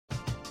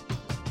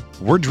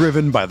We're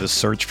driven by the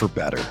search for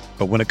better.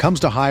 But when it comes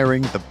to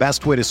hiring, the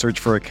best way to search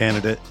for a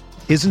candidate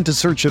isn't to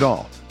search at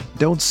all.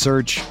 Don't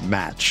search,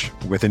 match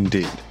with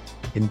Indeed.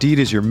 Indeed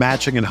is your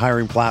matching and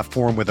hiring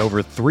platform with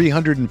over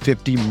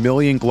 350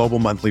 million global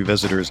monthly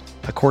visitors,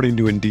 according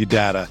to Indeed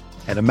data,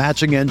 and a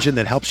matching engine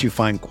that helps you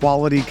find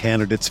quality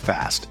candidates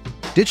fast.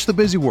 Ditch the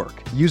busy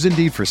work. Use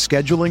Indeed for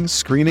scheduling,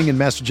 screening, and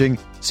messaging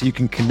so you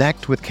can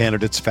connect with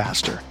candidates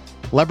faster.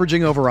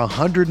 Leveraging over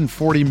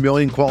 140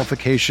 million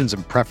qualifications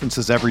and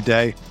preferences every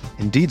day,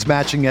 Indeed's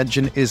matching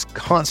engine is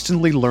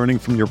constantly learning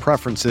from your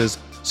preferences,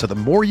 so the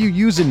more you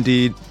use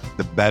Indeed,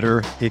 the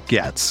better it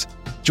gets.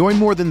 Join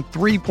more than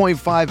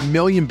 3.5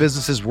 million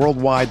businesses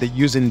worldwide that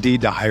use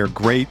Indeed to hire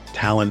great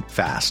talent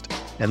fast.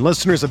 And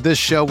listeners of this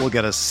show will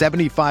get a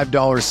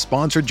 $75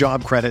 sponsored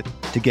job credit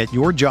to get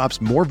your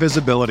jobs more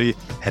visibility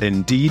at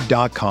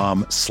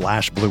Indeed.com/Blue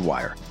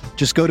Wire.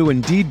 Just go to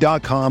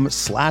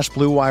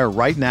Indeed.com/Blue Wire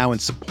right now and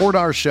support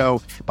our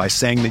show by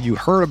saying that you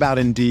heard about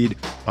Indeed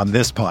on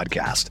this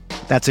podcast.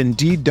 That's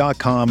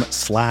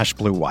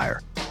Indeed.com/Blue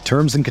Wire.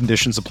 Terms and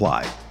conditions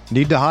apply.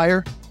 Need to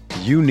hire?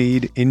 You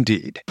need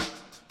Indeed.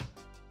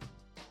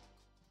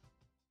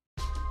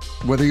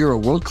 Whether you're a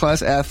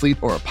world-class athlete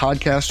or a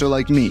podcaster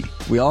like me,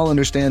 we all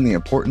understand the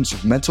importance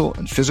of mental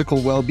and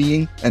physical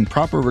well-being and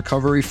proper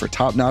recovery for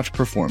top-notch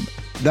performance.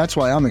 That's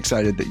why I'm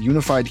excited that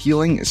Unified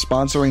Healing is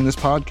sponsoring this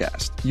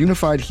podcast.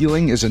 Unified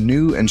Healing is a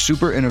new and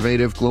super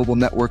innovative global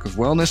network of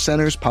wellness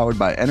centers powered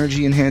by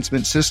Energy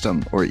Enhancement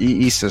System, or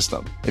EE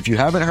System. If you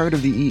haven't heard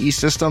of the EE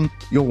System,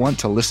 you'll want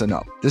to listen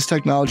up. This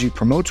technology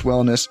promotes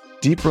wellness,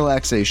 deep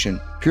relaxation,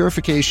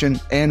 purification,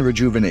 and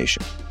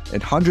rejuvenation.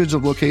 At hundreds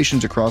of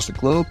locations across the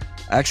globe,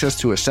 access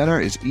to a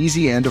center is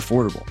easy and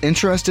affordable.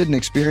 Interested in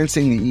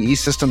experiencing the EE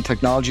System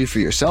technology for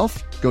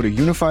yourself? Go to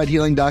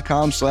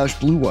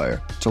unifiedhealing.com/Blue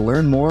Wire to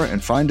learn more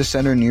and find a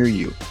center near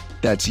you.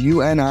 That's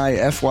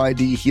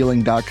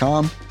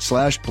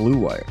UNIFYDhealing.com/Blue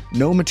Wire.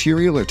 No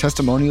material or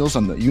testimonials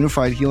on the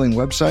Unified Healing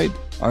website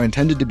are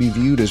intended to be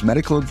viewed as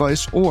medical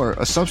advice or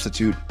a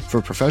substitute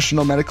for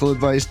professional medical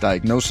advice,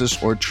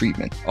 diagnosis, or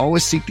treatment.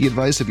 Always seek the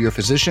advice of your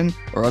physician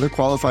or other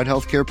qualified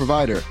healthcare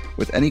provider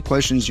with any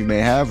questions you may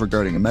have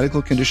regarding a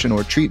medical condition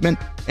or treatment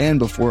and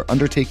before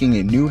undertaking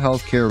a new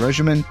healthcare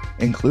regimen,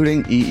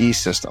 including EE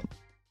System.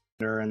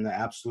 In the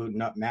absolute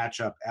nut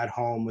matchup at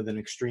home with an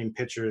extreme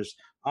pitcher's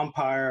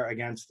umpire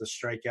against the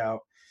strikeout,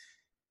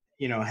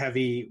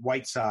 heavy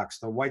White Sox.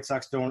 The White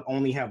Sox don't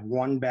only have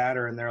one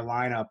batter in their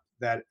lineup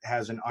that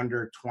has an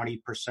under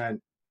 20%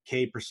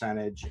 K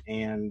percentage,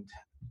 and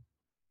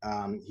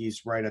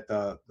he's right at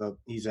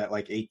he's at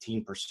like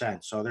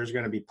 18%. So there's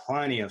going to be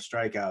plenty of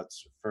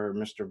strikeouts for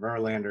Mr.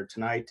 Verlander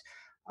tonight.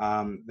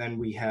 Then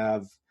we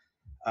have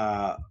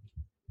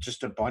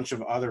just a bunch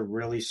of other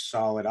really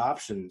solid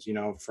options,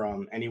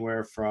 from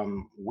anywhere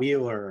from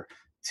Wheeler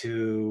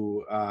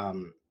to how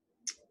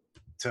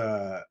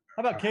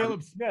about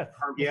Caleb Smith?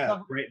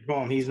 Great.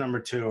 Boom. He's number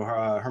 2.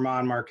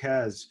 Herman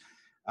Marquez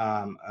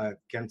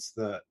against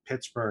the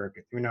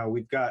Pittsburgh.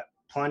 We've got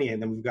plenty,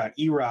 and then we've got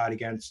Erod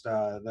against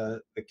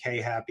the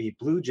K-happy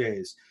Blue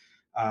Jays,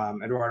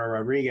 Eduardo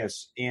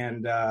Rodriguez,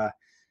 and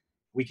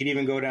we could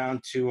even go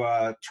down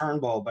to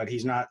Turnbull, but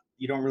he's not.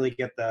 You don't really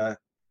get the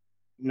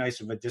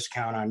nice of a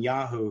discount on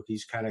Yahoo.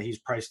 He's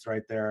priced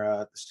right there,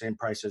 the same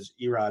price as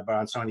Erod, but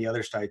on some of the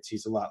other sites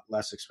he's a lot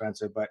less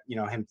expensive. But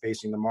him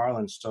facing the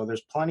Marlins, so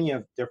there's plenty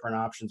of different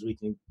options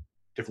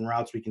different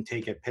routes we can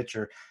take at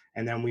pitcher,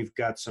 and then we've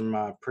got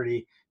some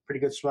pretty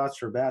good spots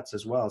for bats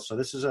as well. So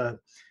this is a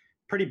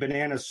pretty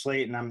bananas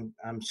slate, and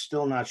I'm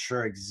still not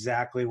sure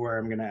exactly where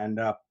I'm going to end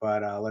up,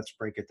 but let's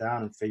break it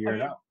down and figure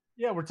it out.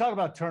 Yeah, we're talking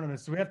about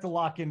tournaments, so we have to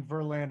lock in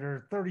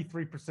Verlander,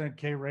 33%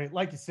 K rate.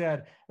 Like you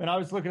said, and I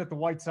was looking at the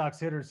White Sox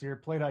hitters here,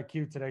 Plate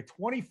IQ today,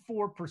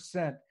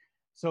 24%.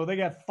 So they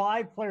got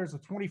 5 players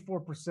with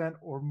 24%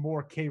 or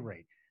more K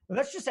rate. But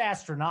that's just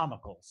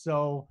astronomical.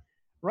 So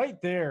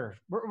right there,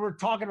 we're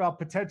talking about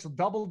potential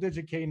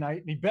double-digit K night,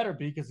 and he better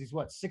be because he's,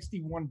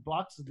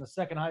 $61, and the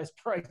second highest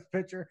priced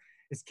pitcher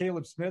is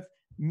Caleb Smith.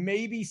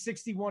 Maybe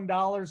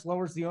 $61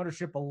 lowers the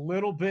ownership a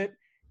little bit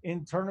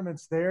in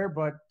tournaments there,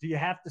 but do you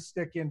have to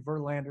stick in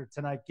Verlander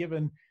tonight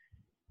given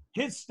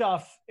his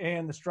stuff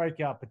and the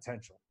strikeout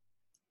potential?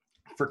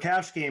 For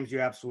cash games,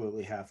 you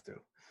absolutely have to.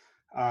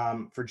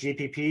 For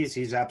GPPs,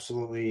 he's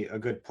absolutely a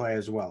good play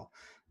as well.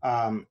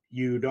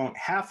 You don't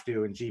have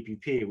to in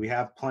GPP. We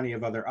have plenty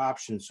of other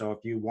options. So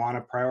if you want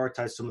to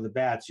prioritize some of the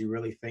bats, you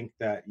really think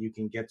that you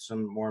can get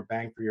some more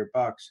bang for your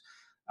bucks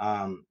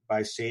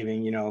by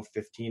saving,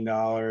 $15,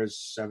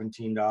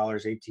 $17,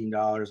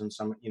 $18 and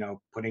some,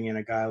 putting in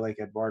a guy like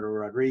Eduardo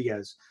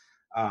Rodriguez,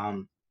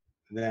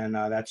 then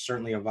that's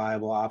certainly a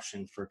viable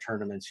option for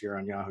tournaments here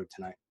on Yahoo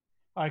tonight.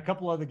 All right, a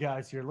couple other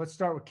guys here. Let's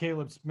start with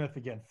Caleb Smith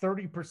again,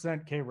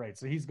 30% K rate.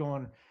 So he's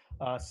going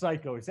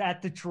psycho. He's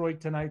at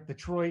Detroit tonight.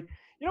 Detroit.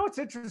 What's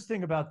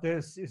interesting about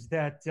this is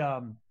that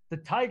the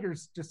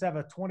Tigers just have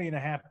a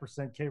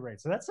 20.5% K rate.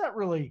 So that's not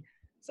really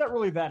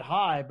that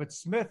high, but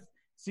Smith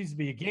seems to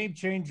be a game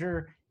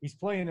changer. He's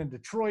playing in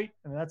Detroit,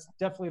 and that's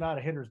definitely not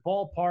a hitter's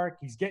ballpark.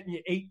 He's getting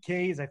you 8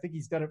 Ks. I think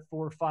he's done it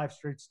 5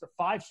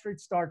 straight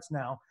starts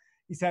now.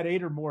 He's had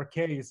 8 or more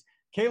Ks.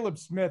 Caleb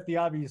Smith, the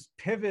obvious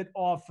pivot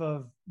off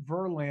of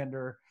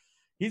Verlander,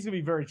 he's going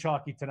to be very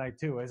chalky tonight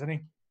too, isn't he?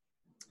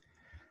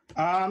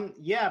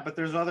 Yeah, but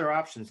there's other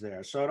options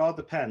there. So it all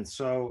depends.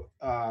 So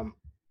a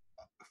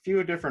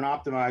few different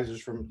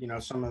optimizers from,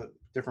 some of the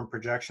different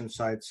projection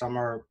sites. Some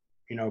are,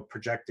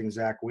 projecting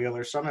Zach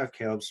Wheeler. Some have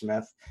Caleb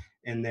Smith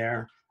in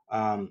there.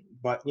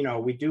 But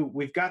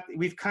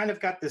we've kind of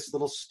got this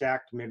little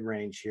stacked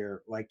mid-range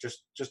here. Like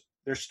just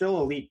they're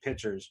still elite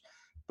pitchers,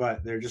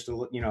 but they're just,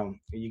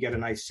 you get a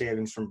nice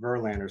savings from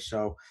Verlander.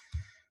 So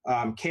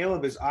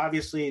Caleb is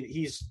obviously,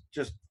 he's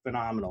just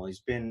phenomenal. He's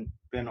been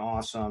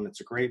awesome.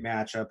 It's a great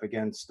matchup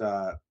against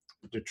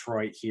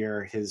Detroit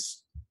here.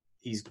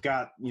 He's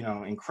got,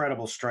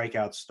 incredible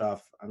strikeout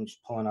stuff. I'm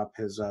just pulling up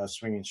his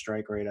swinging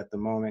strike rate at the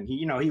moment.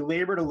 He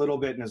labored a little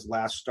bit in his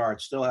last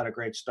start, still had a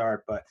great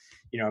start, but,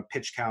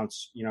 pitch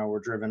counts, were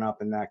driven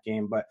up in that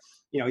game. But,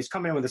 he's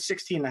coming in with a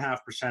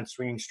 16.5%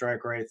 swinging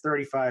strike rate,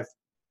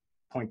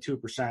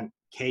 35.2%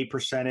 K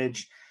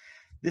percentage.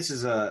 This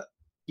is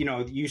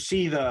you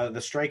see the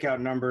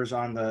strikeout numbers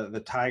on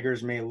the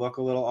Tigers may look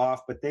a little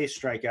off, but they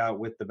strike out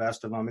with the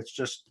best of them. It's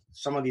just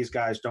some of these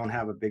guys don't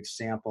have a big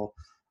sample.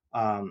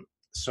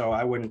 So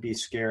I wouldn't be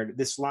scared.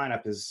 This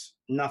lineup is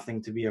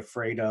nothing to be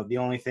afraid of. The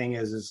only thing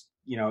is is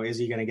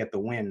he going to get the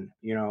win?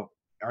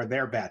 Are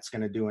their bats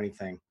going to do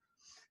anything?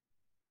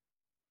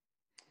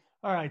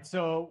 All right,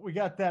 so we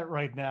got that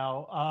right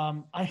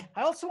now. I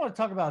also want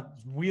to talk about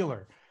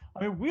Wheeler.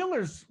 I mean,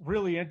 Wheeler's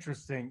really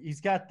interesting. He's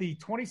got the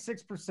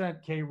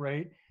 26% K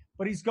rate,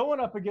 but he's going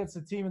up against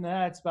a team in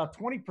that's about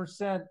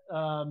 20%.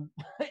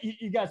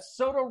 You got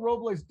Soto,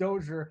 Robles,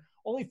 Dozier,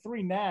 only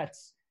 3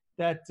 Nats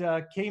that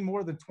came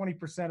more than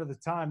 20% of the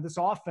time. This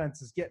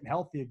offense is getting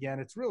healthy again.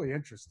 It's really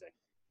interesting.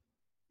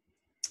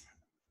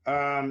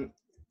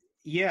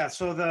 Yeah,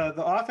 so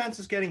the offense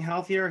is getting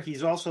healthier.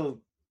 He's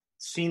also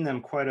seen them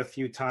quite a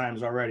few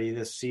times already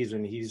this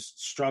season. He's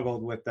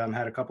struggled with them,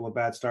 had a couple of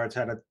bad starts,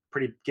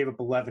 gave up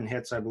 11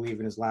 hits, I believe,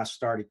 in his last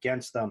start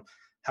against them.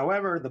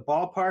 However, the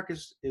ballpark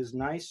is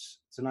nice.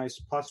 It's a nice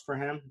plus for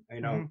him,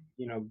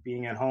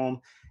 being at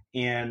home.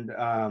 And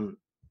I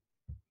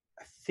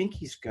think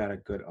he's got a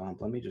good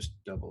ump. Let me just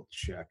double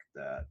check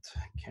that.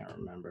 I can't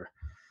remember.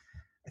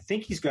 I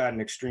think he's got an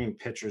extreme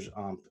pitcher's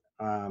ump.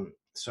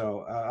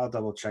 So I'll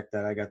double check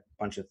that. I got a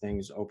bunch of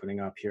things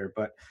opening up here,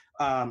 but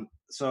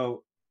it's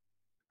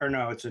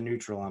a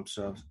neutral ump.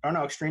 So,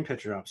 extreme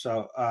pitcher ump.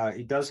 So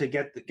he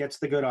gets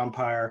the good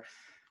umpire.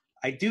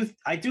 I do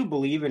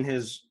believe in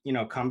his,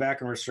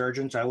 comeback and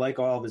resurgence. I like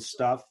all of his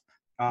stuff.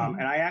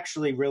 And I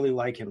actually really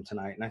like him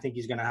tonight. And I think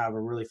he's going to have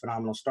a really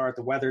phenomenal start.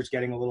 The weather's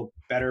getting a little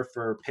better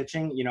for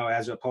pitching,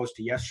 as opposed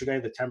to yesterday.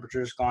 The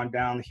temperature's gone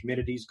down. The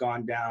humidity's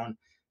gone down.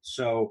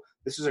 So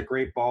this is a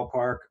great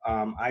ballpark.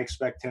 I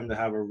expect him to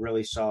have a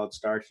really solid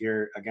start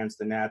here against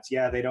the Nats.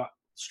 Yeah, they don't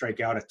strike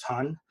out a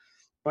ton.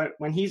 But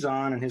when he's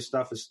on and his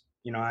stuff is,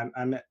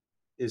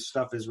 his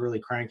stuff is really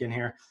cranking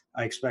here,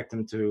 I expect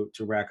him to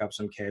rack up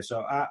some K.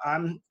 So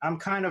I'm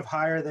kind of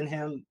higher than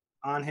him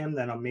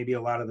than maybe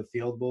a lot of the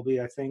field will be,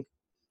 I think.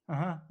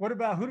 What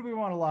about who do we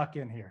want to lock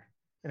in here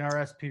in our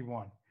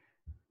SP1?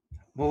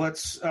 Well,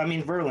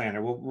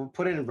 Verlander. We'll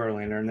put it in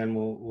Verlander, and then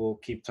we'll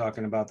keep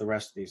talking about the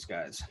rest of these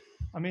guys.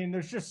 I mean,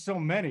 there's just so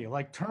many.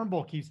 Like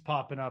Turnbull keeps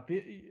popping up.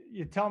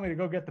 You tell me to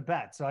go get the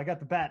bat, so I got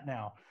the bat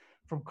now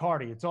from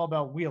Cardi. It's all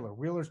about Wheeler.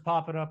 Wheeler's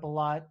popping up a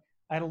lot.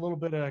 I had a little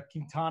bit of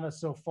Quintana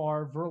so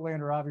far.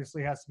 Verlander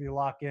obviously has to be a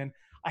lock-in.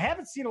 I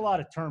haven't seen a lot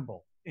of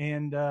Turnbull,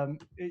 and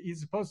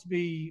he's supposed to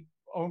be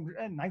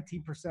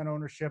 19%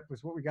 ownership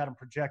was what we got him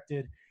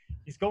projected.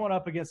 He's going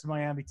up against the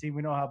Miami team.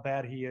 We know how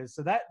bad he is.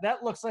 So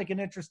that looks like an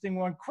interesting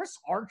one. Chris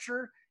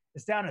Archer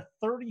is down at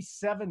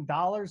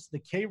 $37. The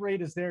K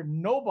rate is there.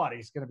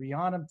 Nobody's going to be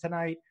on him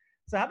tonight.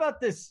 So how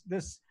about this?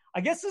 I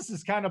guess this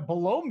is kind of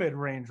below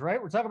mid-range,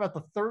 right? We're talking about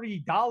the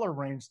 $30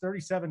 range,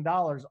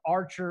 $37.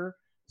 Archer,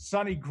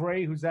 Sonny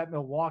Gray, who's at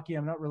Milwaukee.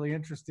 I'm not really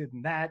interested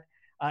in that.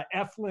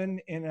 Eflin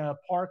in a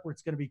park where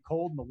it's going to be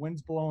cold and the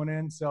wind's blowing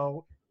in.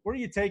 So where are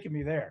you taking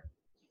me there?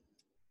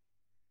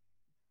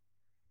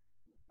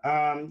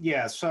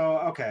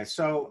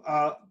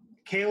 So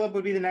Caleb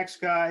would be the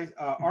next guy.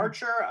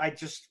 Archer,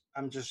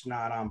 I'm just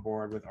not on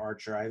board with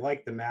Archer. I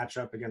like the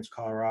matchup against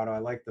Colorado. I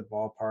like the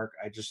ballpark.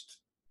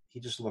 He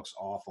just looks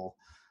awful.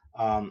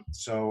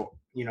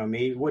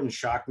 Maybe it wouldn't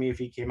shock me if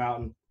he came out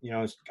and,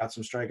 got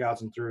some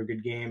strikeouts and threw a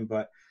good game,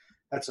 but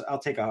I'll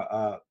take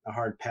a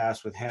hard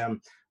pass with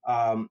him.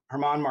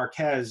 German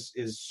Marquez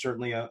is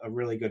certainly a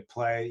really good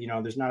play.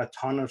 There's not a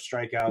ton of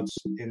strikeouts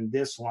in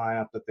this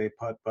lineup that they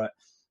put, but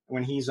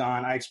when he's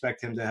on, I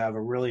expect him to have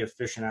a really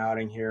efficient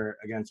outing here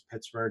against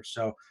Pittsburgh.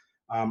 So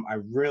I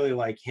really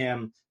like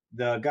him.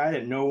 The guy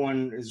that no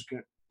one is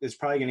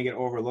probably going to get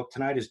overlooked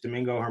tonight is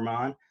Domingo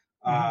Germán.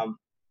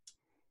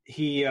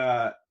 He,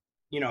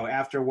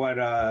 after what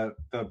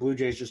the Blue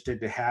Jays just did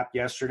to Happ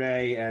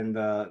yesterday and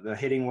the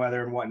hitting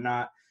weather and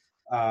whatnot,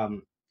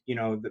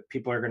 that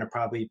people are going to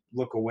probably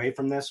look away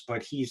from this,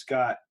 but he's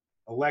got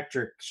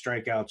electric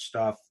strikeout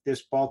stuff.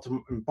 This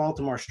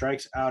Baltimore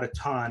strikes out a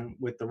ton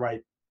with the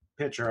right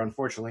pitcher.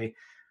 Unfortunately,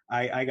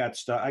 I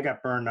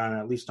got burned on,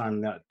 at least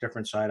on the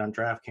different side, on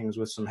DraftKings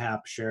with some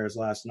Hap shares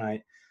last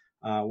night.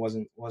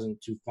 Wasn't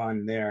too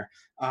fun there.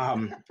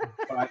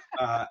 But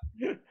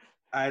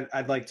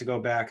I'd like to go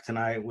back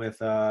tonight with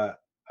Germán.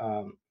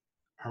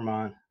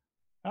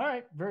 All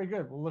right, very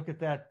good. We'll look at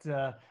that.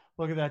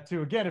 Look at that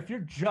too. Again, if you're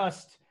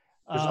just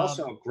there's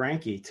also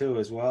Greinke too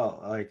as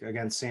well, like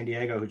against San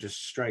Diego, who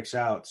just strikes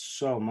out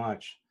so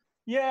much.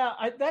 Yeah,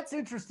 that's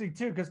interesting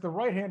too, because the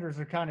right-handers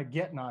are kind of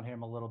getting on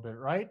him a little bit,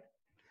 right?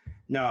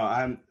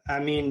 No,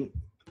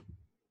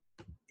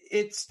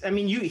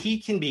 he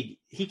can be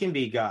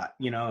got,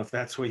 if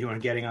that's what you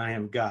want getting on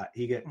him,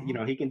 he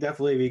can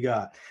definitely be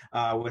got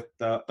with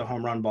the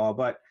home run ball,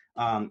 but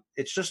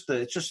it's just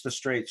the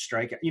straight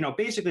strikeout.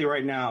 Basically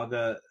right now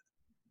the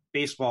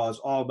baseball is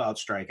all about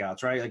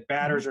strikeouts, right? Like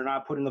batters are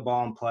not putting the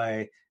ball in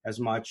play as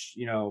much.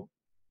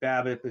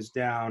 BABIP is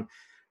down.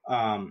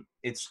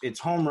 It's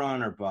home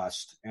run or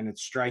bust, and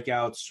it's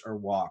strikeouts or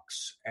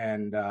walks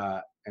and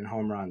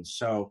home runs.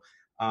 So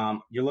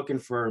you're looking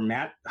for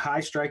high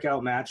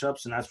strikeout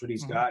matchups, and that's what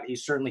he's got.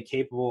 He's certainly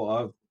capable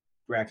of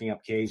racking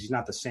up Ks. He's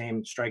not the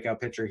same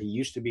strikeout pitcher he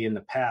used to be in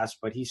the past,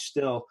 but he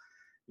still,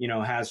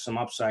 has some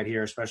upside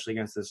here, especially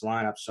against this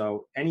lineup.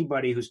 So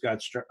anybody who's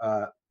got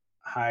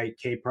high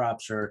K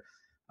props or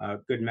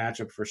good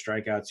matchup for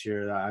strikeouts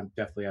here, I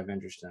definitely have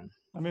interest in.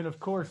 I mean, of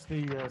course,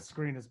 the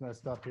screen is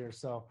messed up here.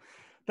 So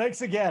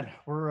thanks again.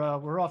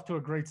 We're off to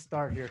a great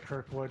start here,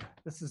 Kirkwood.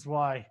 This is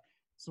why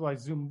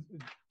Zoom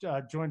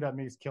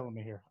Join.me is killing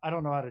me here. I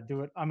don't know how to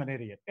do it. I'm an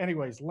idiot.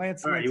 Anyways,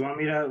 Lance. All right, you want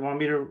me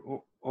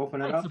to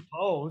open it up?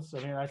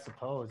 I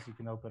suppose you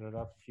can open it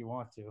up if you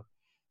want to.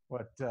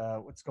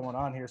 What's going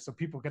on here so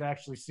people can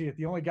actually see it.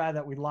 The only guy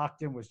that we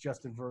locked in was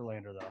Justin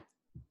Verlander, though,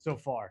 so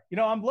far.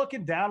 I'm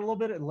looking down a little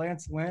bit at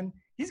Lance Lynn.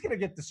 He's going to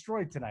get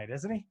destroyed tonight,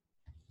 isn't he?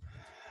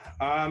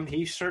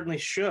 He certainly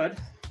should.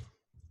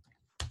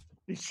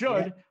 He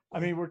should. Yeah. I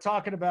mean, we're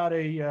talking about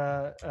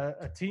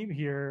a team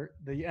here.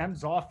 The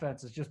M's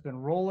offense has just been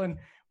rolling.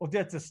 We'll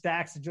get to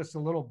stacks in just a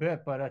little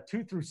bit, but a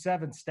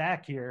 2-7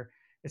 stack here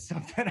is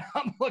something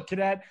I'm looking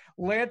at.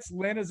 Lance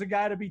Lynn is a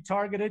guy to be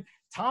targeted.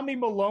 Tommy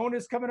Milone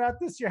is coming out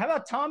this year. How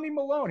about Tommy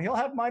Milone? He'll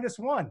have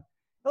 -1.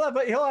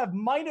 He'll have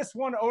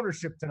 -1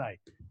 ownership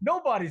tonight.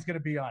 Nobody's going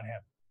to be on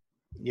him.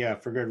 Yeah,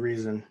 for good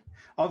reason.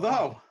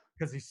 Although,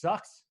 because he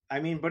sucks. I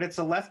mean, but it's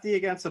a lefty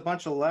against a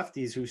bunch of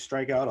lefties who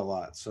strike out a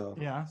lot. So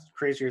yeah,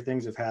 crazier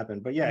things have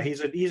happened. But yeah, he's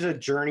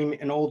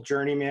an old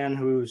journeyman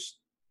who's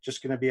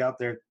just going to be out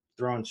there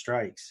throwing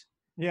strikes.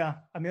 Yeah,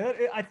 I mean,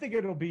 I think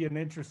it'll be an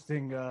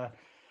interesting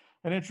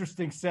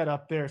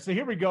setup there. So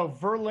here we go: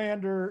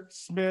 Verlander,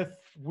 Smith,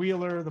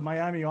 Wheeler, the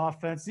Miami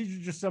offense. These are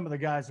just some of the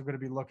guys we're going to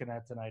be looking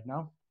at tonight.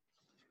 No.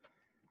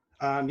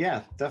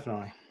 Yeah,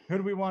 definitely. Who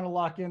do we want to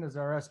lock in as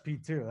our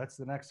SP2? That's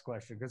the next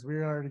question, because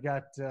we already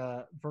got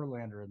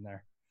Verlander in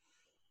there.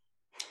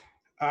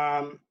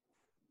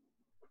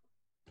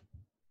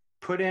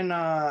 Put in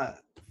Germán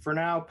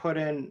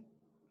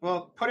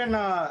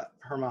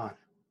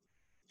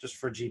just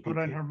for GPP. Put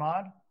in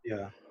Germán?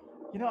 Yeah.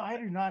 I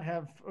do not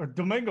have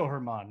Domingo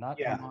Germán, not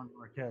Germán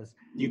Marquez.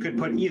 You could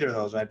put either of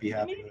those. I'd be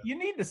happy. You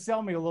need to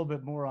sell me a little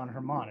bit more on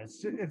Germán.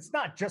 It's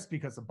not just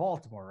because of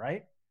Baltimore,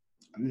 right?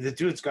 I mean, the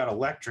dude's got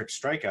electric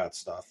strikeout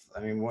stuff. I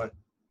mean,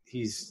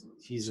 he's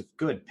a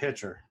good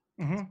pitcher.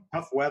 Mm-hmm.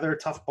 Tough weather,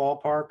 tough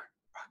ballpark,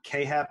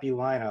 K-happy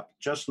lineup.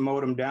 Just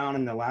mowed him down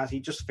in the last. He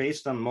just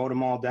faced them, mowed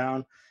them all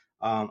down.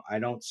 I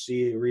don't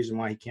see a reason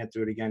why he can't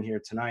do it again here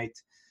tonight.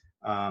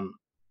 I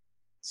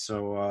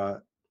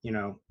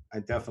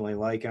definitely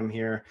like him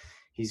here.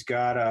 He's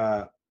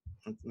got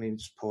let me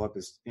just pull up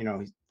his.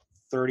 He's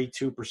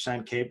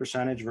 32% K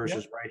percentage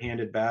versus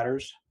right-handed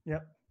batters.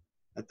 Yep.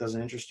 That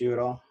doesn't interest you at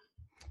all?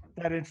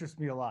 That interests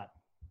me a lot,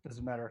 as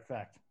a matter of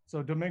fact.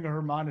 So Domingo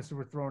Germán is who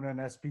we're throwing in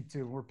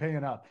SP2. We're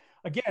paying up.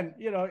 Again,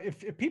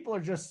 if people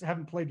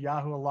haven't played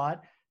Yahoo a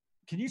lot,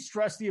 can you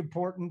stress the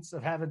importance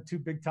of having two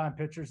big-time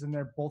pitchers in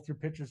there? Both your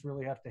pitchers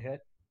really have to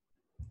hit.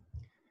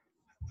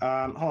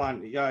 Hold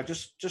on. Yeah,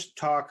 just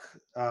talk.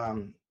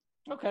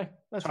 Okay,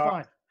 that's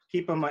fine.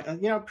 Keep them,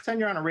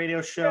 pretend you're on a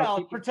radio show. Yeah,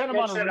 I'll pretend I'm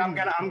on a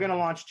radio show. I'm gonna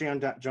launch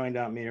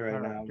Join.me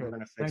right now. We're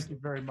gonna fix it. Thank you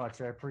very much.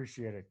 I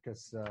appreciate it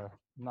because I'm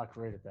not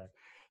great at that.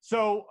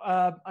 So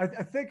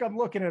I think I'm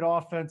looking at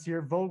offense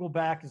here.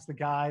 Vogelback is the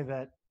guy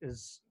that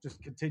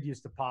just continues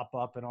to pop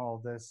up in all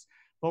of this.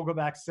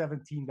 Vogelback,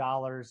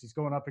 $17. He's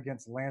going up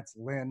against Lance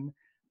Lynn.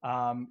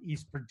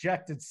 He's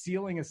projected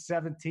ceiling is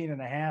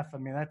 17.5. I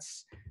mean,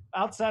 that's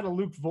outside of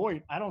Luke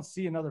Voit. I don't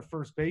see another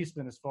first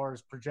baseman as far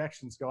as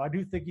projections go. I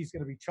do think he's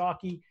going to be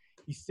chalky.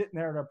 He's sitting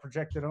there at a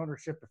projected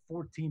ownership at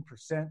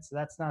 14%. So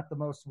that's not the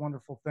most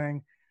wonderful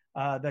thing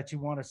that you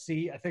want to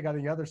see. I think on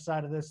the other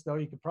side of this, though,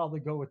 you could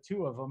probably go with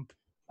two of them.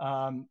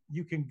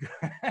 You can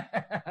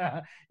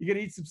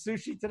eat some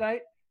sushi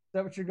tonight. Is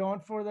that what you're going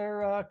for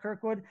there,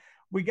 Kirkwood?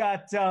 We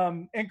got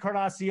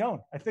Encarnacion.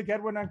 I think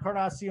Edwin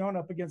Encarnacion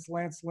up against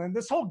Lance Lynn.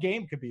 This whole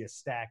game could be a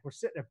stack. We're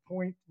sitting at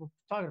we're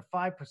talking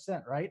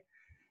 5%, right?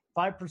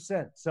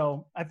 5%.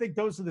 So I think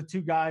those are the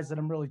two guys that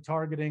I'm really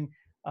targeting.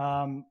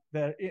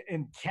 That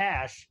in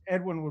cash,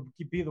 Edwin would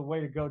be the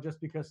way to go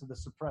just because of the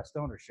suppressed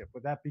ownership.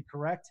 Would that be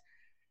correct?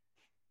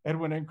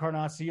 Edwin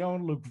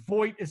Encarnacion. Luke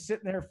Voigt is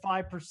sitting there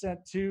 5%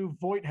 too.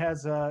 Voigt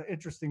has an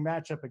interesting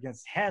matchup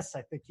against Hess.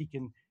 I think he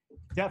can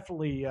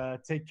definitely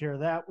take care of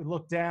that. We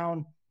look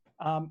down.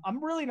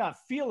 I'm really not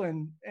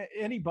feeling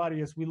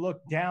anybody as we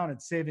look down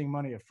at saving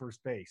money at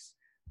first base.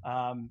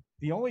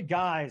 The only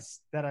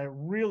guys that I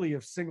really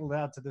have singled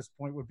out to this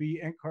point would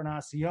be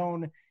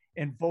Encarnacion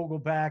and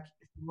Vogelbach.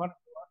 If you want to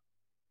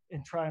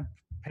and try and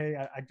pay,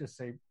 I'd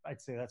say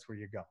that's where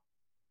you go.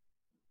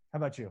 How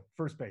about you?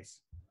 First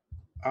base.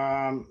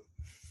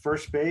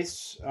 First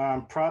base,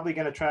 I'm probably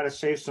going to try to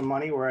save some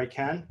money where I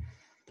can.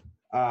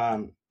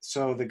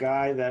 So the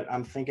guy that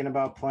I'm thinking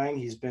about playing,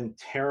 he's been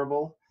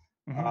terrible.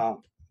 Mm-hmm.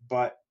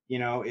 But,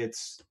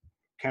 it's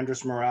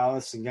Kendrys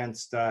Morales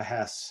against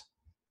Hess.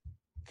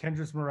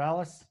 Kendrys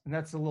Morales, and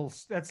that's a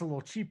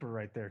little cheaper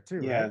right there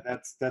too. Yeah,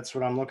 right? that's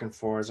what I'm looking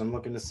for. Is I'm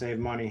looking to save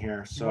money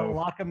here. So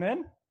lock him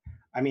in.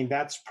 I mean,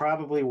 that's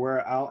probably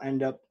where I'll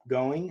end up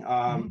going.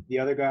 The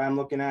other guy I'm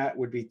looking at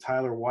would be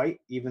Tyler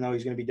White, even though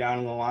he's going to be down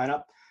in the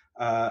lineup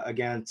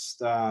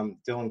against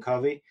Dylan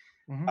Covey.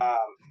 Mm-hmm.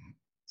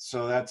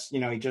 So that's,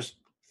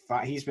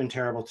 he's been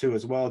terrible too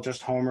as well.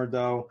 Just homered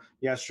though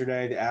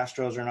yesterday. The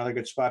Astros are another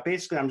good spot.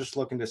 Basically, I'm just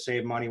looking to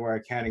save money where I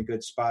can in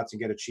good spots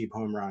and get a cheap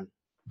home run.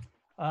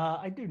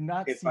 I do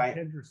not see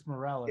Kendrys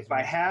Morales. If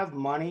I have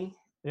money,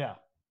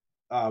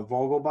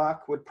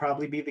 Vogelbach would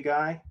probably be the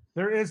guy.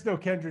 There is no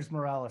Kendrys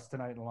Morales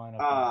tonight in the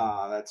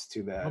lineup. That's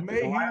too bad.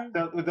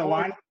 Did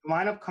the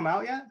lineup come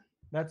out yet?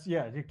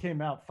 It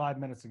came out 5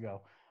 minutes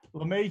ago.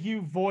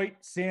 LeMahieu, Voigt,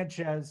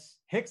 Sanchez.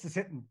 Hicks is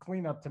hitting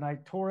cleanup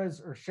tonight. Torres,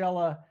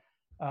 Urshela,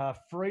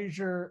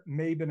 Frazier,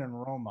 Maben, and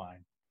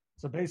Romine.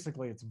 So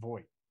basically it's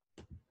Voigt.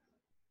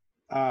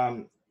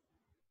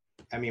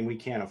 We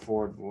can't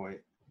afford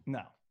Voigt.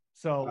 No.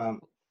 So,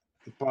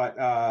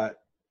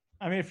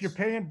 if you're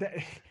paying,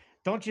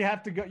 don't you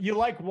have to go? You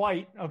like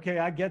White. Okay,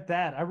 I get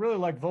that. I really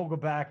like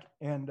Vogelbach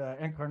and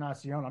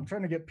Encarnacion. I'm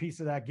trying to get a piece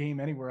of that game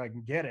anywhere I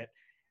can get it.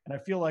 And I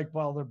feel like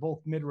while they're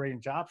both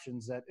mid-range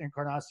options, that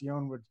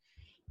Encarnacion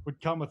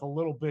would come with a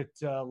little bit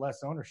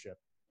less ownership.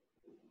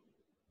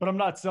 But I'm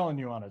not selling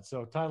you on it.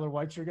 So Tyler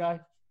White's your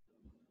guy?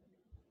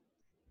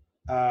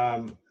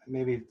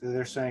 Maybe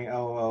they're saying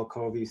LOL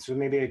Covey. So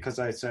maybe because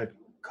I said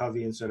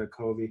Covey instead of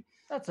Covey.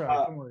 That's all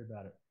right. Don't worry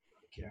about it.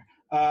 Okay.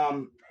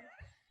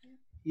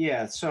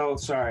 Yeah. So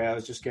sorry, I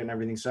was just getting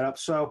everything set up.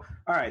 So,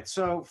 all right.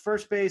 So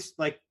first base,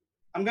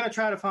 I'm going to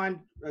try to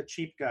find a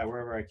cheap guy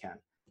wherever I can.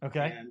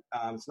 Okay. And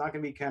it's not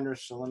going to be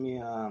Kendrys. So let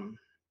me,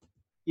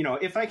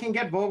 if I can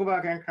get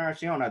Vogelbach and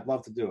Encarnacion, I'd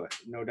love to do it.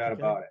 No doubt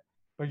about it.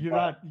 But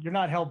you're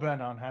not hell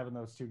bent on having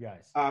those two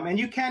guys. And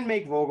you can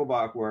make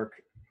Vogelbach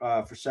work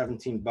for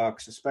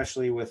 $17,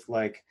 especially with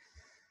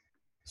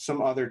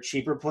some other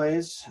cheaper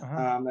plays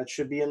that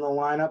should be in the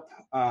lineup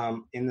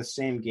in the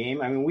same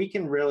game. I mean, we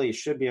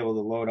should be able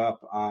to load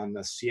up on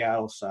the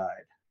Seattle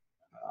side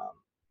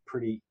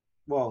pretty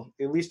well,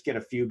 at least get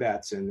a few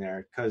bats in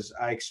there because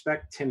I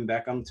expect Tim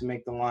Beckham to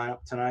make the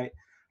lineup tonight.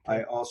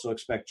 I also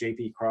expect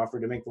J.P.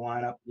 Crawford to make the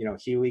lineup.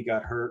 Healy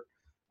got hurt.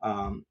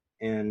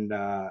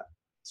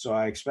 So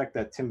I expect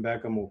that Tim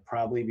Beckham will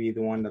probably be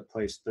the one that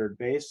plays third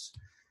base.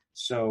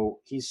 So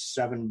he's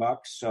 $7.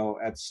 So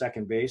at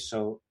second base,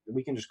 so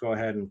we can just go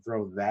ahead and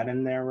throw that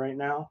in there right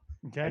now.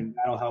 Okay. And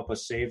that'll help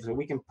us save. So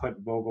we can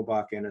put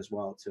Vogelbach in as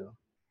well too.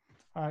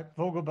 All right.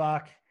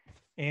 Vogelbach.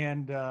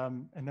 And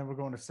then we're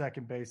going to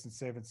second base and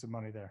saving some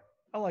money there.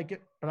 I like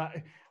it. But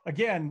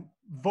again,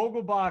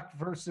 Vogelbach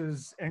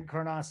versus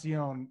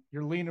Encarnacion,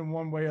 you're leaning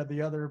one way or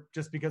the other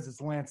just because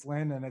it's Lance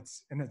Lynn and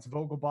it's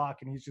Vogelbach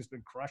and he's just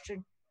been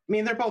crushing. I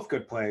mean, they're both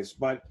good plays,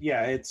 but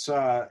yeah, it's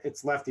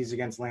lefties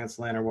against Lance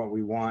Lynn are what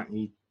we want.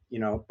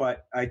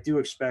 But I do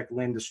expect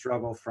Lynn to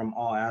struggle from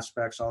all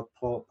aspects. I'll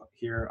pull up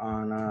here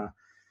on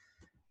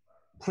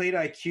Plate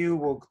IQ.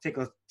 We'll take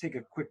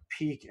a quick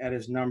peek at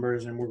his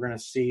numbers, and we're going to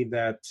see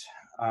that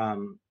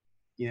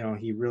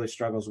he really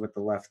struggles with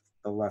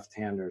the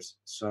left-handers.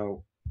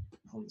 So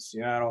from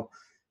Seattle,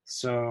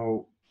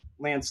 so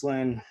Lance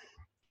Lynn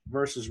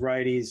versus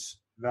righties.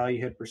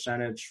 Value hit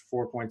percentage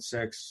 4.6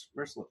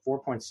 versus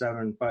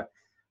 4.7, but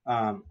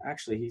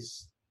actually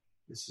it's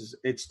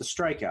the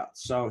strikeouts.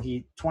 So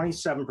 27%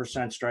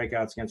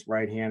 strikeouts against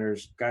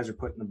right-handers. Guys are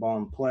putting the ball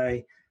in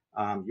play.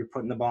 You're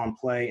putting the ball in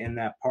play in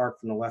that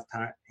park from the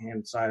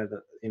left-hand side of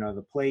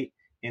the plate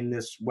in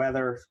this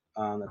weather.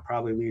 That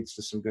probably leads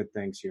to some good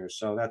things here.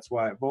 So that's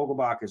why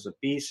Vogelbach is a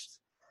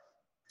beast.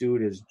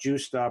 Dude is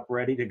juiced up,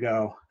 ready to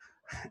go.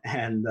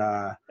 And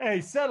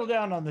hey, settle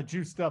down on the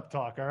juiced up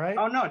talk, all right?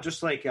 Oh no,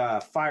 just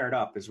fired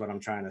up is what I'm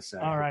trying to say.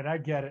 All right, I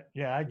get it.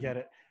 Yeah, I get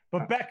it.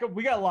 But Beckham,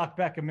 we got to lock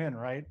Beckham in,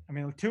 right? I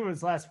mean, 2 of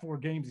his last 4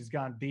 games, he's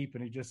gone deep,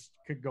 and he just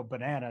could go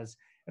bananas.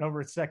 And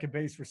over at second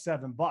base for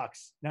 $7,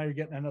 now you're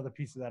getting another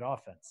piece of that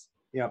offense.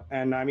 Yep.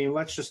 And I mean,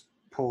 let's just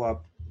pull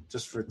up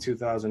just for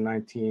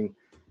 2019.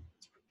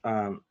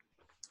 For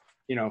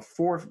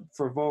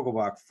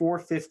Vogelbach,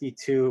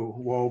 452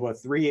 WOBA,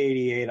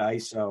 388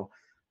 ISO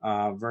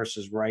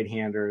versus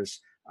right-handers.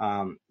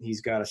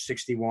 He's got a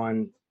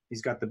 61.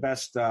 He's got the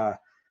best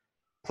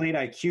plate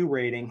IQ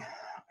rating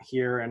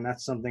here, and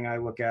that's something I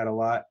look at a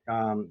lot.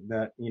 And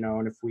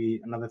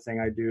another thing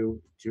I do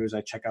too is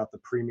I check out the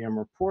premium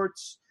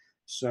reports.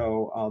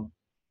 So I'll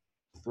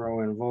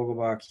throw in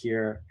Vogelbach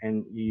here,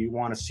 and you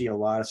want to see a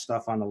lot of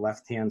stuff on the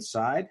left-hand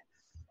side.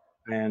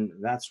 And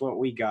that's what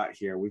we got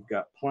here. We've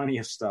got plenty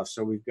of stuff.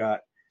 So we've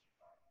got,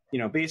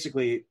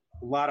 basically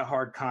a lot of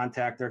hard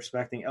contact. They're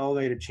expecting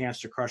elevated chance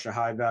to crush a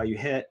high value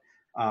hit.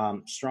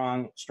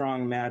 Strong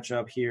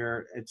matchup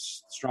here.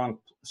 It's strong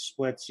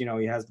splits. He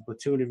has the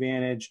platoon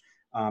advantage.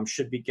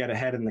 Should get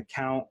ahead in the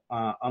count.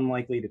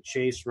 Unlikely to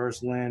chase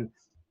versus Lynn.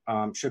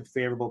 Should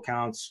favorable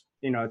counts.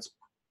 It's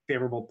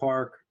favorable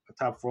park, a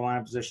top 4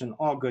 line position.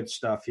 All good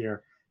stuff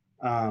here.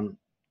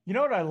 You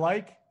know what I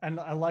like? And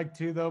I like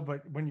too, though,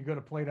 but when you go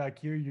to Plate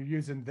IQ, you're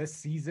using this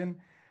season.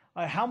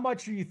 How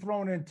much are you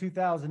throwing in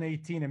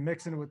 2018 and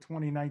mixing it with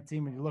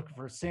 2019 when you're looking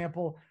for a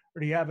sample, or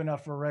do you have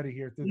enough already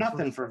here?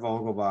 Nothing for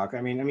Vogelbach.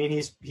 I mean,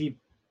 he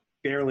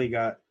barely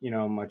got,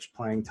 much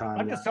playing time.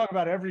 I'm just talking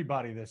about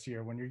everybody this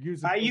year when you're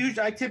using.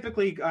 I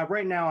typically,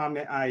 right now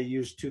I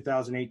use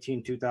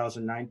 2018,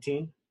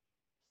 2019,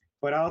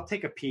 but I'll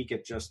take a peek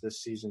at just this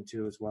season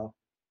too as well.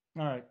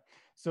 All right.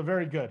 So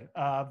very good.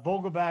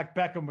 Vogelbach,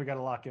 Beckham, we got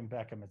to lock in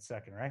Beckham at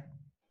second, right?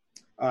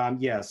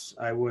 Yes,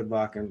 I would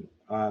lock in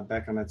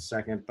Beckham at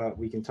second, but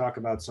we can talk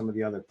about some of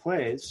the other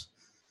plays,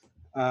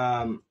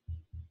 or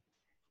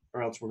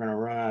else we're going to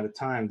run out of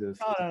time.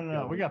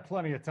 No. We got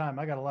plenty of time.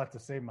 I got a lot to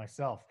say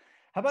myself.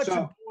 How about your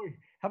boy?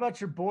 How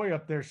about your boy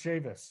up there,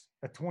 Chavis,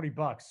 at $20?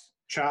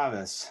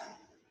 Chavis.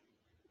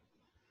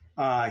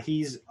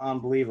 He's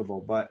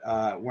unbelievable, but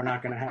we're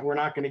not going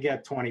to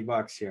get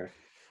 $20 here.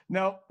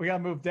 No, we got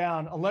to move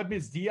down.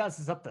 Aledmys Diaz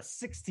is up to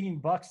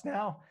 $16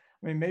 now.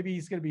 I mean, maybe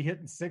he's going to be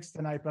hitting 6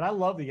 tonight, but I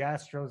love the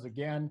Astros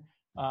again.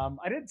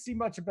 I didn't see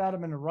much about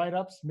him in the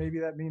write-ups. Maybe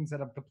that means that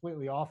I'm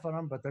completely off on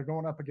him, but they're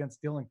going up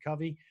against Dylan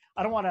Covey.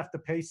 I don't want to have to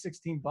pay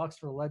 $16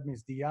 for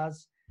Aledmys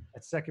Diaz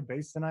at second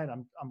base tonight.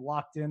 I'm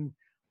locked in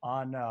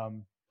on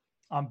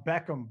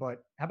Beckham,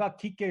 but how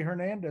about Kike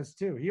Hernandez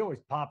too? He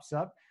always pops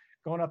up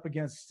going up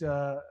against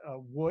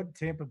Wood,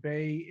 Tampa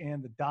Bay,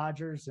 and the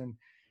Dodgers, and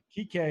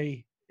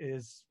Kike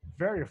is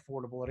very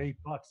affordable at $8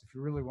 if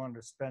you really wanted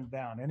to spend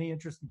down. Any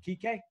interest in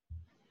Kike?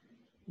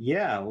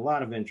 Yeah, a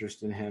lot of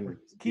interest in him,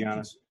 to be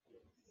honest.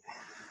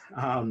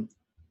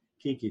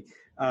 Kiki.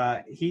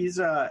 He's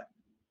a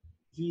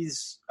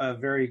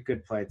very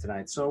good play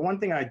tonight. So one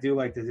thing I do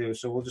like to do,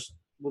 so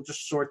we'll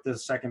just sort the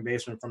second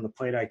baseman from the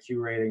plate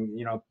IQ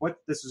rating. What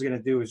this is going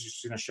to do is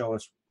just going to show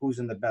us who's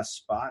in the best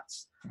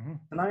spots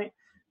tonight.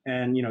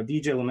 And,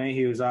 DJ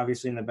LeMahieu is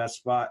obviously in the best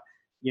spot,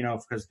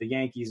 because the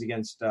Yankees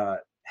against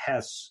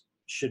Hess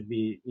should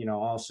be,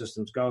 all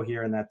systems go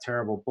here, and that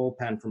terrible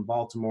bullpen from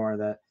Baltimore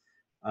that,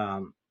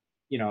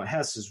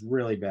 Hess is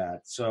really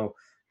bad. So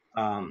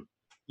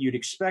you'd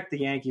expect the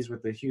Yankees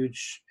with the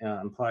huge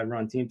implied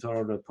run team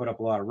total to put up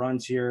a lot of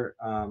runs here.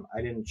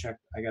 I didn't check.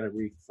 I got to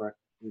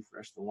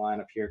refresh the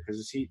lineup here because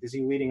is he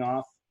leading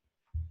off?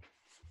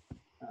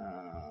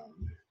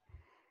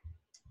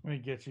 Let me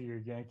get you your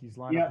Yankees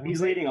lineup. Yeah, he's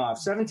leading off.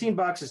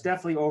 $17 is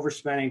definitely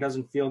overspending.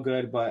 Doesn't feel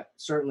good, but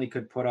certainly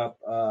could put up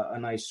a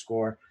nice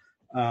score.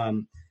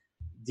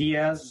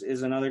 Diaz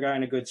is another guy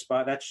in a good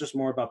spot. That's just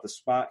more about the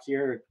spot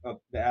here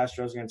of the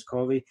Astros against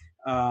Covey.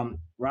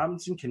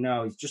 Robinson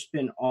Cano, he's just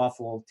been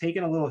awful.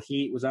 Taking a little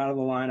heat, was out of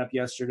the lineup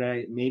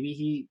yesterday. Maybe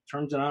he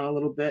turns it on a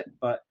little bit,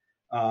 but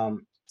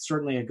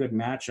certainly a good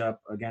matchup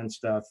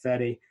against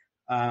Fedde.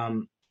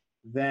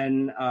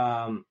 Then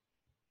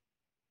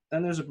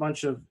there's a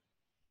bunch of,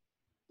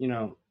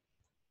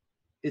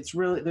 there's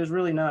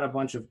really not a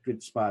bunch of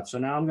good spots. So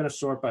now I'm going to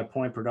sort by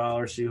point per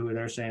dollar, see who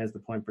they're saying is the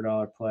point per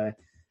dollar play.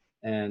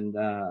 And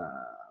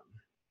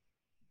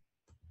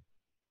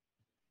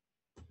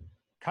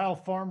Kyle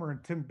Farmer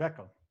and Tim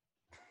Beckham.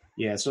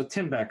 Yeah, so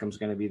Tim Beckham's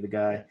going to be the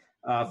guy.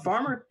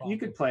 Farmer, you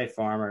could play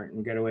Farmer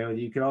and get away with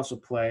it. You could also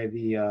play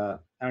the I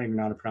don't even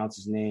know how to pronounce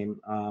his name.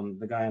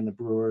 The guy on the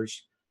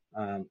Brewers.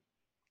 You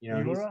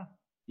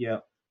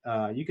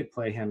could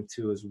play him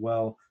too as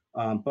well.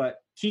 But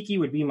Kiki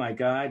would be my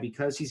guy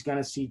because he's going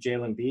to see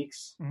Jalen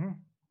Beeks. Mm-hmm.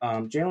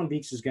 Jalen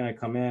Beeks is going to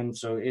come in,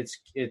 so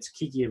it's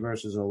Kiki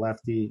versus a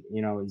lefty.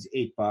 He's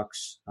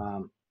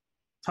 $8.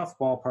 Tough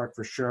ballpark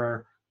for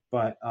sure,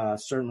 but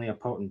certainly a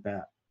potent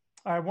bat.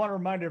 I want to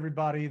remind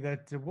everybody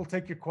that we'll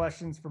take your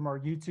questions from our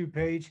YouTube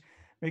page.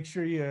 Make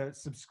sure you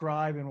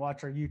subscribe and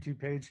watch our YouTube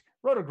page.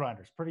 Roto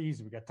Grinders, pretty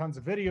easy. We got tons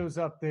of videos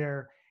up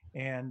there,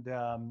 and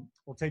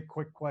we'll take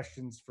quick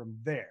questions from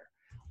there.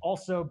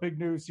 Also, big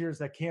news here is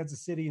that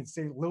Kansas City and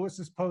St. Louis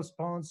is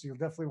postponed, so you'll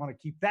definitely want to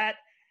keep that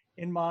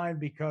in mind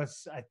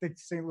because I think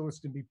St. Louis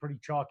can be pretty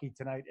chalky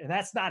tonight, and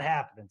that's not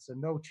happening. So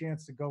no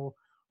chance to go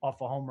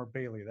off of Homer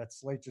Bailey. That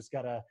slate just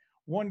got a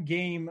one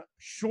game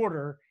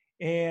shorter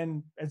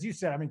And as you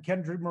said, I mean,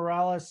 Kendrick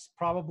Morales,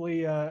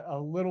 probably a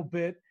little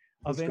bit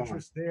of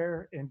interest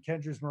there. And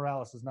Kendrick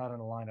Morales is not in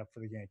the lineup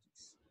for the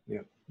Yankees.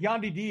 Yep.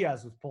 Yandy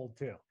Diaz was pulled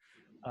too.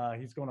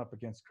 He's going up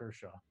against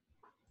Kershaw.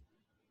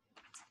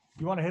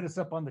 You want to hit us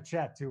up on the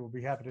chat too? We'll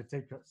be happy to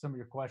take some of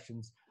your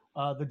questions.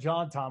 The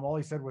John Tom, all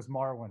he said was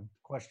Marwin, ?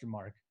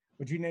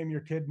 Would you name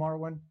your kid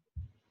Marwin?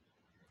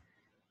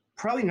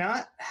 Probably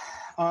not.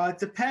 It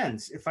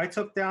depends. If I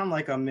took down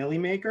like a Millie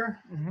Maker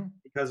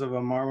because of a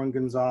Marwin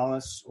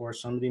Gonzalez or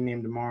somebody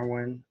named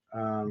Marwin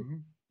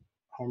home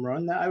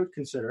run, that I would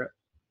consider it.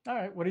 All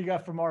right. What do you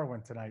got for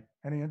Marwin tonight?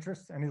 Any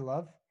interest? Any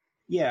love?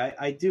 Yeah,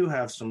 I do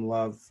have some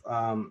love.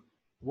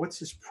 What's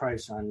his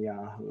price on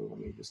Yahoo? Let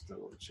me just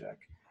double check.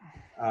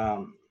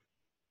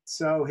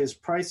 So his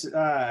price,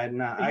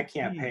 I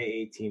can't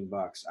pay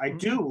 $18. I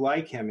do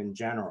like him in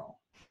general.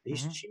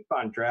 He's cheap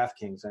on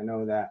DraftKings. I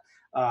know that.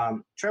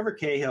 Trevor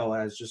Cahill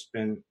has just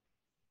been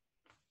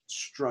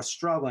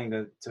struggling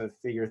to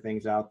figure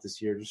things out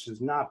this year. Just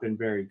has not been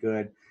very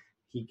good.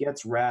 He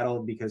gets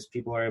rattled because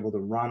people are able to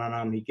run on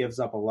him. He gives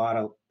up a lot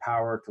of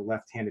power to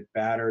left-handed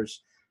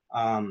batters.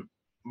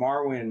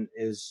 Marwin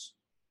is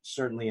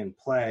certainly in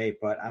play,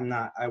 but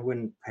I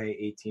wouldn't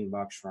pay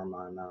 $18 for him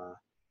on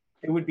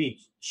it would be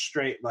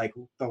straight like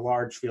the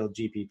large field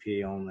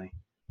GPP only.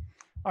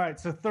 All right,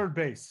 so third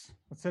base.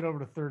 Let's head over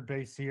to third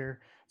base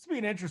here. This will be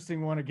an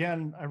interesting one.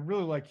 Again, I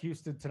really like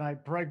Houston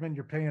tonight. Bregman,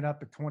 you're paying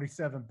up at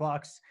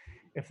 $27.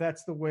 If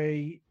that's the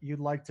way you'd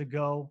like to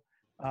go.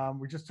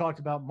 We just talked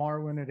about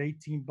Marwin at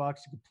 $18. You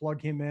could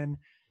plug him in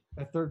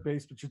at third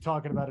base, but you're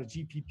talking about a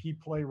GPP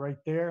play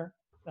right there.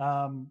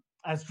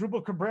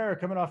 Asdrubal Cabrera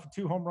coming off of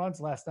 2 home runs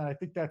last night, I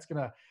think that's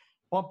going to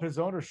bump his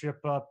ownership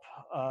up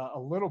a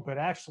little bit.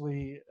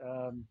 Actually,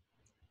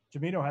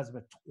 Jamino has him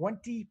at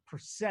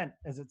 20%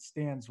 as it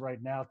stands right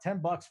now.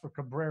 $10 for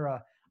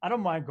Cabrera. I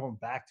don't mind going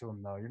back to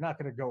him, though. You're not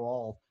going to go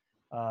all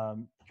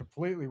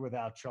completely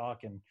without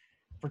chalk. And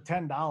for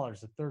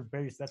 $10 at third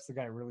base, that's the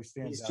guy who really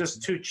stands out. He's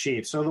just too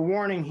cheap. So the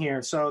warning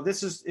here. So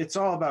it's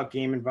all about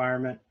game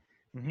environment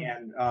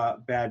and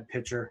bad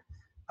pitcher.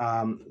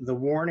 The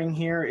warning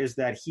here is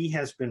that he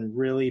has been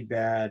really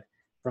bad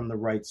from the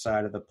right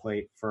side of the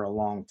plate for a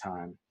long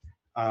time.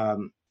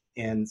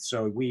 And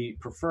so we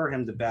prefer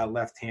him to bat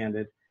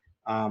left-handed.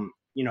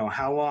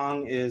 How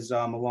long is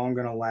Malone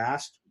going to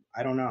last?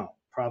 I don't know.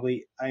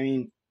 Probably,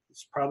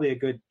 it's probably a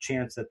good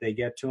chance that they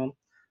get to him.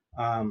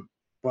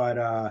 But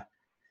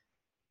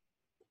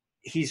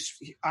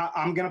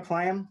I'm going to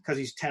play him because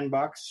he's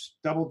 $10.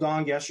 Double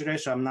dong yesterday,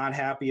 so I'm not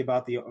happy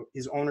about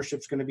his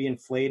ownership's going to be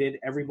inflated.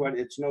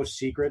 Everybody, it's no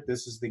secret.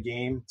 This is the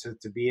game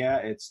to be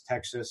at. It's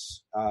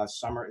Texas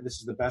summer. This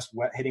is the best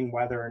hitting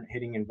weather and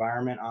hitting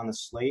environment on the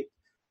slate.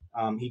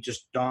 He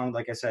just donged,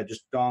 like I said,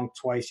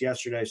 twice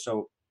yesterday.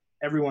 So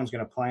everyone's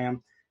going to play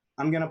him.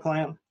 I'm going to play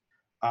him.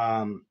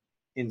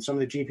 In some of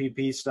the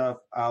GPP stuff,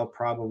 I'll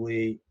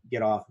probably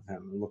get off of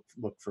him and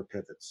look for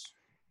pivots.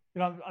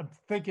 I'm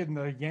thinking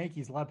the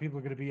Yankees, a lot of people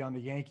are going to be on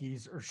the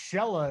Yankees.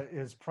 Urshela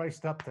is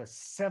priced up to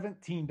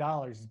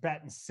 $17. He's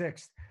batting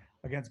 6th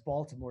against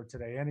Baltimore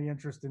today. Any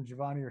interest in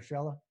Giovanni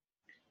Urshela?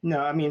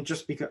 No,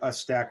 just because a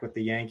stack with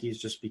the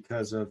Yankees, just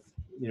because of,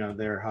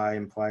 their high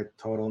implied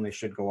total, and they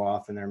should go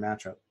off in their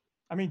matchup.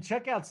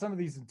 Check out some of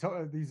these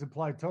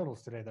implied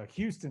totals today, though.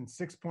 Houston,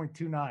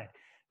 6.29.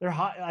 They're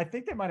high. I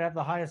think they might have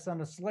the highest on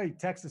the slate.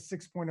 Texas,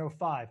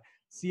 6.05.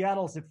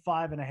 Seattle's at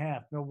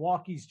 5.5.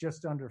 Milwaukee's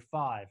just under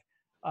 5.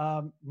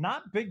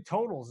 Not big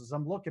totals as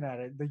I'm looking at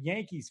it. The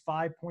Yankees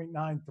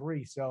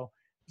 5.93. So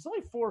there's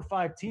only 4 or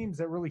 5 teams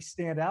that really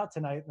stand out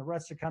tonight, and the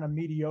rest are kind of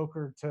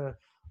mediocre to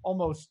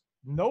almost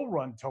no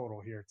run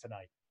total here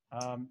tonight.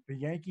 The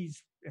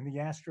Yankees and the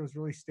Astros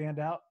really stand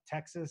out.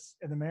 Texas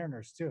and the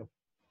Mariners too.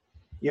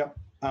 Yep.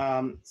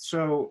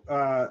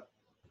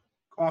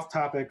 Off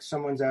topic,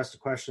 someone's asked a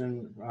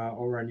question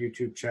over on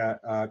YouTube chat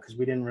because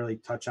we didn't really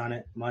touch on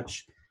it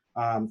much.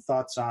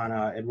 Thoughts on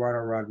Eduardo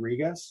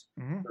Rodriguez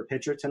for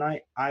pitcher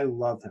tonight? I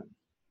love him.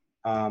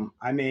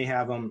 I may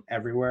have him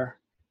everywhere.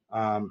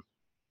 I'm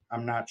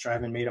not sure. I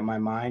haven't made up my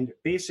mind.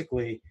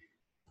 Basically,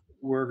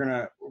 we're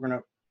gonna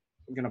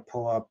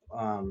pull up.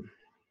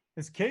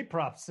 His K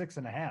prop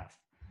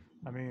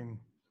 6.5.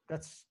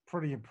 That's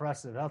pretty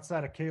impressive.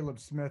 Outside of Caleb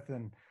Smith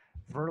and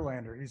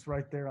Verlander, he's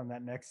right there on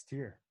that next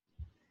tier.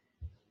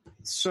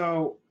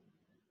 So,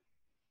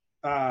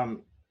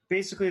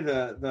 basically,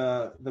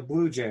 the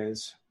Blue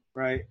Jays,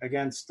 right,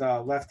 against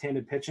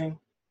left-handed pitching,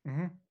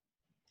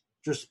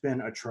 just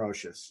been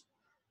atrocious.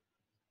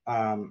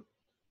 And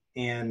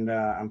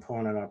I'm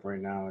pulling it up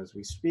right now as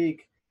we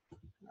speak.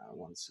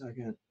 1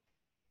 second.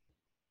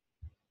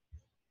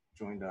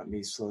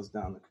 Join.me slows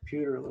down the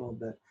computer a little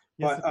bit.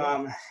 But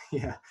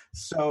yeah.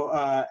 So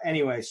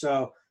anyway,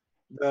 so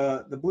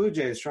the Blue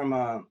Jays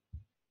from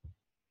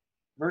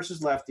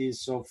versus lefties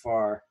so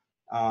far,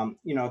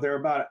 they're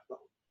about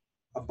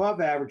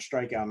above average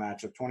strikeout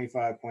matchup,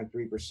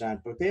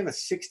 25.3%, but they have a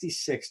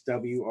 66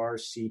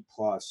 WRC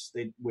plus,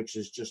 which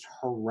is just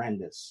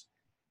horrendous.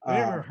 I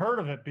never heard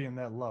of it being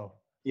that low.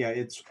 Yeah,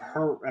 it's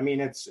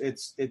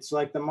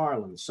like the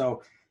Marlins.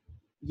 So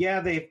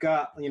Yeah, they've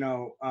got,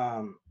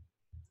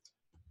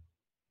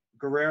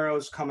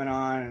 Guerrero's coming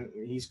on.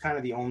 He's kind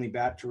of the only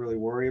bat to really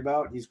worry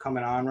about. He's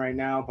coming on right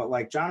now. But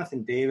like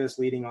Jonathan Davis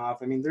leading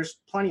off, I mean, there's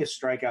plenty of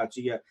strikeouts.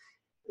 You get,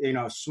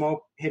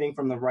 Smoke hitting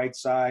from the right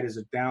side is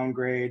a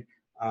downgrade.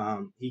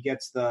 He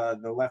gets the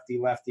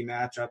lefty-lefty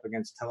matchup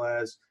against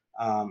Tellez.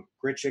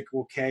 Grichuk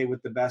will K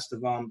with the best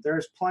of them.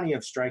 There's plenty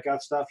of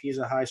strikeout stuff. He's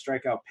a high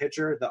strikeout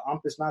pitcher. The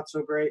ump is not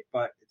so great,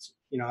 but it's,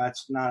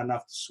 that's not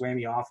enough to sway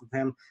me off of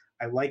him.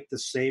 I like the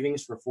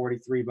savings for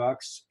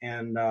 $43,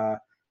 and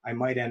I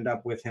might end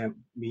up with him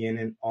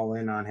being all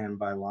in on him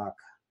by lock.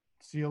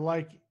 So you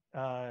like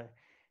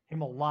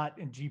him a lot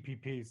in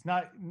GPPs,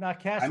 not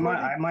cash.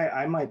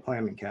 I might play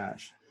him in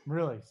cash.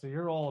 Really? So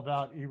you're all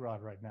about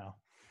Erod right now.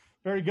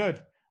 Very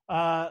good.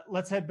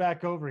 Let's head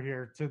back over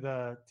here to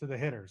the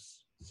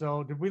hitters.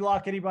 So did we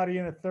lock anybody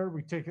in at third?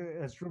 We take it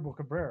as Asdrubal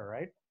Cabrera,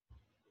 right?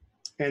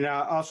 And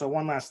also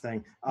one last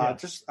thing, Yeah.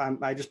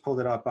 I just pulled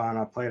it up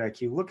on Plate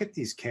IQ. Look at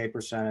these K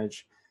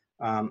percentage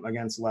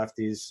against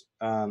lefties.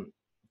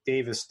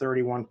 Davis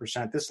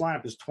 31%. This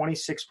lineup is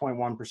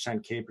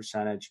 26.1% K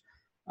percentage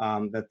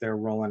that they're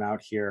rolling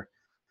out here.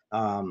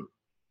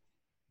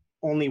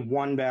 Only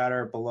one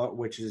batter below,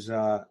 which is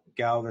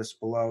Galvis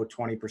below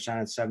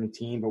 20% at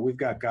 17. But we've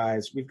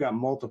got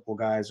multiple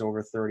guys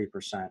over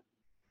 30%.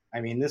 I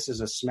mean, this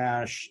is a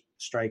smash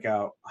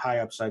strikeout, high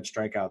upside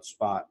strikeout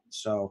spot.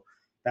 So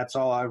that's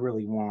all I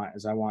really want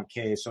is I want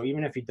K. So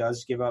even if he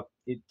does give up,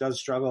 it does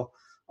struggle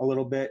a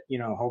little bit,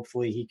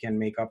 hopefully he can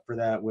make up for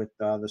that with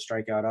the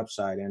strikeout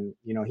upside. And,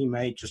 he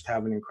might just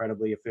have an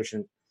incredibly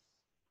efficient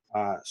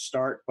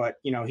start, but,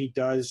 he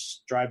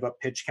does drive up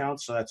pitch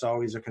counts. So that's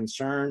always a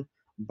concern,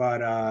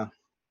 but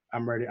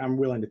I'm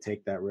willing to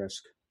take that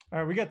risk. All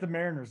right. We got the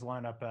Mariners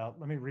lineup out.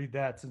 Let me read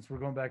that since we're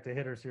going back to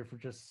hitters here for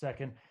just a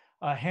second.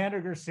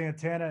 Haniger,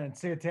 Santana, and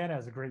Santana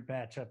has a great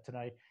matchup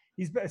tonight.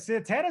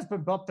 Santana's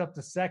been bumped up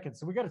to second,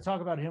 so we got to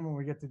talk about him when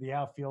we get to the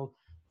outfield.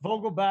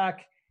 Vogelbach,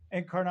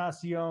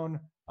 Encarnacion,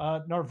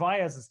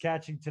 Narvaez is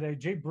catching today.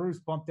 Jay Bruce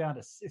bumped down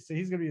to 6, so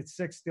he's going to be at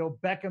 6 still.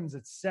 Beckham's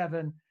at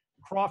 7.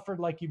 Crawford,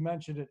 like you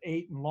mentioned, at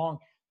 8, and Long.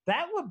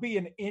 That would be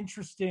an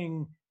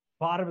interesting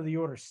bottom of the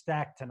order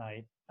stack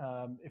tonight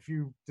if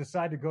you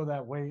decide to go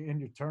that way in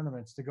your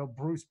tournaments, to go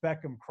Bruce,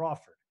 Beckham,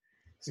 Crawford,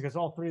 because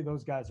all three of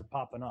those guys are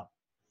popping up.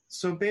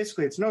 So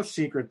basically, it's no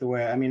secret the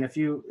way. I mean, if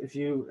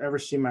you ever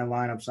see my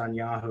lineups on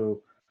Yahoo,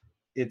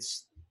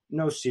 it's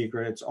no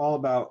secret. It's all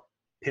about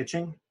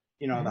pitching,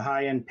 the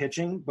high end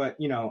pitching. But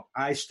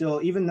I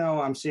still, even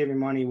though I'm saving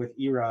money with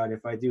Erod,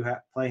 if I do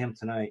play him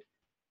tonight,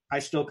 I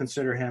still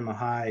consider him a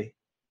high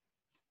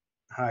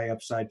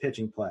upside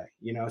pitching play.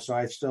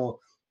 So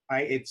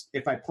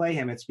if I play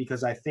him, it's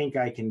because I think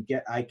I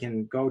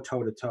can go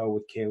toe to toe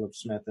with Caleb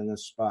Smith in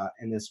this spot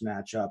in this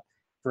matchup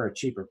for a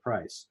cheaper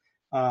price.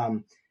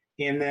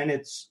 And then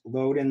it's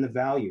load in the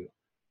value,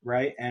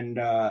 right? And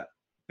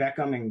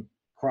Beckham and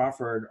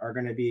Crawford are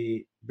going to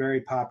be very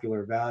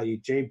popular value.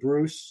 Jay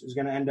Bruce is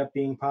going to end up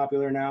being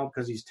popular now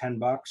because he's $10.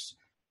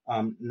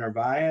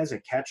 Narvaez, a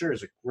catcher,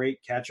 is a great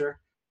catcher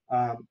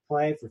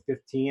play for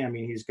 15. I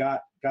mean, he's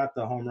got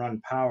the home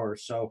run power.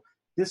 So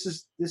this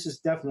is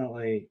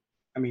definitely.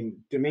 I mean,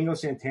 Domingo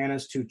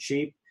Santana's too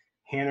cheap.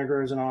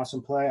 Haniger is an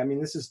awesome play. I mean,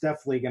 this is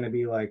definitely going to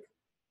be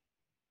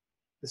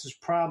this is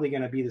probably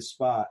going to be the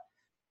spot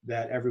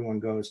that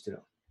everyone goes to.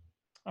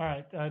 All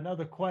right.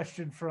 Another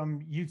question from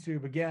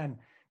YouTube. Again,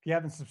 if you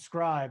haven't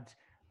subscribed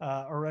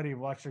already,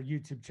 watch our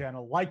YouTube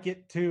channel, like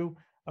it too.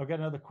 I've got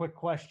another quick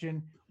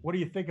question. What do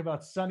you think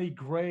about Sonny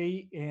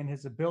Gray and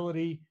his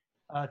ability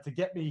to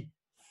get me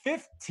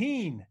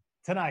 15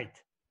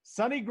 tonight?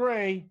 Sonny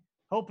Gray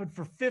hoping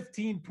for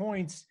 15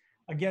 points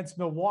against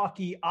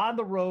Milwaukee on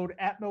the road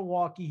at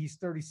Milwaukee. He's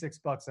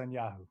 $36 on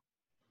Yahoo.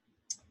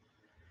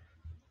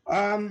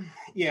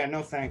 Yeah,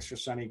 no thanks for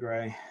Sonny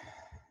Gray.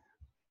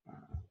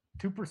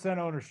 2%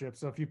 ownership.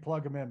 So if you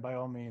plug him in, by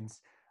all means,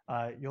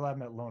 you'll have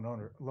him at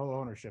low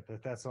ownership.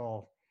 If that's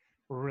all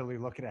we're really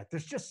looking at.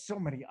 There's just so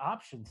many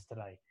options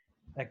today.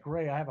 At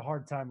Gray, I have a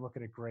hard time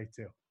looking at Gray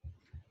too.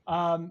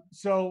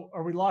 So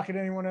are we locking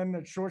anyone in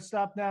at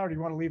shortstop now, or do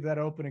you want to leave that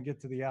open and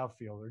get to the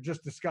outfield, or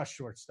just discuss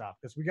shortstop?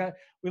 Because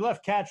we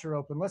left catcher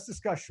open. Let's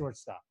discuss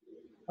shortstop.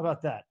 How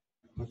about that?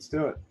 Let's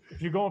do it.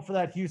 If you're going for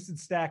that Houston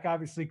stack,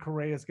 obviously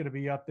Correa is going to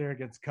be up there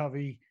against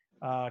Covey.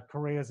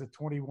 Correa's at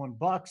 $21.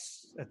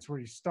 That's where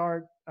you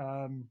start.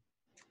 Then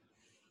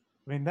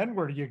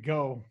where do you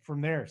go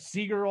from there?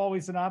 Seager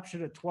always an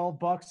option at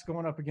 $12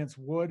 going up against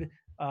Wood.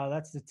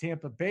 That's the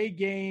Tampa Bay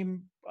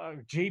game.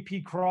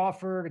 J.P.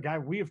 Crawford, a guy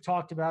we have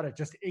talked about at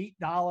just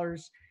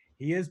 $8.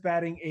 He is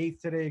batting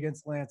 8th today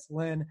against Lance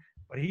Lynn,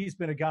 but he's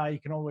been a guy you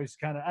can always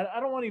kind of – I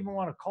don't even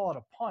want to call it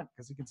a punt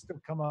because he can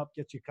still come up,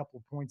 get you a couple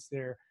of points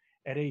there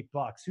at $8.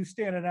 Who's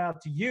standing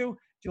out to you?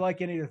 Do you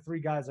like any of the three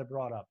guys I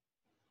brought up?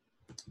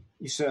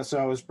 You said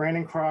so. It was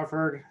Brandon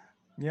Crawford.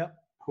 Yep.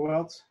 Who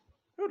else?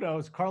 Who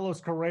knows?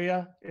 Carlos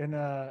Correa in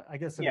a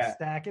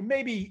stack, and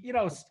maybe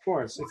Of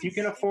course, if you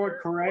can afford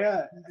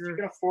Correa,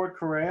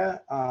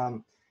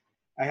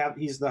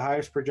 he's the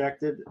highest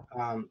projected.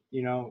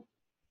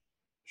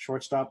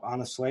 shortstop on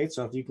the slate.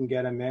 So if you can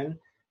get him in,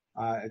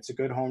 it's a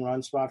good home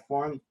run spot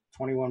for him.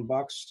 $21.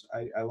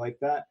 I like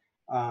that.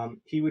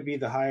 He would be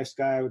the highest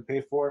guy I would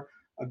pay for.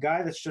 A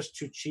guy that's just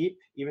too cheap,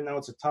 even though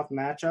it's a tough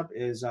matchup,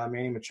 is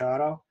Manny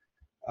Machado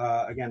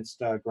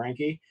against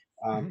Greinke.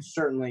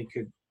 Certainly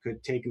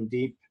could take him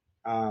deep.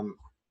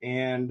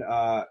 And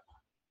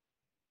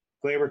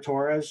Gleyber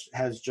Torres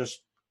has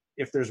just,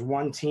 if there's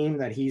one team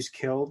that he's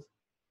killed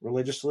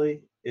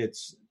religiously,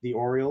 it's the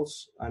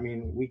Orioles. I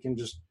mean, we can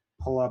just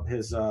pull up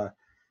his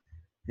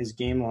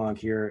game log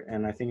here,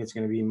 and I think it's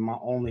going to be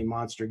only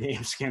monster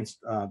games against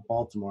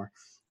Baltimore.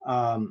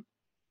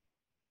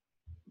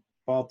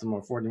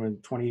 Baltimore,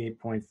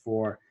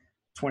 28.4,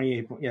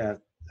 28. Yeah,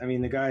 I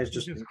mean, the guy is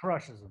just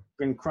crushes him.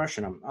 Been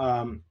crushing him.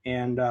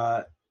 And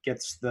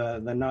gets the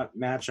nut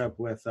matchup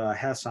with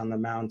Hess on the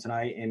mound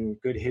tonight in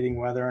good hitting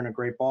weather and a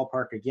great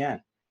ballpark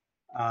again.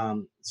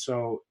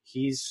 So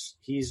he's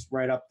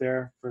right up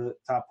there for the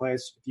top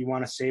place. If you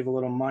want to save a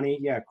little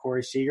money,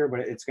 Corey Seager, but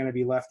it's going to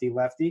be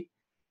lefty.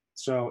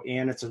 So,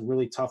 and it's a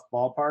really tough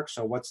ballpark.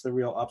 So what's the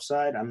real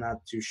upside? I'm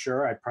not too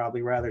sure. I'd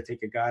probably rather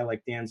take a guy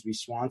like Dansby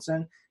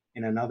Swanson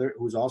in another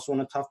who's also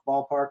in a tough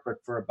ballpark, but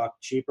for a buck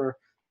cheaper.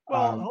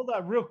 Well, hold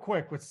on real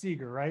quick with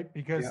Seager, right?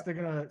 Because they're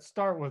going to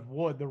start with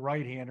Wood, the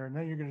right-hander, and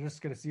then you're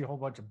just going to see a whole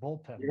bunch of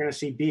bullpen. You're going to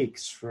see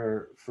Beeks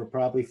for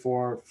probably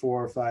four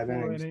or five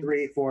innings,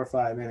 3, 4, or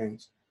 5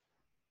 innings.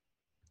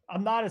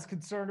 I'm not as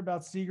concerned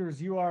about Seager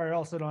as you are. I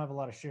also don't have a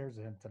lot of shares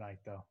of him tonight,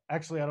 though.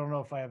 Actually, I don't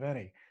know if I have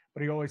any,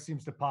 but he always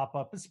seems to pop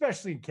up,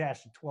 especially in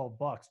cash at $12.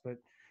 But,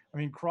 I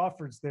mean,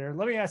 Crawford's there.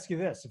 Let me ask you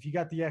this. If you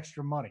got the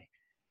extra money,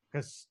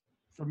 because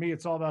for me,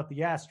 it's all about the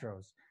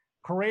Astros.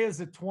 Correa's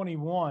at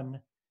 21.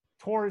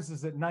 Torres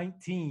is at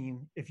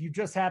 19. If you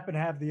just happen to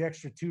have the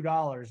extra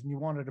 $2 and you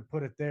wanted to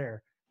put it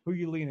there, who are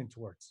you leaning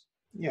towards?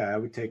 Yeah, I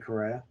would take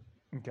Correa.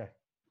 Okay.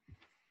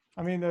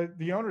 I mean,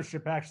 the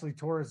ownership, actually,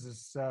 Torres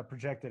is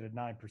projected at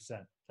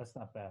 9%. That's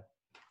not bad.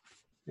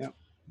 Yeah.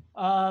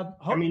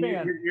 I mean,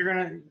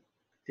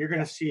 you're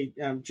gonna see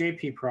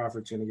J.P.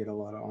 Crawford's gonna get a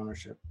lot of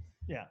ownership.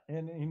 Yeah,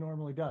 and he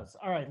normally does.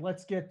 All right,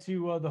 let's get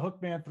to the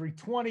Hookman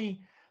 320.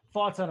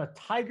 Thoughts on a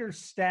Tiger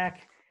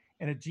stack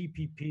and a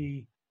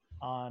GPP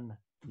on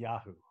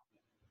Yahoo.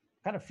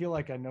 Kind of feel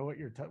like I know what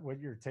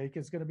your take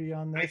is going to be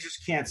on this. I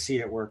just can't see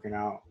it working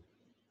out.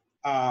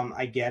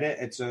 I get it.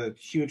 It's a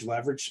huge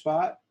leverage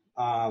spot.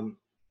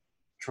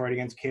 Detroit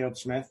against Caleb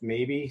Smith.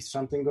 Maybe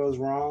something goes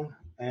wrong,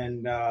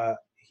 and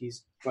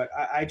but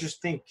I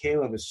just think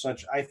Caleb is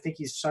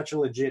he's such a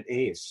legit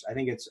ace. I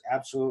think it's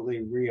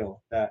absolutely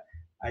real that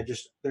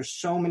there's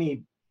so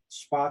many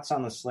spots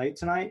on the slate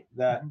tonight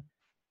that,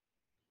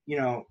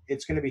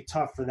 it's going to be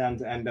tough for them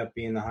to end up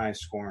being the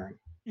highest scoring.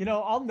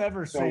 I'll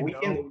never say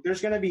no.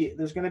 There's going to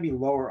be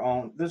lower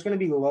owned. There's going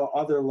to be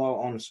other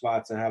low owned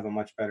spots that have a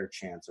much better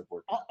chance of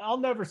working. I'll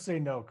never say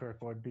no,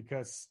 Kirkwood,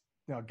 because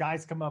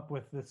guys come up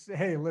with this.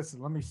 Hey, listen,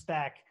 let me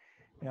stack,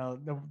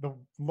 the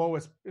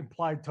lowest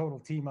implied total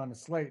team on the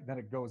slate, and then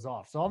it goes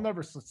off. So I'll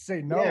never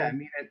say no. Yeah, I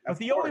mean, but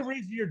the only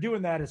reason you're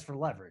doing that is for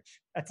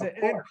leverage. That's it,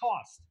 and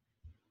cost.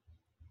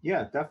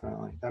 Yeah,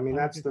 definitely. I mean,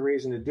 that's the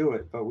reason to do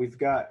it. But we've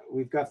got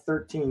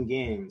 13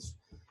 games.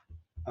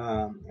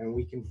 And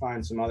we can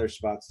find some other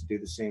spots to do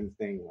the same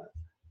thing with.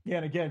 Yeah,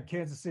 and again,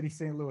 Kansas City,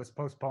 St. Louis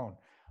postponed.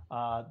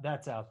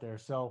 That's out there.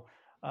 So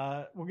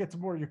we'll get to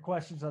more of your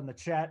questions on the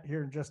chat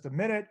here in just a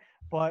minute.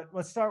 But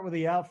let's start with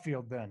the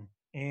outfield then.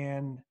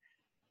 And,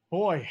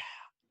 boy,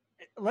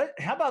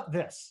 how about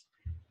this?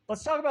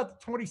 Let's talk about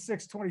the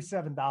 $26,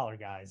 $27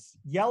 guys.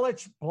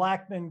 Yelich,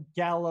 Blackmon,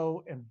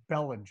 Gallo, and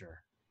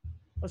Bellinger.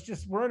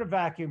 We're in a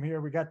vacuum here.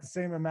 We got the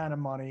same amount of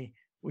money.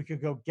 We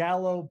could go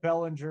Gallo,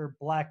 Bellinger,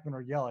 Blackmon,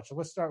 or Yelich. So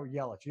let's start with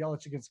Yelich.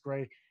 Yelich against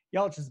Gray.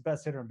 Yelich is the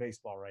best hitter in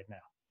baseball right now.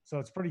 So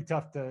it's pretty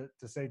tough to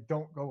say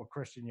don't go with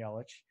Christian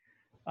Yelich.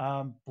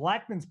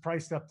 Blackmon's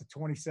priced up to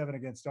 27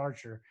 against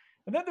Archer.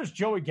 And then there's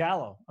Joey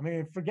Gallo. I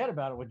mean, forget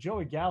about it. With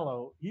Joey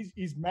Gallo,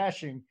 he's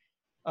mashing.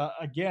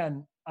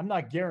 Again, I'm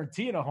not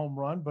guaranteeing a home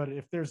run, but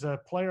if there's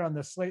a player on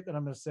this slate that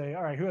I'm going to say,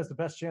 all right, who has the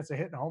best chance of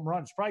hitting a home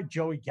run? It's probably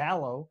Joey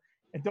Gallo.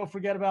 And don't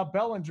forget about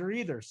Bellinger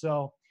either.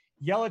 So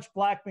Yelich,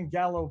 Blackmon,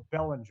 Gallo,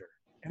 Bellinger.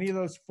 Any of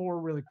those four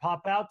really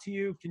pop out to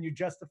you? Can you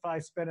justify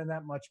spending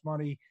that much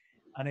money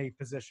on a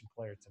position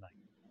player tonight?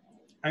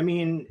 I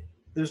mean,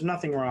 there's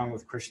nothing wrong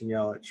with Christian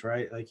Yelich,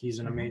 right? Like, he's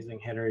an amazing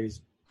hitter.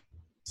 He's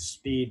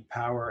speed,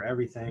 power,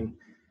 everything.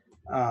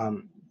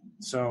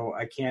 So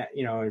I can't,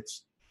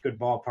 it's good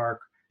ballpark.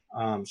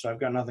 So I've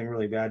got nothing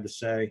really bad to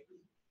say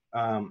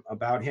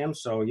about him.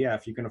 So, yeah,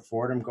 if you can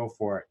afford him, go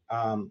for it.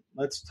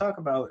 Let's talk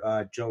about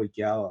Joey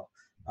Gallo.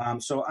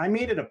 So I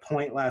made it a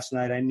point last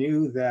night. I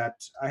knew that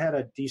I had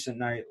a decent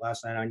night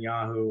last night on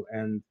Yahoo,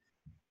 and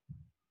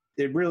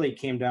it really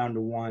came down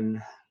to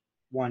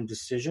one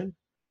decision.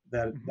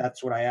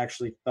 That's what I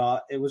actually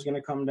thought it was going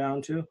to come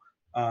down to.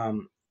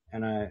 And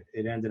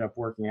it ended up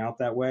working out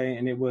that way.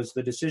 And it was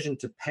the decision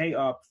to pay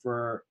up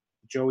for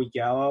Joey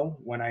Gallo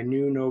when I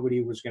knew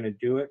nobody was going to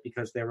do it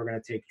because they were going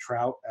to take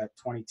Trout at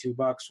 $22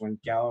 when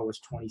Gallo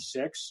was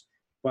 $26.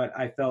 but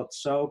I felt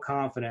so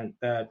confident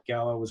that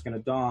Gallo was going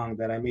to dong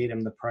that I made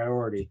him the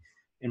priority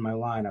in my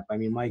lineup. I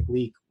mean, Mike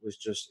Leake is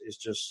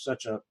just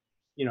such a,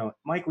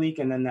 Mike Leake,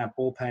 and then that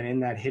bullpen in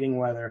that hitting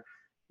weather,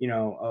 a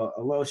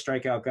low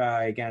strikeout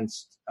guy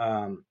against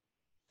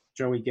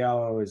Joey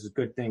Gallo is a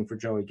good thing for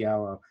Joey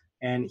Gallo.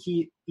 And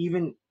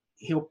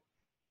he'll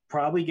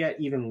probably get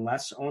even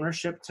less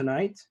ownership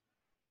tonight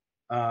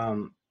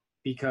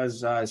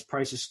because his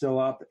price is still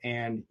up,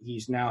 and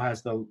he's now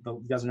has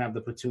doesn't have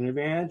the platoon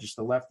advantage, just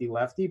the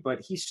lefty,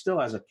 but he still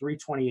has a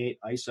 328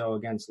 ISO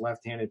against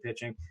left-handed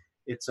pitching.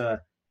 It's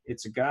a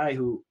guy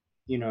who,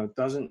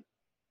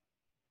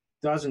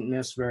 doesn't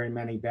miss very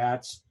many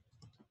bats,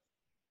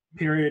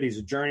 period. He's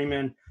a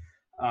journeyman.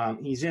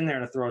 He's in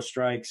there to throw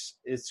strikes.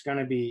 It's going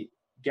to be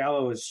 –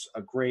 Gallo is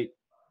a great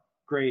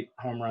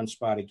home run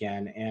spot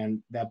again,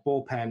 and that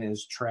bullpen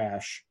is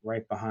trash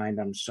right behind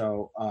him.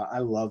 So I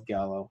love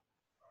Gallo.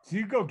 So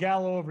you go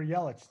Gallo over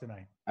Yelich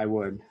tonight? I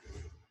would.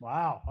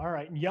 Wow. All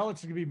right. And Yelich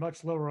is going to be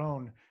much lower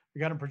owned. We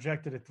got him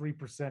projected at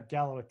 3%,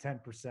 Gallo at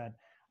 10%.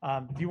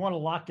 Do you want to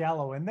lock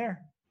Gallo in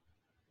there?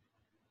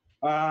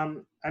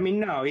 I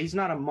mean, no, he's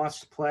not a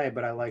must play,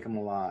 but I like him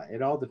a lot.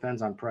 It all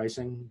depends on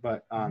pricing,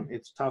 but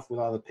it's tough with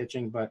all the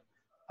pitching, but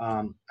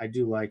I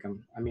do like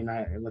him. I mean,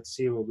 let's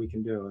see what we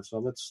can do. So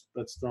let's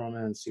throw him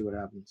in and see what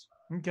happens.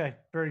 Okay,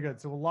 very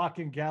good. So we'll lock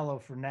in Gallo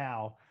for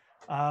now.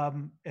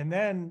 And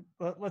then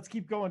let's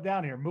keep going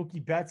down here.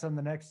 Mookie Betts on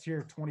the next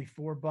tier,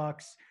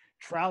 $24.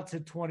 Trout's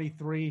at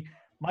 23.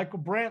 Michael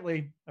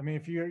Brantley. I mean,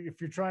 if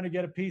you're trying to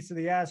get a piece of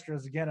the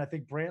Astros, again, I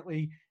think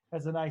Brantley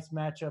has a nice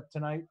matchup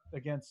tonight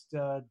against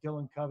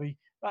Dylan Covey.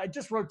 I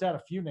just wrote down a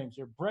few names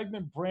here: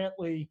 Bregman,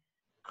 Brantley,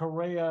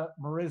 Correa,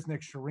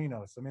 Marisnick,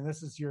 Chirinos. I mean,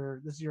 this is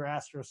your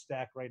Astro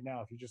stack right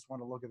now. If you just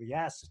want to look at the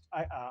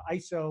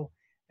ISO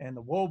and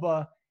the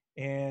WOBA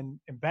and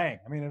bang.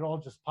 I mean, it all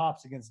just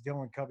pops against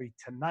Dylan Covey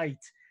tonight.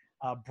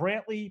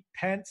 Brantley,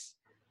 Pence.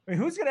 I mean,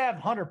 who's going to have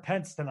Hunter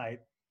Pence tonight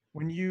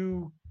when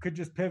you could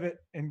just pivot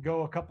and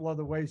go a couple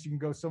other ways? You can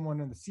go someone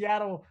in the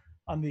Seattle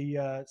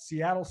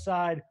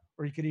side,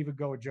 or you could even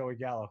go with Joey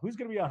Gallo. Who's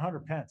going to be on Hunter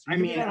Pence?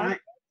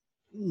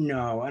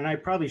 No, and I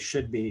probably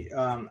should be.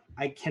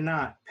 I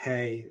cannot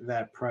pay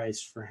that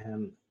price for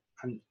him.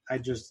 I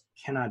just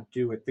cannot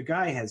do it. The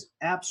guy has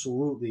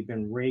absolutely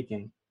been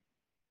raking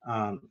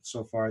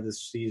so far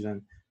this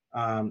season.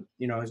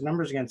 His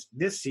numbers against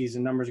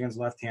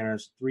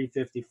left-handers,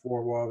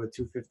 354 WOBA,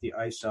 250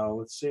 ISO.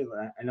 Let's see.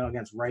 I know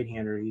against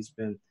right-hander he's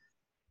been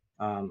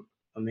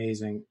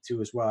amazing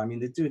too as well. I mean,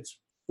 the dude's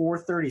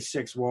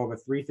 436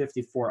 WOBA,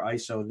 354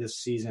 ISO this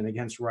season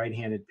against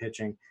right-handed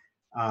pitching.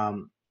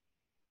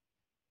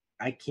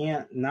 I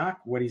can't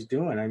knock what he's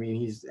doing. I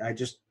mean, I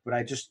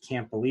just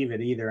can't believe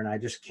it either, and I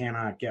just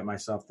cannot get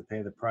myself to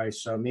pay the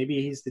price. So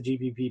maybe he's the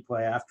GPP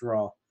play after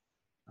all.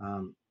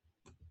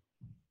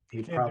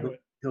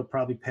 He'll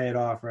probably pay it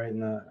off right in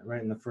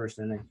the first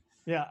inning.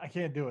 Yeah, I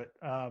can't do it.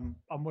 I'm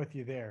with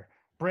you there.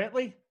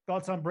 Brantley,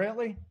 thoughts on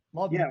Brantley?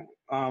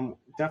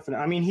 Definitely.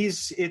 I mean,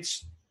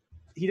 he's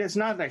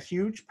not a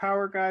huge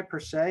power guy per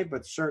se,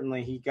 but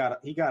certainly he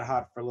got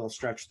hot for a little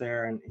stretch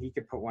there, and he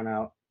could put one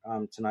out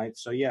tonight.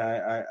 So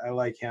yeah, I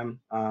like him.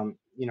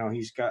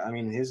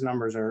 His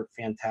numbers are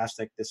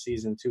fantastic this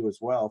season too as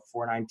well.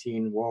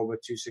 419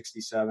 WOBA,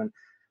 267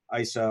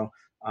 ISO.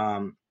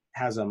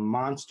 Has a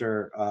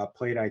monster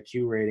plate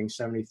IQ rating,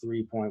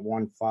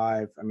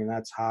 73.15. I mean,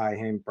 that's high.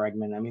 Him,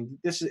 Bregman. I mean,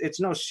 it's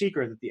no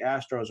secret that the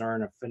Astros are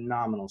in a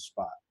phenomenal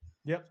spot.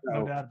 Yep, so,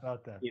 no doubt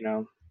about that.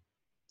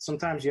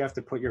 Sometimes you have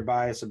to put your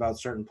bias about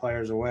certain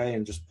players away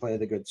and just play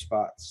the good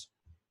spots.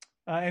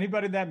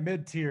 Anybody in that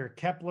mid-tier,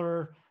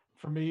 Kepler,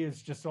 for me,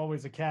 is just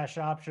always a cash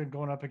option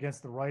going up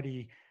against the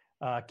righty.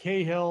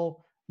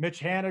 Cahill, Mitch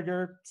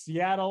Haniger,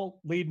 Seattle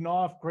leading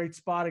off. Great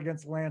spot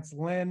against Lance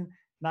Lynn.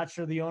 Not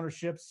sure the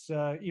ownership's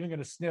even going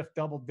to sniff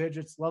double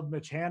digits. Love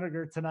Mitch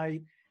Haniger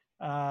tonight.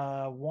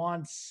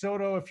 Juan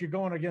Soto, if you're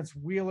going against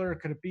Wheeler,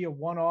 could it be a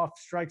one-off?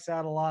 Strikes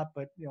out a lot,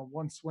 but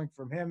one swing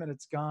from him and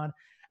it's gone.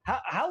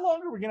 How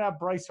long are we going to have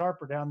Bryce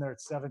Harper down there at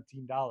 $17?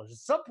 At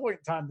some point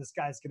in time, this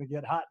guy's going to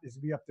get hot. He's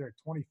going to be up there at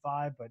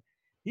 25, but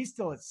he's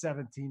still at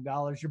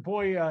 $17. Your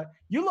boy,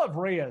 you love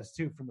Reyes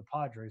too from the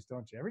Padres,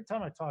 don't you? Every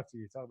time I talk to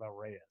you, you talk about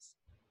Reyes.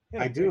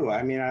 I do.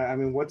 I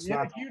mean, what's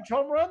not a huge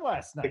home run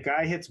last night? The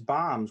guy hits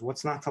bombs.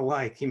 What's not to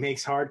like? He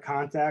makes hard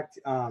contact.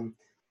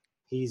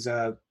 He's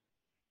a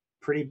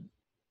pretty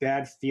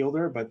bad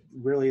fielder, but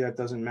really that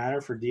doesn't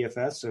matter for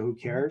DFS. So who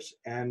cares?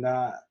 And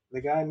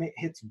the guy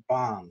hits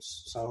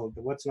bombs. So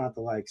what's not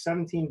to like?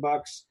 $17.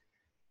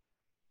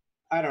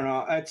 I don't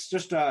know. It's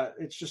just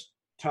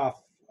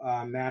tough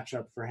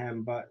matchup for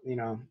him, but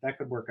that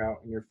could work out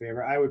in your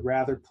favor. I would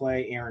rather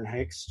play Aaron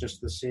Hicks,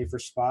 just the safer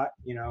spot,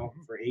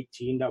 for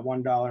 $18 to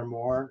 $1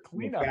 more.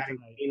 Clean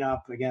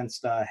up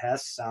against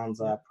Hess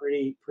sounds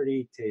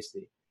pretty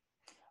tasty.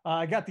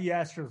 I got the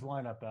Astros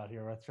lineup out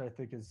here, which I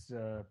think is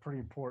pretty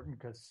important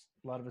because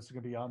a lot of us are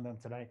going to be on them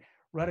tonight.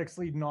 Reddick's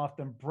leading off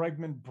them.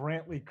 Bregman,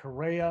 Brantley,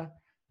 Correa.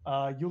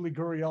 Yuli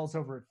Gurriel's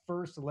over at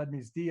first.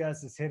 Aledmys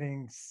Diaz is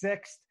hitting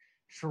sixth.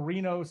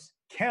 Chirinos,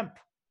 Kemp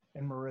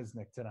and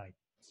Marisnick tonight.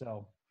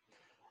 So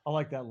I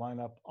like that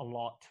lineup a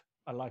lot.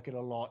 I like it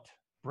a lot.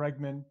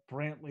 Bregman,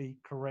 Brantley,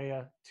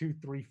 Correa, 2,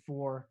 3,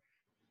 4.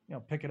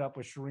 Pick it up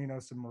with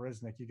Chirinos and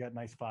Marisnick. You got a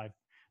nice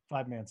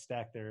five-man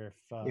stack there.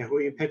 Who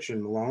are you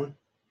pitching, Malone?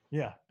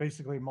 Yeah,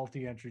 basically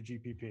multi-entry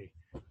GPP.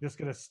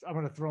 I'm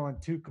gonna throw in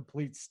 2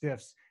 complete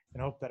stiffs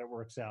and hope that it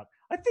works out.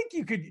 I think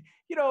you could,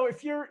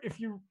 if you're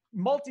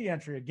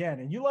multi-entry again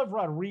and you love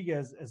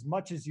Rodriguez as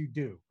much as you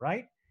do,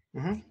 right?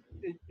 Mm-hmm.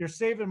 You're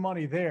saving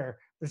money there.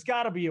 There's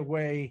got to be a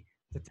way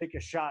to take a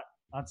shot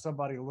on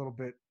somebody a little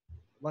bit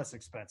less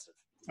expensive.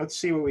 Let's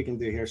see what we can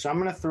do here. So I'm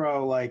gonna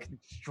throw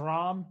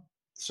Strom.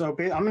 So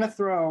I'm gonna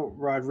throw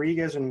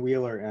Rodriguez and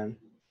Wheeler in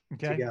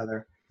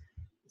together.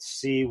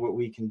 See what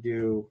we can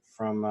do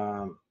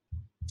from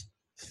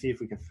see if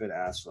we can fit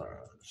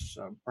Astros.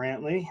 So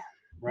Brantley,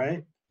 right?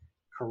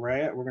 Mm-hmm.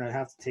 Correa, we're gonna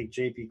have to take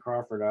JP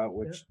Crawford out,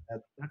 which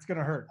that's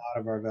gonna hurt a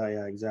lot of our value.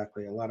 Yeah,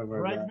 exactly. A lot of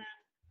our value.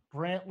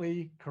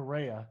 Brantley,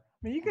 Correa.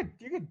 I mean, you could.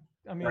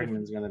 I mean,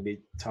 Bregman's gonna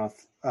be tough.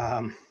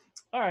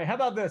 All right, how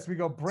about this? We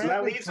go Brantley. So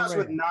that leaves us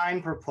with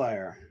 9 per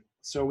player.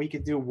 So we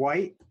could do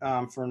White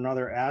for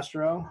another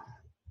Astro.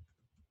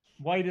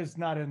 White is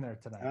not in there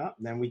tonight.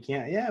 Then we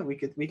can't. Yeah, we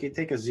could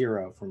take a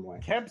 0 from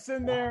White. Kemp's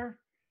in there.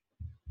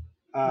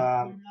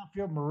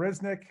 Outfield,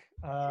 Marisnick,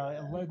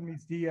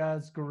 Ledmys,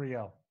 Diaz,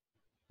 Gurriel.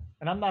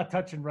 And I'm not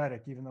touching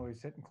Reddick, even though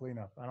he's hitting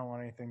cleanup. I don't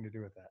want anything to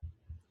do with that.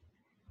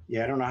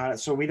 Yeah, I don't know how to.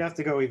 So we'd have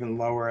to go even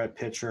lower at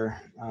pitcher.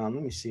 Let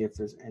me see if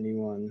there's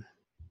anyone.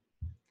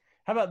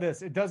 How about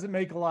this? It doesn't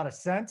make a lot of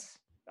sense.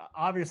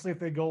 Obviously, if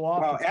they go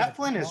off. Well,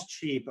 Eflin is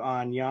cheap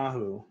on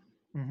Yahoo.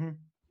 Mm-hmm.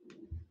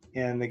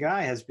 And the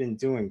guy has been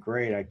doing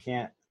great.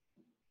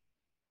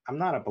 I'm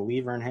not a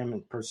believer in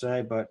him per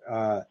se, but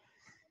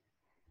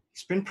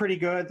he's been pretty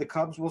good. The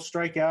Cubs will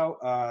strike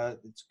out.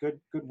 It's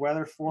good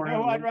weather for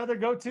him. I'd rather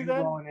go to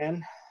then? Going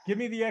in. Give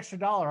me the extra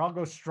 $1. I'll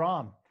go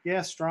Strom.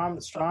 Yeah, Strom.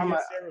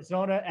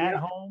 Arizona at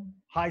home,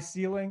 high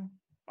ceiling.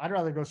 I'd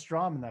rather go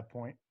Strom in that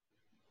point.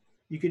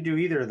 You could do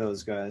either of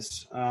those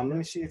guys. Let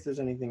me see if there's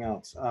anything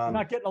else. I'm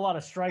not getting a lot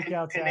of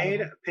strikeouts.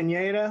 Pineda.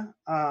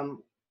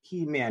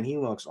 He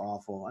looks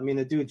awful. I mean,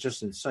 the dude's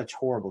just in such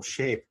horrible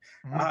shape.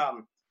 Mm-hmm.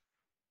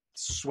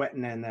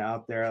 Sweating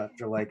out there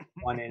after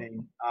one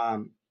inning.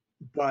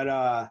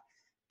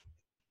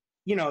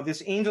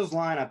 This Angels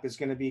lineup is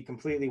going to be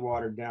completely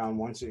watered down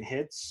once it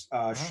hits.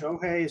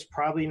 Shohei is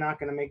probably not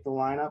going to make the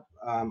lineup.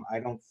 I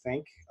don't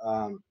think.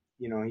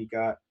 He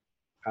got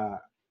a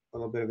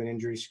little bit of an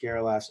injury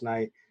scare last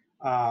night.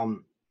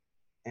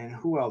 And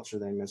who else are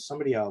they missed?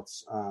 Somebody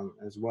else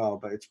as well.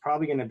 But it's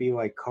probably going to be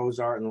like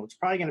Cozart, and it's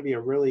probably going to be a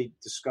really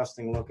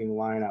disgusting-looking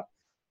lineup.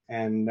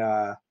 And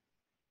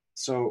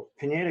so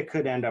Pineda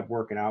could end up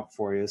working out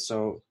for you.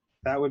 So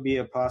that would be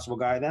a possible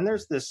guy. Then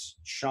there's this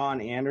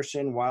Sean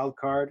Anderson wild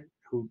card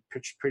who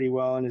pitched pretty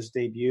well in his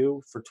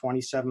debut for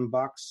 $27.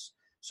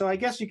 So I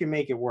guess you can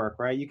make it work,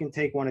 right? You can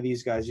take one of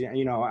these guys.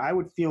 I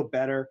would feel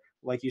better,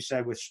 like you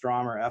said, with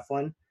Strom or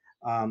Eflin,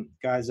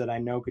 guys that I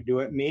know could do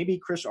it. Maybe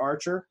Chris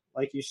Archer,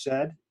 like you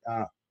said.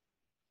 That's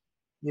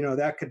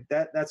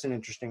an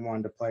interesting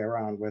one to play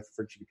around with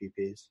for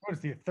GPPs. What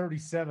is the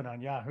 37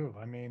 on Yahoo?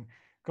 I mean,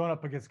 going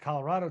up against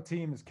Colorado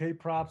team is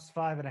K-Props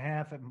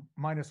 5.5 at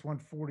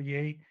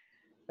 -148.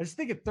 I just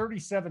think at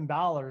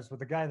 $37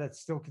 with a guy that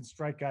still can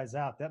strike guys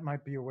out, that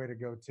might be a way to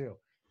go too.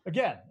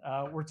 Again,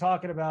 we're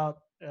talking about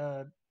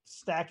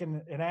stacking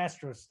an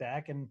Astro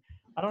stack, and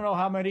I don't know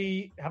how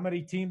many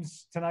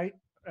teams tonight,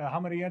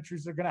 how many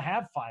entries are going to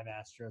have 5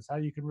 Astros, how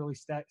you can really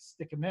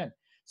stick them in,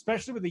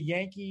 especially with the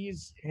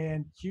Yankees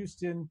and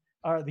Houston,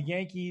 or the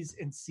Yankees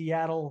and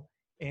Seattle,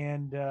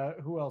 and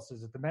who else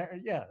is it?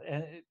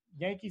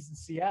 Yankees and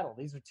Seattle.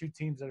 These are 2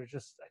 teams that are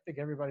just, I think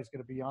everybody's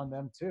going to be on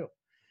them too.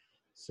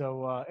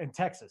 So, and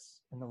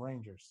Texas and the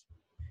Rangers.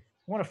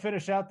 Want to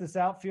finish out this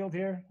outfield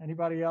here?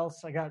 Anybody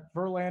else? I got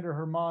Verlander,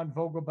 Herman,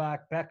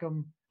 Vogelbach,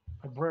 Beckham,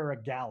 Cabrera,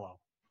 Gallo.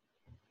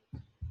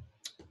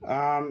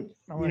 I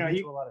want to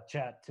do a lot of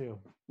chat too.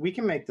 We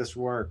can make this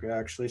work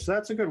actually. So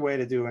that's a good way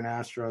to do an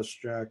Astros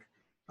stack.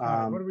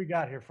 What do we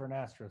got here for an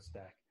Astros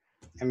stack?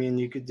 I mean,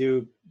 you could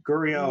do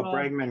Gurriel,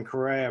 Bregman,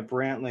 Correa,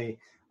 Brantley.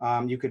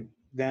 You could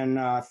then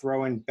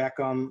throw in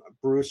Beckham,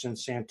 Bruce, and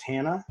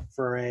Santana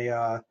for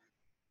a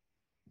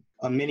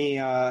mini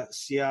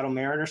Seattle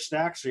Mariners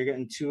stack. So you're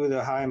getting 2 of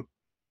the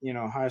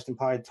highest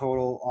implied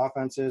total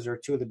offenses, or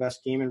 2 of the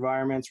best game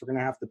environments. We're going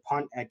to have to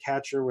punt at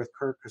catcher with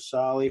Kirk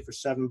Casale for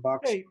 $7.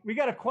 Hey, we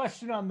got a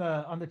question on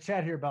the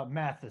chat here about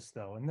Mathis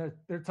though, and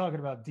they're talking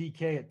about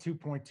DK at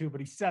 2.2,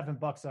 but he's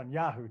 $7 on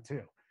Yahoo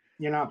too.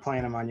 You're not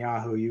playing him on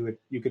Yahoo. You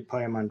could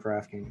play him on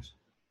DraftKings.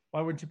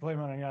 Why wouldn't you play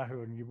him on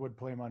Yahoo and you would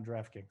play him on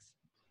DraftKings?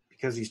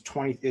 Because he's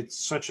 20.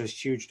 It's such a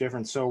huge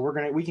difference. So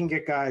we can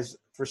get guys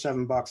for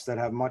 $7 that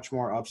have much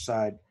more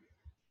upside,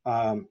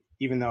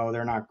 even though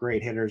they're not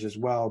great hitters as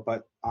well.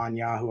 But on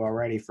Yahoo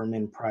already for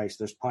min price,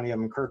 there's plenty of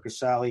them. Kirk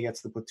Casale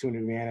gets the platoon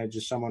advantage,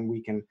 is someone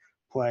we can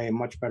play a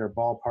much better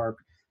ballpark.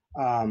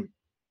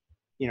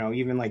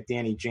 Even like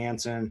Danny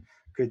Jansen,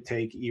 could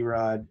take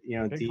Erod,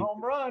 Big deep.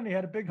 home run. He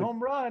had a big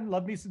home run.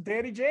 Love me some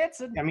Danny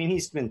Jansen. I mean,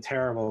 he's been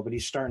terrible, but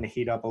he's starting to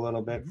heat up a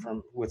little bit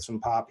with some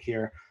pop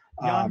here.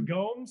 Jan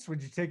Gomes,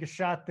 would you take a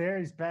shot there?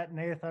 He's batting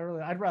eighth.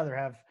 I'd rather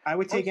have. I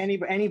would take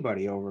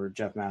anybody over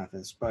Jeff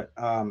Mathis, but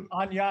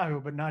on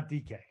Yahoo, but not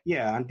DK.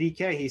 Yeah, on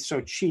DK, he's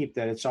so cheap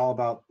that it's all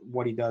about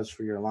what he does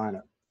for your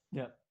lineup.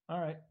 Yeah. All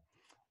right.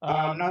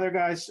 Another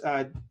guy's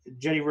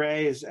Jetty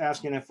Ray is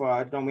asking if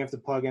don't we have to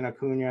plug in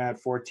Acuna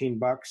at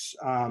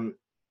 $14?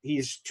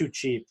 He's too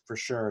cheap for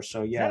sure.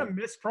 So yeah, is that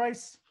a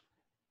misprice?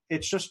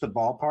 It's just the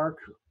ballpark.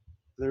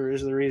 There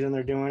is the reason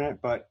they're doing it,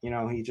 but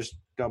he just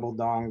double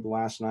donged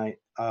last night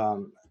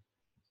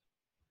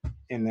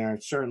in there.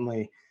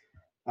 Certainly,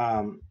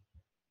 could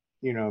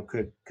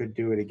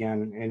do it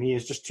again, and he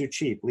is just too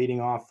cheap, leading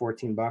off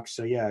 $14.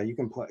 So yeah, you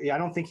can play. I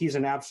don't think he's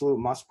an absolute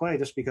must play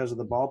just because of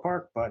the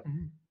ballpark, but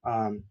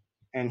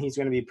and he's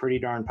going to be pretty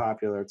darn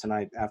popular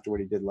tonight after what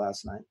he did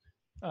last night.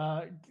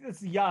 It's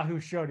the Yahoo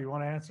show. Do you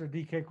want to answer a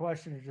DK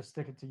question or just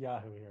stick it to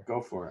Yahoo here?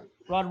 Go for it.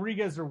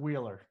 Rodriguez or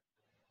Wheeler?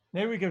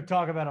 Maybe we could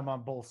talk about him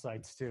on both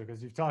sites too,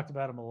 because you've talked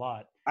about him a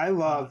lot. I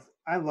love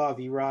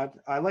Erod.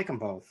 I like them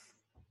both.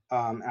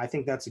 I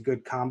think that's a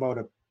good combo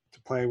to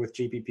play with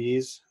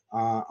GPPs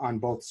on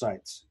both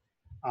sites,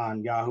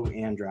 on Yahoo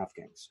and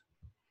DraftKings.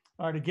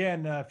 All right.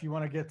 Again, if you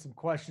want to get some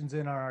questions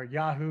in on our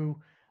Yahoo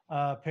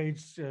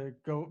page,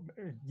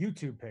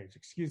 YouTube page,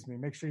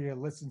 make sure you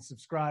listen,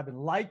 subscribe, and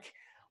like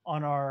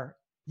on our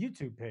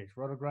YouTube page,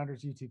 Roto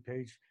Grinders YouTube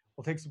page.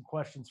 We'll take some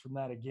questions from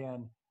that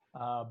again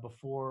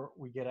before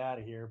we get out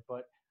of here.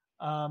 But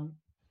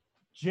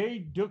Jay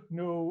Duck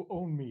no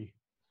own me.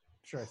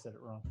 I'm sure I said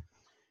it wrong.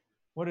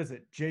 What is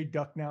it? Jay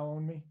Duck now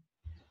own me?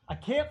 I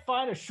can't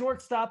find a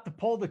shortstop to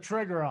pull the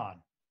trigger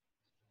on.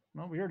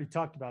 Well, we already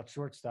talked about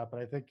shortstop, but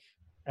I think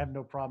I have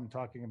no problem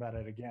talking about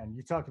it again.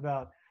 You talked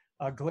about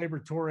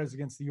Gleyber Torres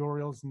against the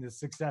Orioles and the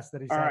success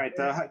that he's had. All right.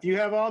 If you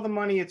have all the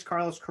money, it's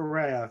Carlos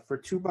Correa. For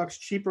 $2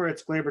 cheaper,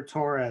 it's Gleyber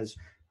Torres.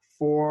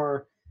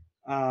 For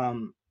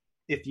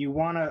if you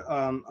want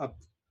to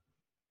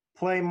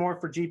play more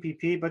for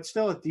GPP, but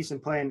still a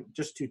decent play and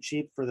just too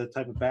cheap for the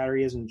type of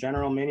battery is in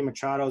general, Manny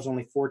Machado is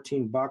only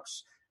 $14.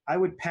 I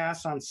would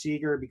pass on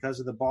Seager because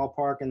of the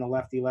ballpark and the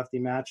lefty-lefty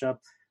matchup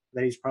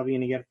that he's probably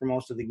going to get for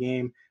most of the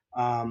game.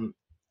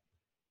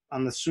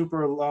 On the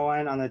super low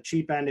end, on the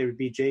cheap end, it would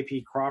be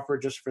J.P.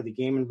 Crawford just for the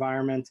game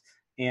environment.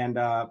 And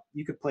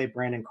you could play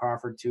Brandon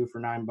Crawford, too,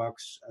 for $9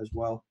 as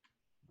well.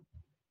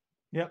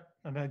 Yep.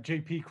 And then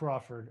J.P.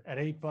 Crawford at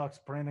 $8,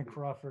 Brandon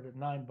Crawford at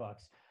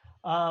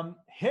 $9.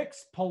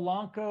 Hicks,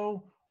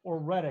 Polanco, or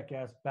Reddick,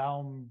 asked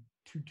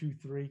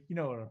Baum223. You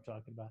know what I'm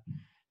talking about.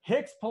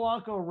 Hicks,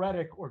 Polanco,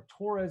 Reddick, or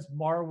Torres,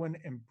 Marwin,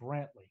 and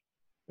Brantley.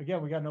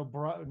 Again, we got no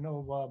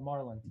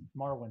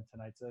Marwin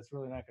tonight, so that's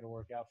really not going to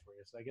work out for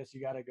you. So I guess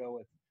you got to go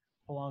with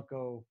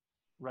Polanco,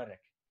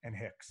 Reddick, and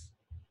Hicks.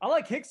 I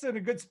like Hicks in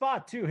a good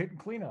spot, too, hitting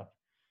cleanup.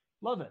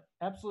 Love it.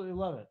 Absolutely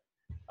love it.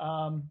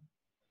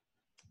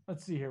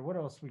 Let's see here. What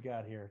else we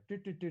got here?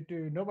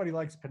 Nobody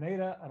likes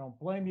Pineda. I don't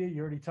blame you.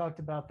 You already talked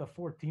about the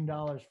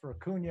 $14 for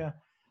Acuna.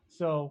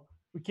 So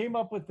we came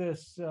up with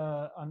this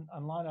on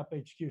Lineup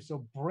HQ.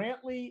 So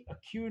Brantley,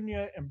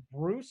 Acuna, and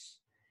Bruce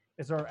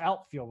is our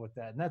outfield with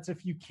that. And that's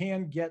if you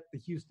can get the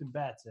Houston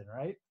bats in,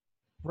 right?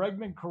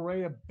 Bregman,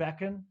 Correa,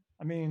 Beckham.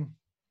 I mean,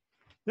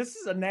 this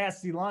is a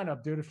nasty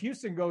lineup, dude. If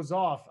Houston goes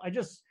off, I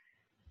just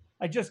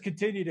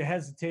continue to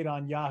hesitate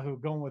on Yahoo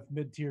going with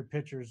mid-tier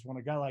pitchers when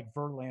a guy like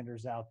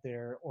Verlander's out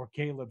there or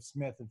Caleb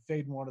Smith and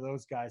fading one of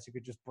those guys who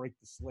could just break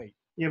the slate.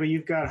 Yeah, but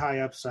you've got high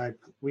upside.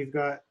 We've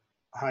got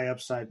high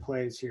upside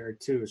plays here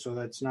too, so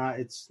it's not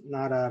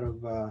out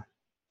of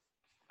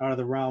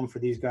the realm for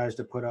these guys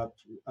to put up,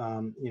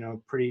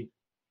 pretty,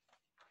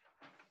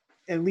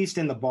 at least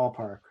in the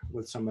ballpark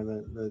with some of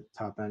the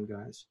top end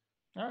guys.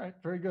 All right,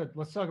 very good.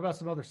 Let's talk about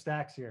some other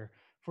stacks here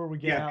before we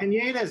get out.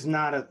 Pineda is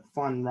not a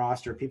fun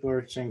roster. People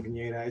are saying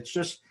Pineda. It's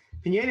just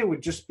Pineda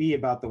would just be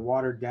about the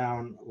watered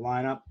down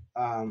lineup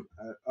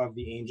of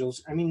the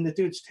Angels. I mean, the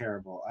dude's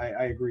terrible.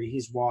 I agree.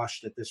 He's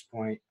washed at this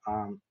point.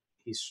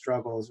 He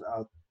struggles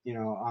out,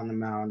 on the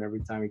mound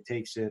every time he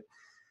takes it,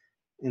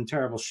 in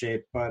terrible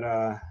shape. But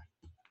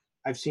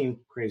I've seen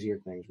crazier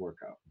things work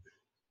out.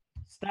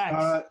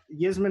 Stacks.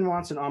 Yasmin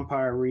wants an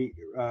umpire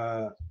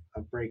a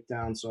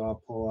breakdown, so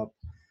I'll pull up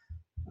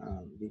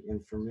the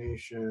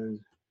information.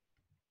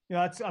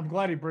 Yeah, I'm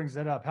glad he brings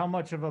that up. How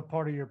much of a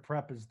part of your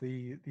prep is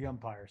the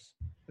umpires?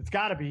 It's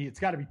got to be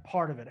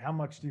part of it. How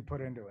much do you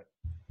put into it?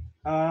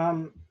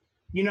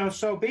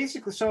 So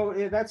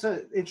basically, that's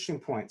an interesting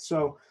point.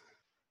 So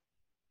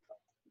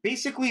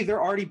basically,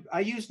 I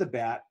use the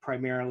bat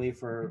primarily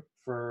for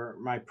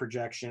my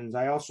projections.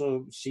 I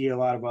also see a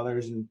lot of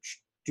others and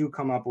do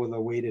come up with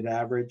a weighted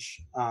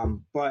average.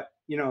 But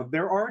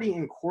they're already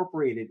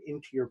incorporated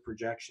into your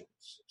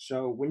projections.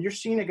 So when you're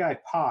seeing a guy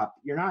pop,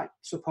 you're not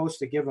supposed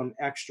to give him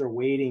extra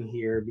weighting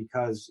here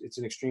because it's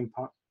an extreme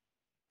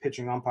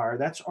pitching umpire.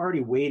 That's already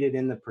weighted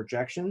in the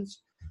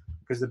projections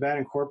because the bat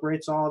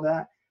incorporates all of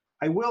that.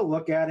 I will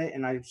look at it,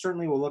 and I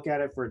certainly will look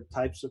at it for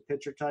types of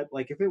pitcher type.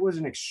 Like if it was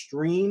an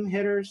extreme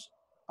hitters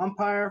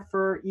umpire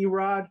for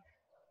Erod,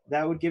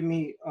 that would give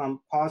me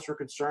pause for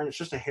concern. It's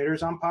just a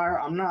hitters umpire.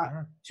 I'm not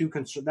too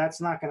concerned. That's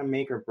not going to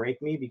make or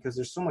break me because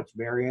there's so much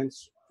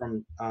variance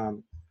from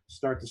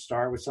start to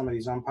start with some of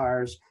these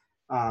umpires.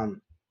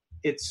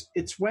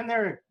 It's when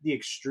they're the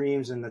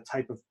extremes and the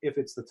type of, if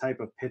it's the type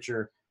of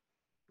pitcher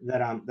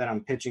that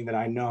I'm pitching that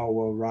I know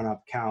will run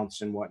up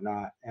counts and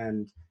whatnot.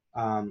 And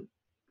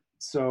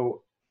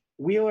so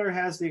Wheeler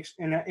has the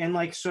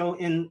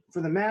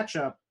for the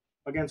matchup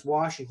against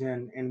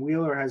Washington, and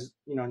Wheeler has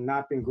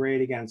not been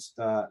great against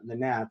the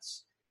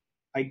Nats.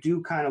 I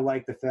do kind of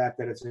like the fact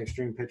that it's an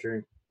extreme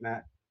pitcher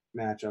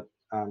matchup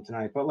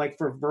tonight. But like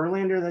for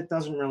Verlander, that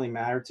doesn't really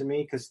matter to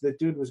me because the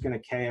dude was going to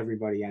K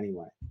everybody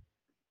anyway.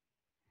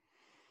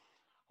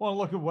 Well,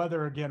 look at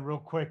weather again real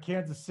quick.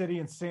 Kansas City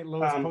and St.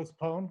 Louis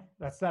postponed.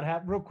 That's not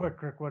happening. Real quick,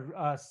 Crickwood.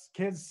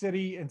 Kansas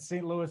City and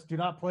St. Louis do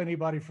not play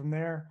anybody from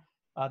there.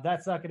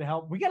 That's not going to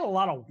help. We got a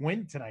lot of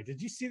wind tonight.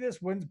 Did you see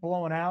this? Wind's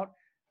blowing out.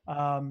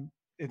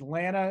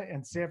 Atlanta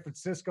and San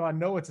Francisco. I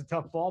know it's a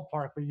tough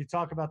ballpark, but you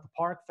talk about the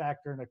park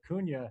factor in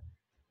Acuna.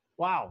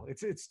 Wow,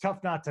 it's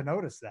tough not to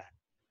notice that.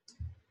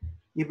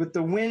 Yeah, but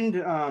the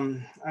wind,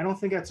 I don't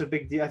think that's a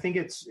big deal. I think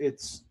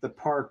it's the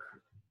park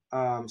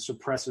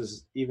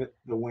suppresses even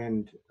the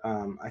wind.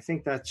 I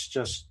think that's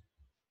just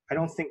 – I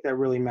don't think that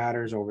really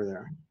matters over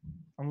there.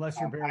 Unless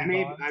you're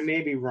Barry Bonds. I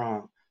may be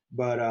wrong,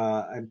 but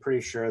I'm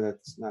pretty sure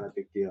that's not a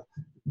big deal.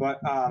 But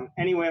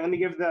anyway, let me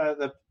give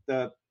the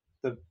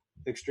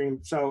extreme.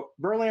 So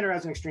Verlander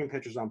has an extreme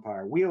pitchers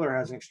umpire. Wheeler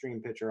has an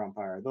extreme pitcher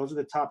umpire. Those are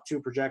the top two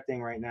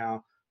projecting right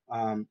now.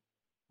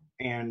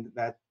 And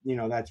that,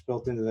 that's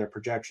built into their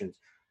projections.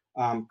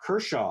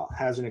 Kershaw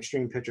has an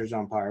extreme pitchers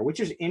umpire, which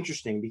is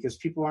interesting because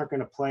people aren't going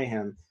to play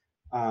him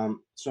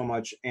so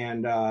much.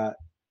 And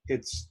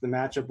it's the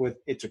matchup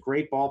it's a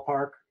great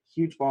ballpark,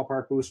 huge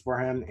ballpark boost for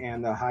him,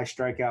 and the high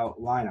strikeout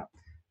lineup.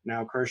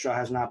 Now, Kershaw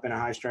has not been a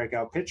high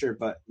strikeout pitcher,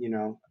 but,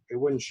 it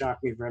wouldn't shock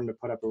me for him to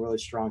put up a really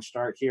strong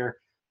start here.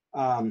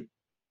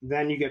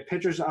 Then you get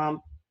pitchers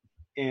ump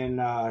in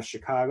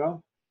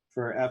Chicago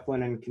for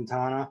Eflin and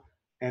Quintana,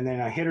 and then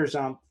a hitters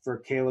ump for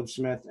Caleb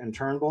Smith and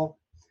Turnbull.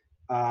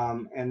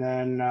 And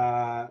then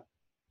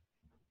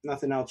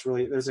nothing else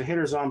really. There's a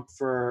hitters ump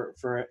for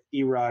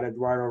Erod,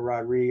 Eduardo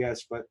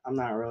Rodriguez, but I'm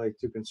not really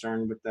too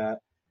concerned with that.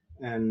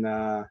 And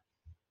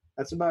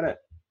that's about it.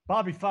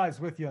 Bobby Fi's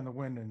with you on the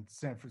win in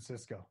San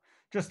Francisco.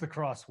 Just the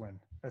crosswind.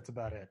 That's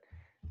about it.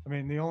 I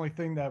mean, the only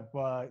thing that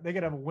they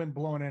could have a wind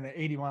blowing in at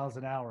 80 miles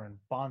an hour and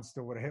Bonds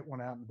still would have hit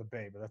one out into the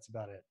bay, but that's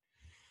about it.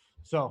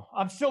 So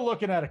I'm still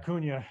looking at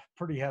Acuna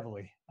pretty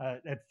heavily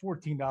at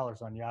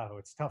 $14 on Yahoo.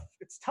 It's tough.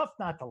 It's tough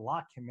not to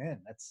lock him in.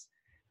 That's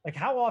like,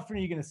 how often are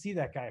you going to see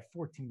that guy at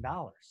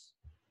 $14?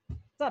 It's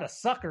not a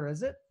sucker,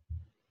 is it?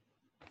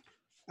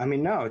 I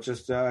mean, no, it's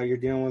just you're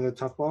dealing with a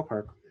tough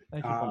ballpark.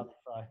 Thank you, Bobby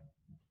Fry.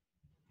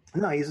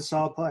 No, he's a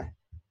solid play.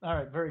 All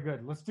right, very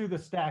good. Let's do the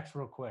stacks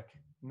real quick,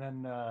 and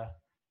then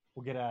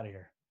we'll get out of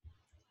here.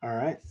 All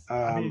right.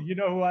 I mean, you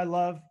know who I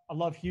love? I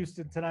love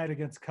Houston tonight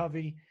against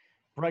Covey,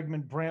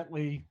 Bregman,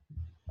 Brantley,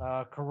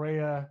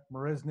 Correa,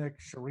 Marisnik,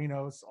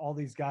 Chirinos. All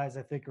these guys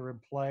I think are in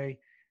play.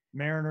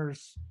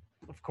 Mariners,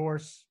 of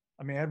course.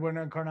 I mean, Edwin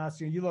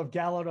Encarnacion. You love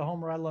Gallo to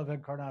homer. I love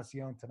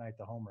Encarnacion tonight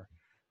to homer.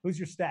 Who's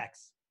your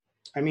stacks?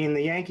 I mean,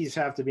 the Yankees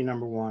have to be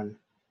number one.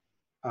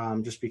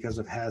 Just because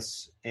of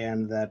Hess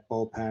and that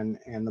bullpen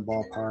and the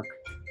ballpark.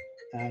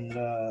 And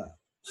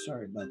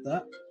sorry about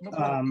that.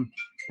 No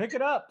pick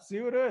it up. See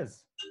who it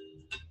is.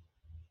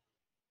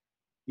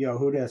 Yo,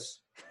 who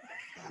this?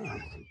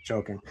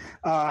 Joking.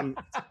 I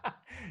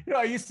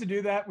used to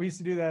do that. We used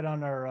to do that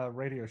on our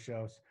radio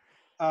shows.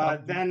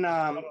 Then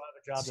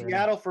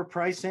Seattle for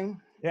pricing.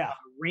 Yeah.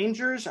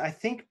 Rangers,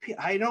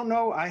 I don't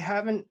know. I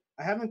haven't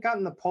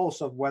gotten the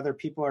pulse of whether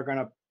people are going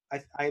to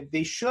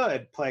they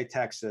should play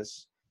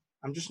Texas.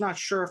 I'm just not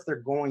sure if they're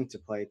going to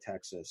play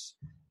Texas.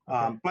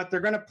 Okay. But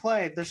they're going to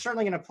play. They're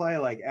certainly going to play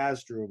like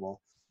Asdrubal.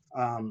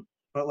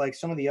 But like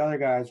some of the other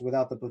guys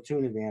without the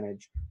platoon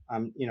advantage,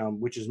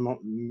 which is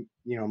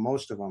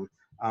most of them.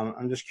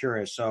 I'm just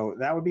curious. So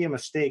that would be a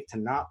mistake to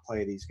not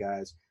play these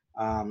guys.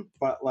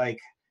 But like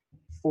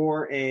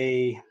for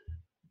a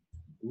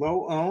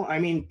low own, I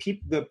mean,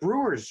 the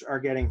Brewers are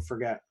getting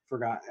forgot.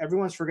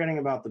 Everyone's forgetting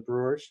about the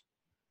Brewers.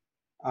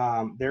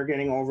 They're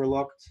getting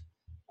overlooked.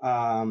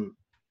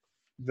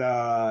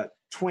 The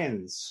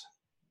Twins,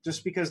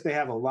 just because they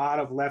have a lot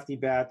of lefty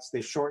bats,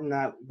 they shorten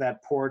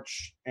that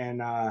porch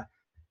and at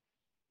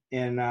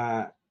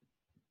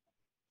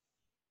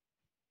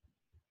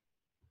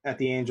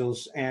the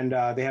Angels, and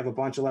they have a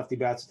bunch of lefty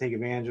bats to take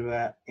advantage of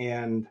that.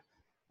 And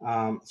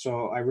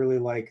so I really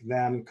like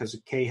them because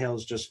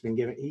Cahill's just been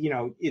given.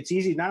 It's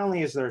easy. Not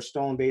only is there a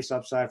stolen base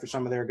upside for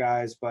some of their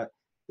guys, but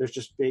there's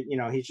just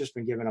he's just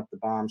been giving up the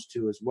bombs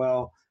too as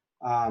well.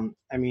 I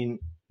mean,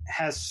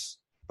 Hess.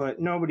 But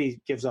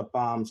nobody gives up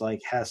bombs like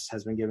Hess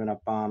has been giving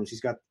up bombs.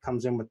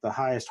 Comes in with the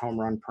highest home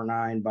run per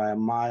nine by a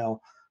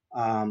mile.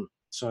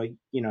 So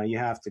you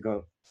have to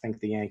go think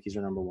the Yankees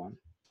are number one.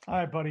 All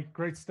right, buddy.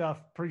 Great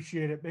stuff.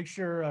 Appreciate it. Make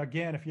sure,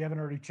 again, if you haven't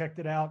already checked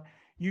it out,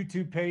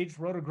 YouTube page,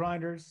 Roto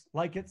Grinders,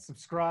 like it,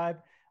 subscribe,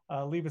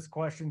 leave us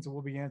questions, and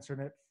we'll be answering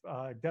it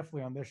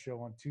definitely on this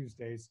show on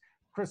Tuesdays.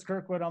 Chris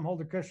Kirkwood, I'm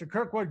Holden Kushner.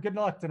 Kirkwood, good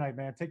luck tonight,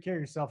 man. Take care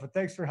of yourself, and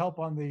thanks for help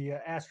on the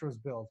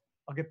Astros build.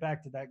 I'll get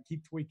back to that.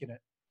 Keep tweaking it.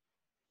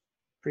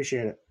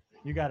 Appreciate it.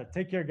 You got it.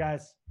 Take care,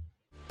 guys.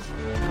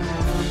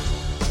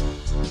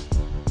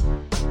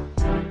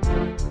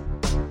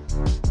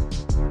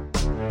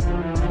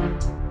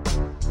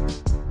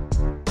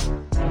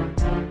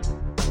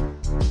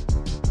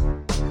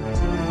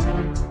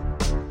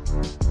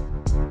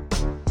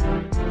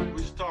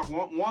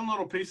 One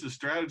little piece of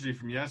strategy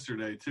from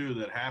yesterday too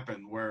that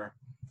happened where,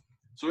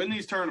 so in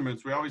these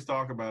tournaments we always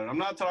talk about it. I'm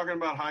not talking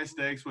about high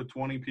stakes with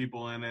 20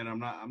 people in it.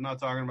 I'm not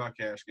talking about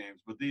cash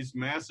games, but these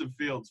massive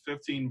fields,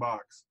 $15,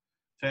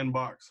 $10,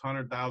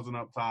 100,000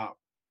 up top.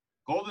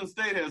 Golden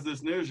State has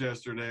this news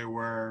yesterday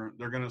where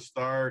they're going to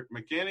start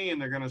McKinney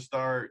and they're going to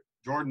start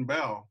Jordan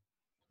Bell.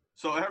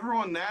 So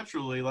everyone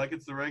naturally, like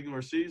it's the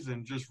regular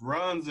season, just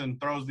runs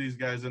and throws these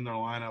guys in their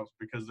lineups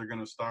because they're going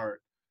to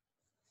start.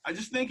 I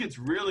just think it's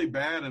really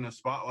bad in a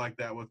spot like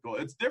that with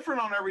Gold. It's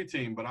different on every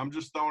team, but I'm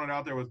just throwing it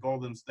out there with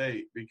Golden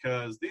State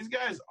because these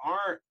guys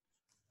aren't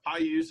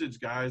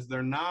high-usage guys.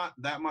 They're not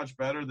that much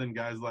better than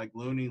guys like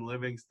Looney,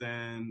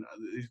 Livingston,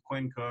 these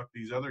Quinn Cook,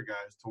 these other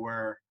guys, to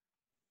where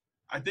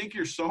I think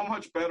you're so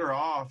much better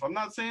off. I'm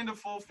not saying to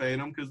full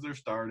fade them because they're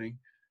starting,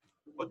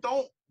 but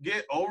don't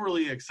get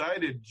overly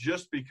excited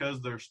just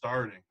because they're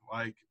starting.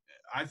 Like,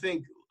 I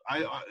think –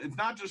 it's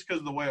not just because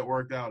of the way it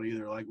worked out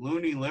either. Like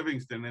Looney,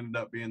 Livingston ended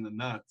up being the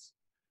nuts.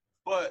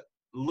 But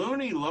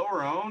Looney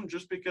lower owned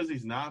just because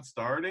he's not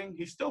starting,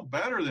 he's still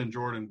better than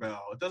Jordan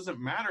Bell. It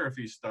doesn't matter if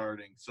he's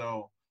starting.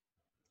 So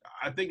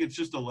I think it's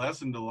just a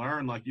lesson to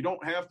learn. Like you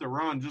don't have to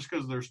run just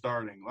because they're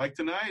starting. Like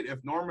tonight, if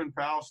Norman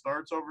Powell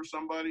starts over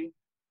somebody,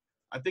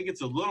 I think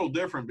it's a little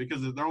different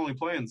because they're only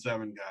playing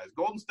 7 guys.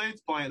 Golden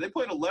State's playing – they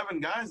played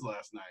 11 guys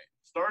last night.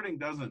 Starting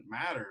doesn't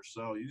matter.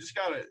 So you just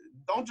got to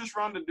 – don't just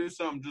run to do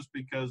something just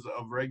because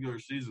of regular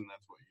season.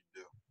 That's what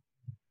you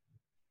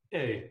do.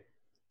 Hey,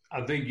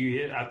 I think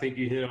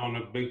you hit on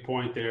a big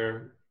point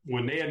there.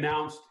 When they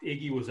announced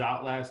Iggy was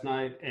out last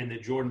night and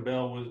that Jordan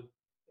Bell and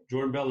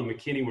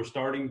McKinney were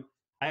starting,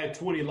 I had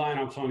 20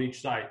 lineups on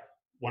each site.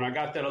 When I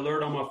got that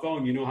alert on my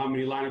phone, you know how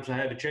many lineups I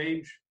had to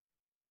change?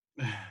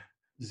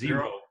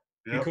 0.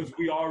 Yep. Because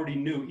we already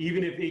knew,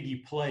 even if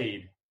Iggy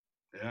played,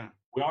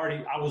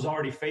 I was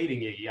already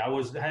fading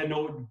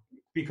Iggy.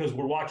 Because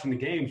we're watching the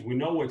games, we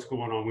know what's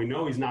going on. We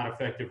know he's not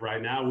effective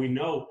right now. We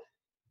know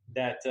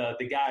that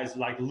the guys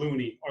like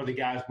Looney are the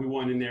guys we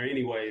want in there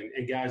anyway,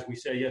 and guys we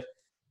say yes.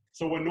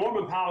 So when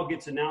Norman Powell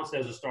gets announced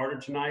as a starter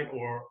tonight,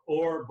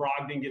 or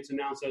Brogdon gets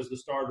announced as the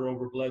starter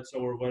over Bledsoe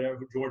or whatever,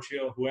 George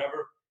Hill,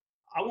 whoever,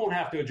 I won't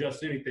have to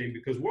adjust anything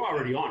because we're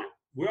already on it.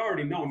 We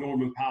already know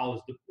Norman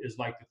Powell is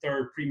like the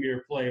 3rd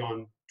premier play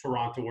on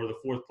Toronto or the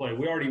 4th play.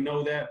 We already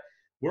know that.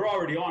 We're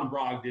already on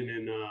Brogdon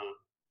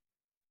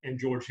and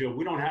George Hill.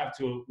 We don't have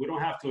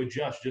to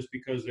adjust just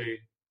because they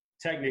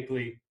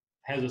technically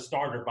has a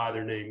starter by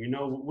their name. You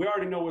know, we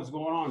already know what's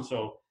going on.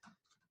 So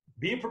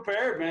be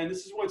prepared, man.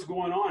 This is what's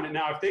going on. And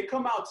now if they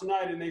come out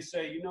tonight and they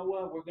say, you know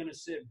what, we're going to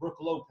sit Brook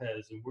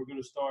Lopez and we're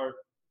going to start,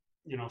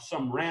 you know,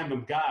 some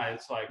random guy,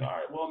 it's like, all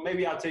right, well,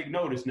 maybe I'll take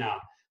notice now.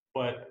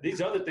 But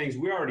these other things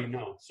we already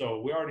know.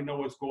 So we already know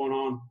what's going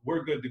on.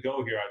 We're good to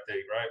go here, I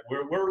think,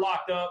 right? We're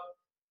locked up.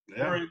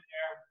 Yeah. We're in there.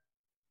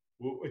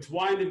 It's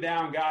winding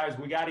down, guys.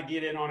 We got to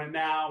get in on it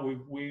now.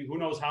 We who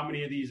knows how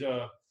many of these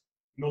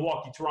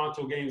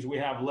Milwaukee-Toronto games we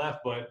have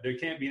left, but there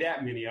can't be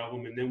that many of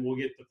them. And then we'll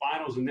get the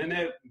finals, and then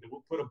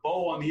we'll put a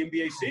bow on the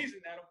NBA season.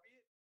 That'll be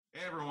it.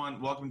 Hey,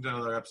 everyone. Welcome to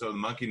another episode of the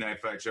Monkey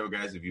Knife Fight Show,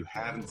 guys. If you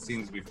haven't seen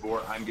this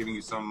before, I'm giving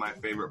you some of my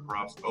favorite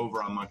props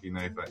over on Monkey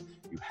Knife Fight.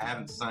 If you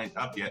haven't signed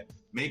up yet,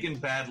 making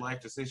bad life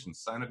decisions.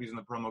 Sign up using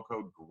the promo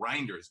code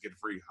GRINDERS. Get a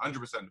free 100%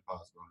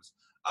 deposit bonus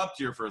up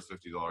to your first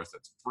 $50.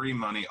 That's free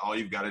money. All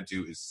you've got to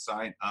do is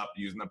sign up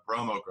using the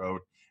promo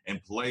code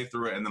and play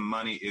through it, and the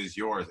money is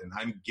yours. And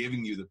I'm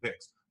giving you the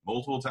picks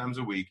multiple times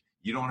a week.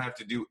 You don't have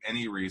to do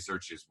any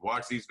research. Just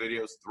watch these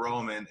videos, throw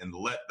them in, and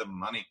let the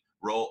money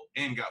roll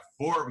in. Got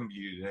 4 of them for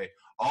you today.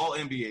 All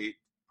NBA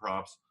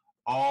props,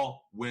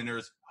 all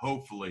winners,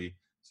 hopefully.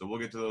 So we'll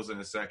get to those in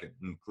a second,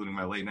 including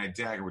my late night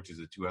dagger, which is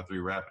a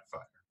 2-out-3 rapid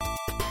fire.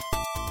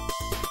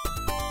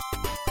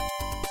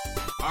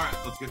 All right,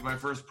 let's get to my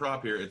first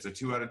prop here. It's a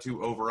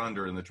 2-out-2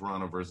 over-under in the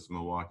Toronto versus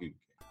Milwaukee game.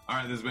 All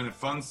right, this has been a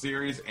fun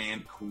series,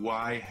 and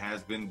Kawhi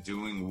has been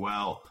doing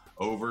well.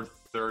 Over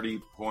 30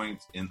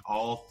 points in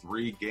all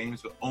 3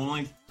 games, but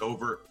only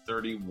over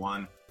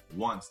 31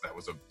 once. That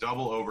was a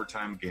double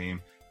overtime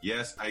game.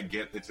 Yes, I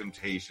get the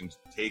temptation to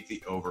take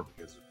the over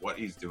because of what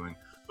he's doing,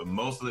 but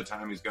most of the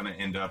time he's going to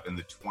end up in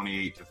the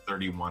 28 to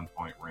 31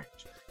 point range.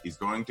 He's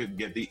going to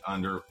get the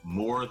under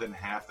more than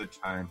half the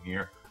time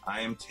here.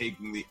 I am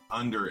taking the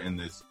under in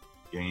this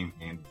game,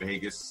 and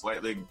Vegas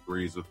slightly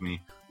agrees with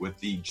me with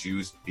the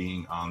juice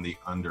being on the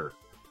under.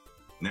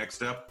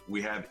 Next up,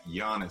 we have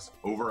Giannis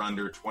over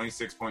under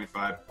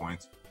 26.5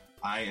 points.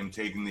 I am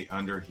taking the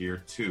under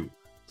here too.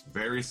 It's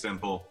very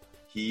simple.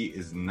 He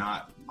is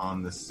not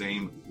on the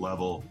same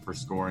level for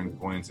scoring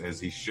points as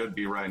he should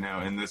be right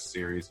now in this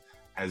series.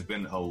 Has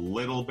been a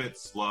little bit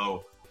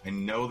slow. I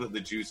know that the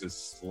juice is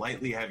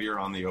slightly heavier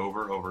on the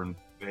over in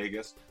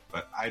Vegas,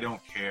 but I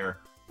don't care.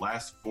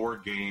 Last 4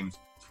 games,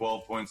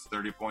 12 points,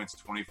 30 points,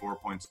 24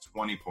 points,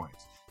 20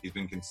 points. He's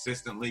been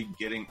consistently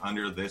getting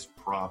under this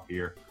prop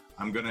here.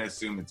 I'm going to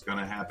assume it's going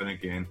to happen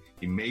again.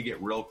 He may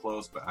get real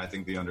close, but I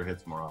think the under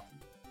hits more often.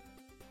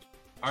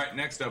 All right,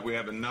 next up, we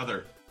have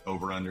another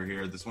over-under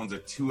here. This one's a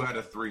 2 out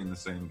of 3 in the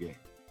same game.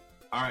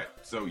 All right,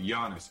 so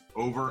Giannis,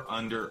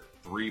 over-under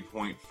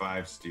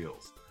 3.5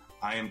 steals.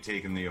 I am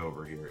taking the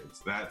over here. It's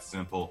that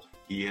simple.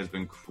 He has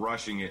been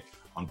crushing it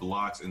on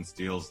blocks and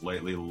steals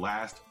lately.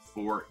 Last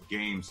 4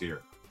 games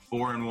here,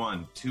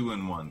 4-1,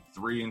 2-1,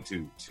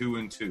 3-2,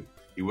 2-2.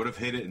 He would have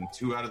hit it in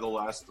 2 out of the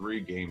last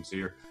 3 games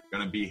here.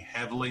 Going to be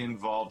heavily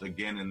involved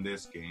again in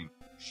this game.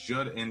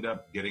 Should end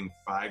up getting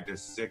 5 to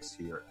 6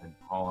 here, in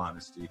all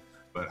honesty.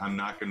 But I'm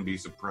not going to be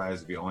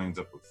surprised if he only ends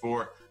up with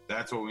 4.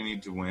 That's what we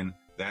need to win.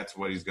 That's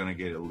what he's going to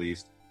get at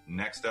least.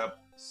 Next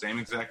up, same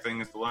exact thing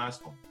as the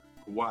last one.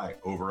 Kawhi,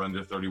 over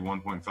under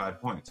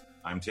 31.5 points.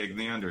 I'm taking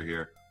the under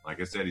here.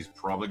 Like I said, he's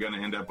probably going to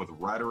end up with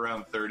right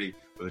around 30,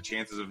 but the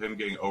chances of him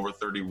getting over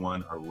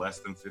 31 are less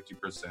than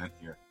 50%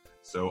 here.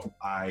 So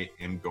I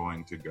am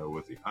going to go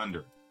with the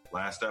under.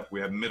 Last up,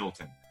 we have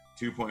Middleton,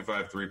 2.5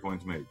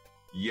 3-points made.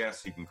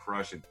 Yes, he can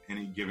crush in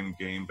any given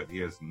game, but he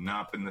has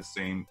not been the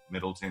same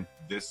Middleton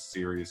this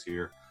series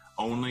here.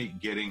 Only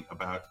getting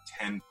about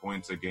 10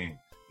 points a game.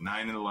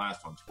 9 in the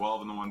last one,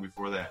 12 in the one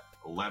before that,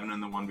 11 in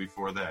the one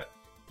before that.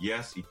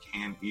 Yes, he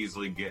can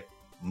easily get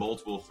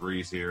multiple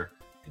threes here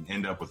and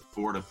end up with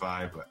 4 to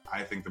 5, but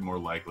I think the more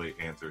likely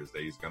answer is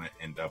that he's going to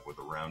end up with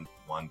around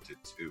 1 to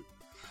 2.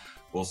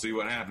 We'll see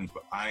what happens,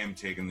 but I am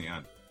taking the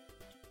under.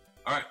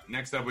 All right,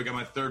 next up, we got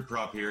my third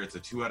prop here. It's a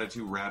 2 out of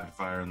 2 rapid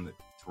fire in the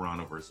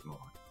Toronto versus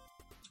Milwaukee.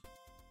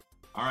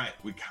 All right,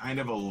 we kind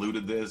of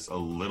alluded this a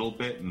little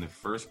bit in the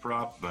first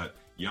prop, but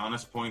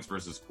Giannis points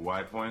versus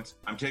Kawhi points.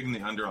 I'm taking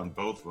the under on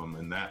both of them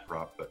in that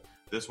prop, but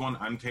this one,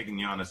 I'm taking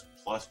Giannis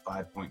plus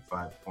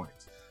 5.5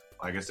 points.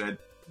 Like I said,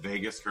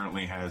 Vegas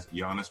currently has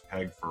Giannis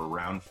pegged for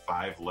around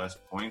 5 less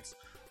points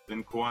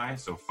than Kawhi,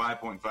 so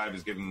 5.5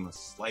 is giving him a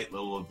slight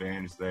little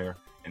advantage there,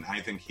 and I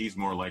think he's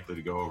more likely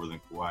to go over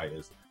than Kawhi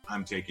is.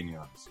 I'm taking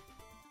Giannis.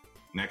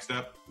 Next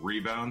up,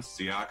 rebounds,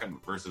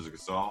 Siakam versus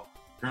Gasol.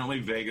 Currently,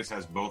 Vegas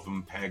has both of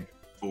them pegged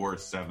for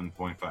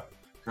 7.5.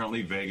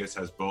 Currently, Vegas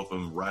has both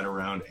of them right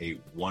around a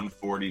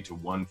 140 to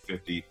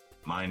 150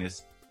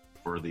 minus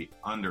for the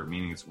under,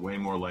 meaning it's way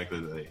more likely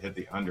that they hit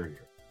the under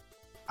here.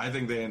 I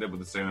think they end up with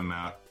the same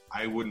amount.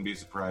 I wouldn't be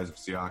surprised if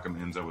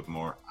Siakam ends up with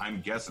more.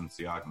 I'm guessing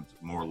Siakam's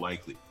more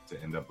likely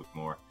to end up with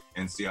more,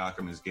 and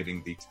Siakam is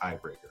getting the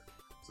tiebreaker.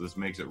 So this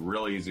makes it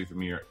really easy for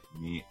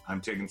me.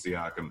 I'm taking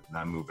Siakam, and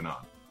I'm moving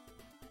on.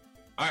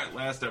 All right,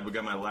 last up, we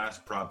got my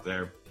last prop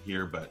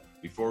here, but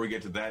before we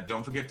get to that,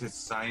 don't forget to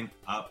sign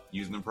up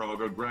using the promo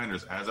code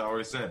Grinders. As I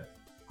always said,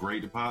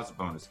 great deposit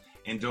bonus.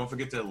 And don't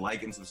forget to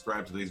like and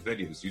subscribe to these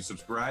videos. You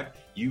subscribe,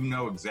 you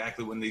know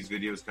exactly when these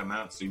videos come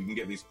out, so you can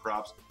get these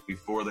props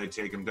before they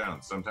take them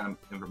down. Sometimes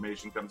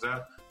information comes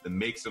out that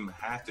makes them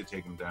have to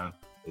take them down.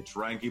 They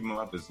try and keep them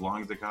up as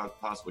long as they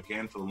possibly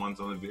can for the ones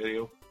on the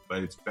video,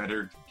 but it's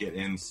better to get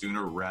in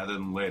sooner rather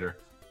than later.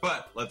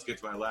 But let's get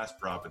to my last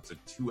prop. It's a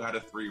 2 out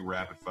of 3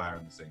 rapid fire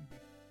in the same game.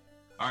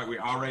 All right, we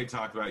already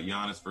talked about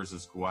Giannis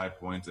versus Kawhi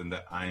points and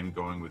that I am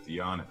going with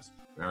Giannis.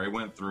 We already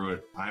went through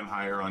it. I'm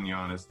higher on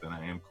Giannis than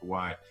I am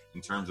Kawhi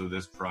in terms of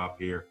this prop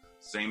here.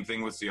 Same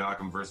thing with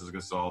Siakam versus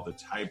Gasol. The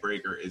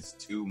tiebreaker is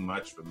too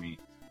much for me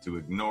to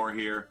ignore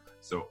here,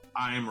 so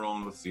I am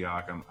rolling with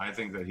Siakam. I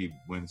think that he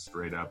wins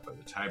straight up, but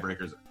the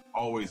tiebreaker is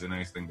always a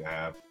nice thing to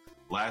have.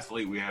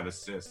 Lastly, we have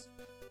assists.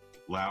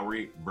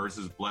 Lowry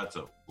versus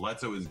Bledsoe.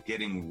 Bledsoe is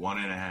getting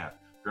 1.5.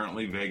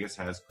 Currently, Vegas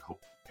has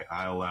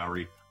Kyle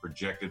Lowry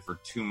projected for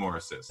 2 more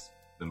assists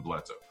than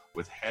Bledsoe,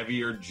 with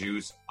heavier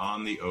juice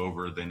on the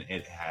over than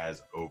it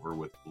has over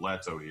with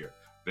Bledsoe here.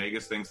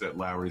 Vegas thinks that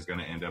Lowry is going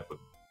to end up with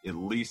at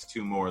least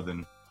 2 more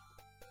than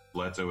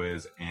Bledsoe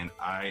is, and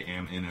I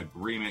am in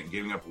agreement.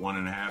 Giving up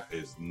 1.5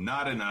 is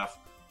not enough.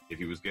 If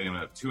he was getting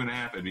up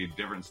 2.5, it'd be a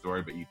different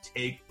story, but you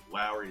take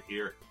Lowry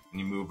here and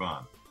you move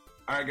on.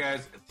 All right,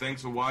 guys,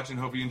 thanks for watching.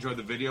 Hope you enjoyed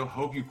the video.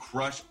 Hope you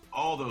crush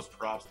all those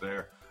props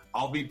there.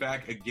 I'll be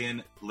back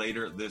again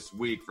later this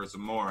week for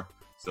some more.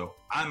 So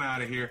I'm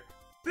out of here.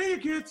 See you,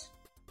 kids.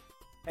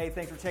 Hey,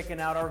 thanks for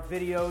checking out our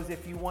videos.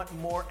 If you want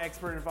more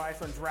expert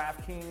advice on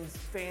DraftKings,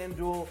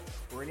 FanDuel,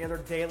 or any other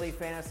daily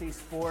fantasy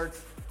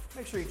sports,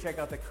 make sure you check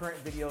out the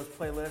current videos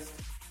playlist.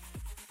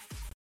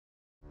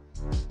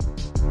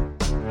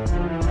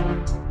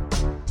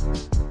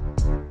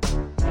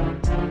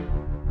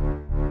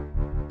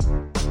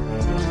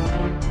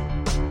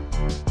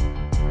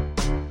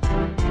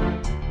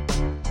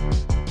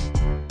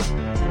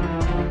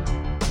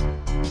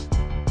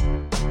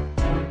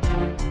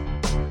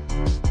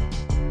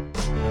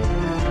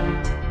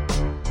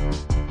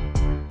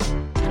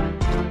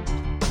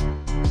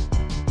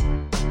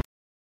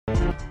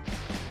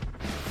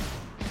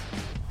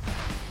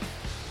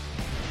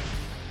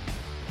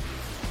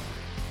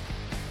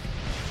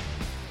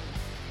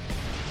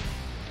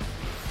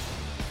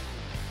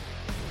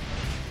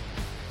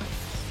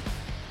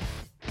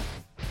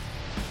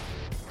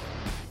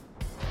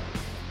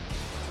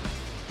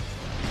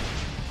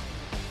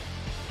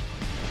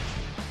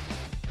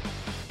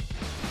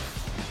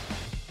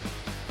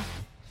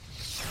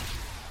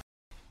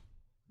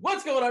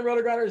 What's going on,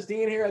 Roto Grinders?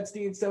 Dean here at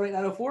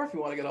Steen78904. If you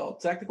want to get all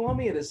technical on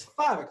me, it is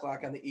 5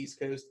 o'clock on the East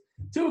Coast,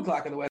 2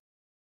 o'clock on the West,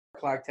 4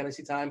 o'clock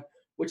Tennessee time,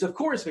 which of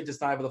course means it's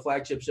time for the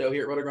flagship show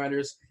here at Roto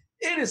Grinders.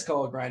 It is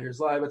called Grinders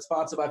Live. It's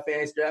sponsored by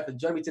Fantasy Draft. And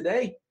joining me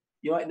today,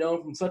 you might know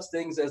him from such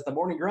things as the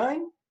Morning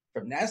Grind,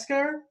 from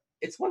NASCAR.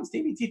 It's one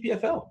Stevie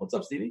TPFL. What's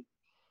up, Stevie?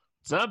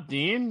 What's up,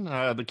 Dean?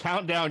 The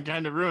countdown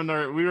kind of ruined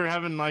we were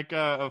having like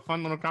a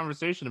fun little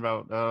conversation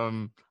about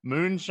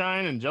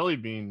moonshine and jelly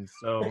beans.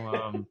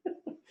 So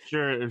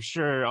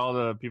sure all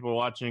the people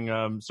watching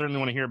certainly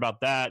want to hear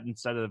about that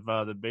instead of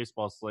the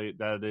baseball slate.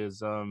 That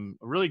is a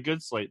really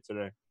good slate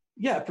today.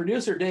 Yeah,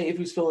 producer Dave,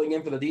 who's filling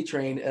in for the D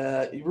Train,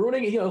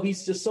 ruining it.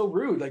 He's just so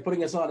rude, like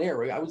putting us on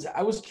air.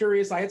 I was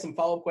curious. I had some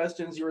follow-up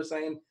questions. You were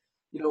saying,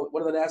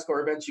 one of the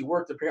NASCAR events you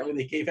worked, apparently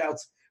they gave out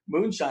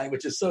moonshine,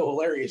 which is so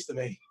hilarious to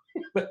me.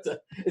 But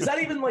is that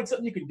even like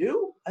something you can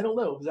do? I don't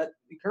know. Is that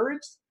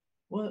encouraged?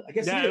 Well, I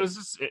guess. Yeah,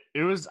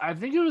 it was. I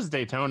think it was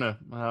Daytona.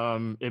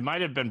 It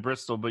might have been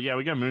Bristol, but yeah,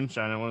 we got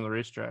moonshine at one of the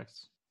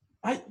racetracks.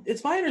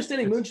 It's my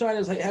understanding moonshine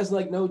has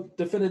like no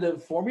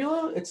definitive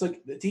formula. It's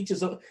like it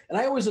teaches, and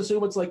I always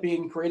assume it's like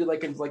being created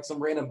like in like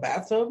some random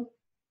bathtub.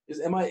 Is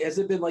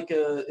it been like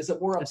a? Is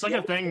it more? It's like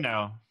a thing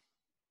now.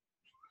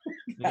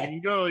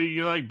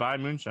 You like buy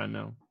moonshine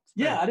now.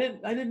 Yeah, I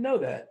didn't know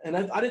that, and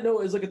I didn't know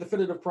it was like a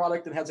definitive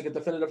product and has like a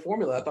definitive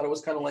formula. I thought it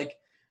was kind of like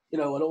an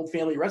old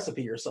family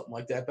recipe or something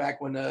like that back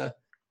when I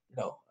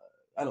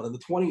don't know, the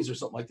 20s or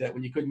something like that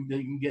when you couldn't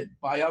even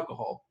buy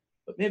alcohol.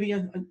 But maybe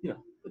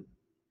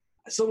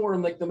somewhere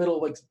in like the middle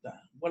of like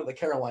one of the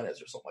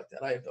Carolinas or something like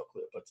that. I have no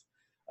clue.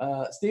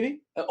 But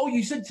Stevie,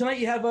 you said tonight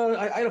you have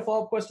I had a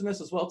follow up question on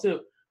this as well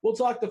too. We'll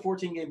talk the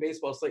 14-game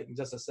baseball slate in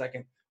just a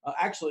second.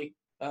 Actually,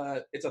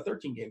 it's a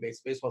 13-game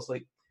baseball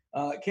slate.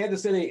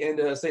 Kansas City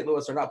and St.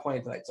 Louis are not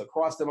playing tonight, so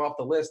cross them off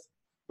the list.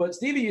 But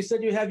Stevie, you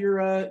said you have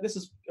your this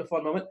is a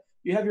fun moment.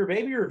 You have your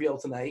baby reveal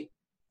tonight,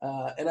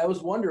 and I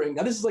was wondering.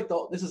 Now this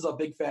is a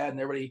big fad, and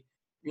everybody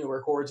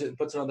records it and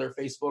puts it on their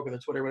Facebook or their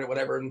Twitter,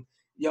 whatever. And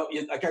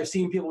like I've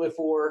seen people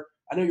before.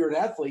 I know you're an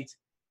athlete.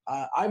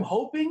 I'm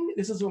hoping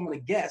this is what I'm going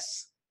to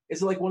guess.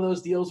 Is it like one of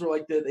those deals where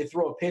like they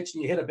throw a pitch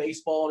and you hit a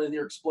baseball and it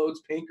either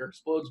explodes pink or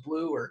explodes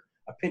blue or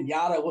a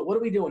piñata? What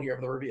are we doing here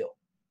for the reveal?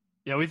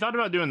 Yeah, we thought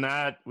about doing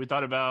that. We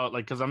thought about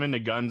because I'm into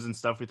guns and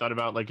stuff. We thought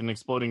about like an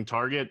exploding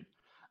target.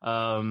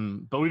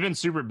 But we've been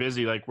super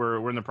busy. Like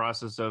we're in the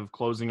process of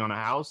closing on a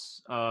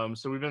house.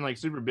 So we've been like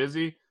super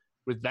busy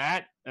with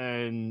that.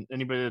 And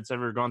anybody that's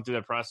ever gone through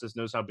that process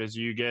knows how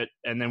busy you get.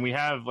 And then we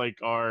have like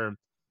our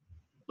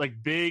like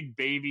big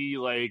baby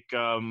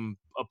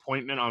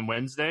appointment on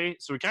Wednesday.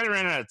 So we kind of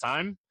ran out of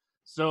time.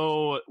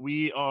 So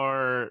we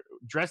are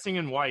dressing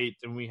in white,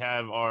 and we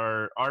have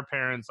our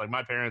parents, like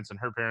my parents and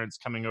her parents,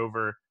 coming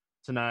over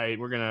tonight.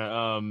 We're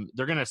gonna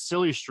they're gonna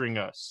silly string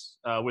us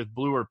with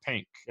blue or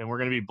pink, and we're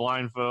gonna be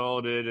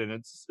blindfolded, and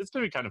it's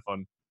gonna be kind of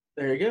fun.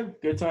 There you go,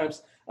 good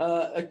times.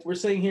 We're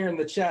saying here in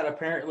the chat,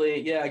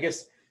 apparently, I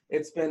guess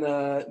it's been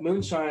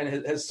moonshine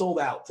has sold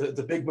out to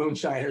the big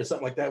moonshine or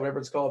something like that, whatever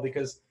it's called,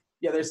 because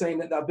they're saying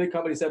that now big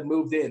companies have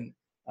moved in,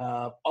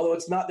 although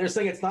it's not. They're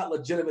saying it's not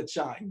legitimate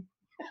shine.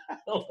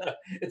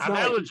 I've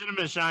had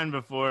legitimate shine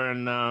before,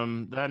 and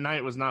that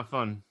night was not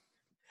fun.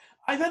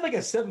 I've had like a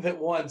 7-hit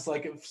once,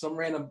 like if some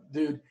random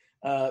dude.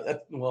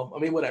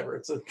 Whatever.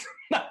 It's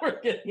not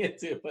worth getting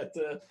into, but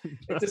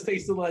it just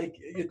tasted like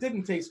it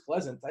didn't taste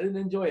pleasant. I didn't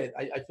enjoy it.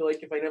 I feel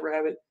like if I never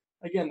have it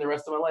again the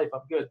rest of my life,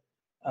 I'm good.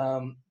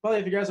 By the way,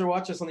 if you guys are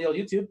watching us on the old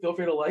YouTube, feel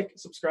free to like,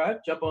 subscribe,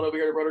 jump on over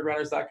here to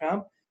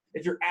rotogrinders.com.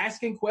 If you're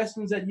asking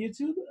questions at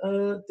YouTube,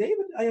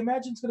 David, I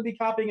imagine, is going to be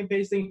copying and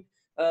pasting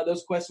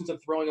those questions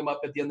and throwing them up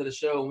at the end of the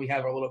show, and we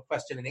have our little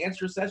question and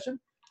answer session.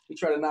 We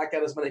try to knock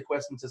out as many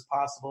questions as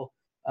possible.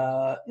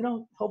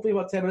 Hopefully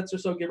about 10 minutes or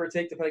so, give or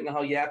take, depending on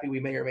how yappy we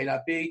may or may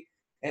not be.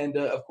 And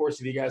of course,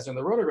 if you guys are in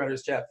the Roto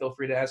Grinders chat, feel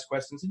free to ask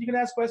questions. And you can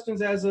ask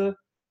questions as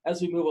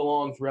we move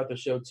along throughout the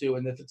show too.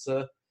 And if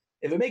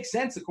it makes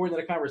sense according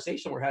to the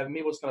conversation we're having,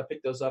 maybe we'll just kind of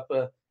pick those up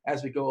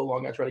as we go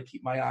along. I try to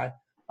keep my eye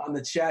on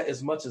the chat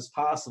as much as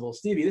possible.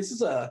 Stevie, this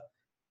is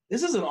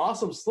an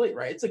awesome slate,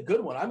 right? It's a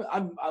good one.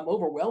 I'm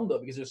overwhelmed though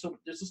because there's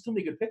just too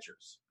many good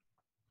pitchers.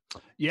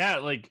 Yeah,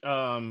 like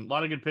a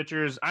lot of good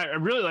pitchers. I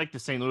really like the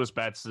St. Louis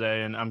bats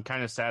today, and I'm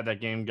kind of sad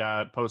that game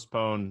got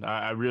postponed.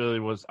 I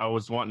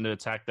was wanting to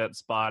attack that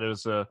spot. It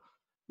was a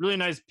really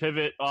nice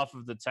pivot off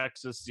of the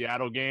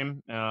Texas-Seattle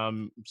game.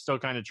 Still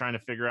kind of trying to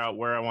figure out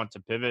where I want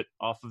to pivot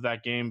off of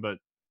that game, but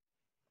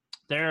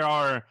there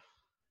are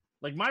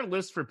like my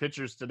list for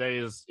pitchers today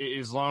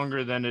is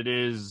longer than it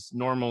is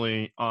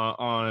normally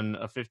on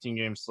a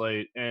 15-game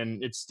slate,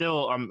 and it's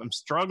still I'm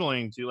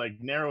struggling to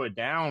like narrow it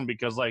down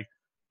because like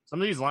some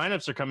of these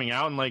lineups are coming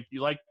out, and like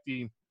you like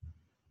the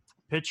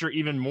pitcher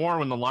even more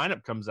when the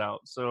lineup comes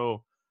out.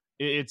 So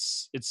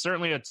it's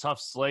certainly a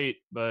tough slate,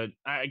 but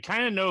I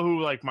kind of know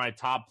who like my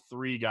top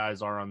 3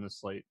 guys are on this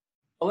slate.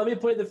 Well, let me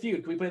play the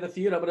feud. Can we play the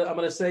feud? I'm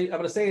gonna say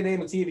a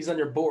name and see if he's on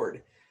your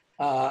board.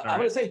 I'm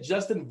going to say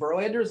Justin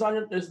Verlander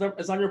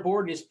is on your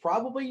board, and he's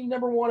probably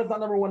number 1, if not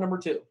number 1, number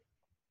 2.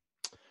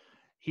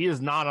 He is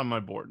not on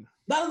my board.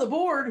 Not on the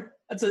board.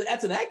 That's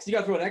an X. You got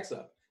to throw an X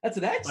up. That's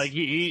an X. Like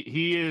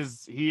he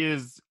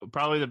is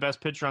probably the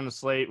best pitcher on the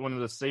slate, one of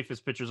the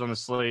safest pitchers on the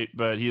slate,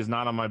 but he is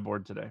not on my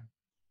board today.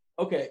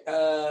 Okay.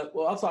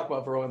 Well, I'll talk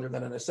about Verlander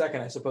then in a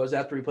second, I suppose,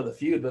 after we play the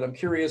feud. But I'm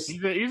curious.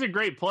 He's a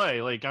great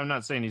play. Like, I'm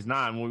not saying he's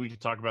not. We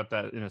could talk about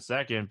that in a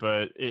second.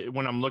 But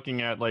when I'm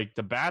looking at like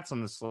the bats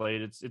on the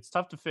slate, it's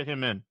tough to fit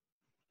him in.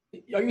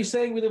 Are you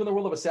saying we live in the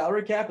world of a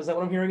salary cap? Is that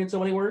what I'm hearing in so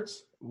many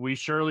words? We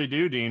surely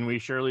do, Dean. We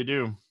surely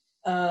do.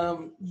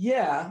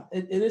 Yeah,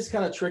 it is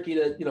kind of tricky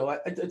to,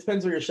 it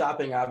depends where you're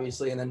shopping,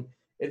 obviously. And then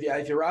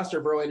if you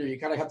roster Verlander, you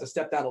kind of have to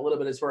step down a little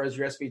bit as far as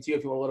your SP2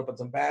 if you want to load up on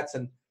some bats.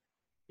 And,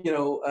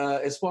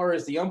 as far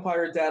as the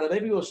umpire data,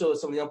 maybe we'll show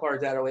some of the umpire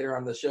data later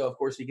on in the show. Of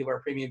course, we give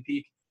our premium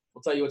peak.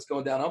 We'll tell you what's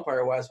going down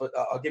umpire-wise, but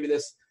I'll give you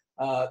this.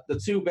 The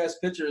two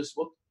best pitchers,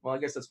 well, I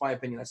guess that's my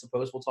opinion, I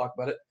suppose. We'll talk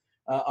about it.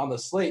 On the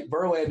slate,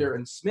 Verlander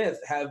and Smith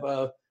have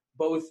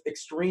both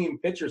extreme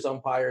pitchers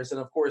umpires.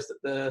 And, of course,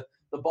 the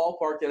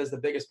ballpark that has the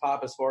biggest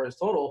pop as far as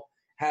total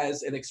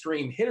has an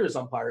extreme hitters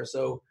umpire.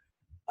 So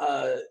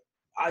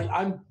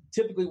I'm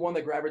typically one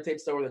that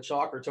gravitates toward the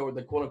chalk or toward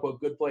the quote-unquote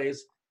good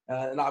plays.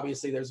 And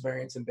obviously there's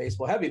variance in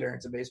baseball, heavy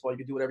variance in baseball. You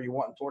can do whatever you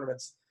want in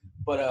tournaments.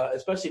 But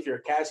especially if you're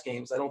at cash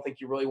games, I don't think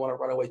you really want to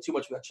run away too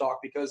much from that chalk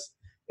because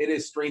it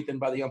is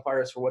strengthened by the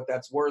umpires for what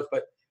that's worth.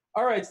 But,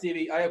 all right,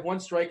 Stevie, I have one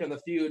strike on the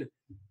feud.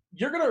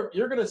 You're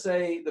gonna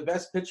say the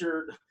best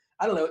pitcher –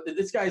 I don't know.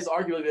 This guy's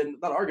arguably been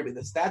 – not arguably,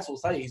 the stats will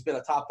tell you he's been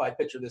a top 5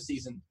 pitcher this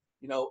season.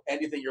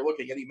 Anything you're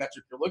looking, any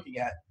metric you're looking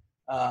at.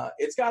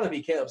 It's got to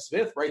be Caleb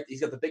Smith, right?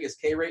 He's got the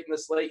biggest K rate in the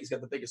slate. He's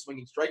got the biggest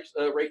swinging strike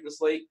rate in the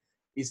slate.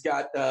 He's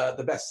got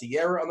the best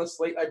Sierra on the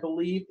slate, I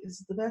believe. Is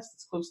it the best?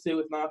 It's close to,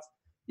 if not.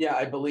 Yeah,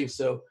 I believe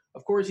so.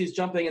 Of course, he's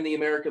jumping in the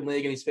American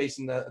League, and he's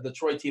facing the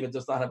Detroit team that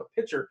does not have a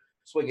pitcher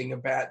swinging a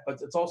bat,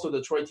 but it's also the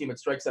Detroit team that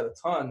strikes out a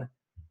ton.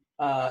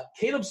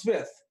 Caleb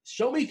Smith.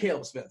 Show me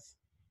Caleb Smith.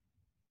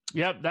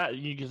 Yep, that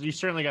you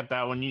certainly got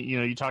that one.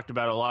 You talked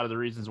about a lot of the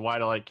reasons why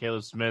to like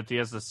Caleb Smith. He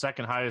has the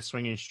second highest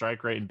swinging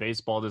strike rate in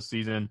baseball this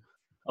season,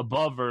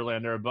 above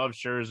Verlander, above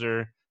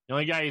Scherzer. The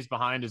only guy he's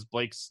behind is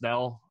Blake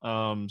Snell.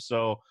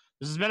 So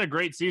this has been a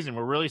great season.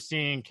 We're really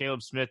seeing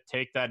Caleb Smith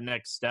take that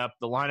next step.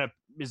 The lineup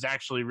is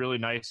actually really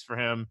nice for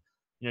him.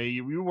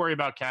 You worry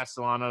about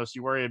Castellanos,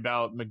 you worry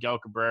about Miguel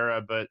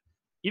Cabrera, but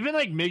even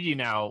like Miggy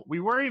now, we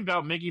worry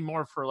about Miggy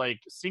more for like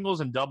singles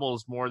and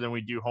doubles more than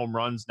we do home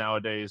runs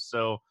nowadays.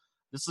 So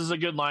this is a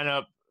good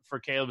lineup for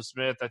Caleb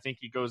Smith. I think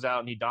he goes out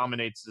and he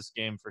dominates this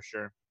game for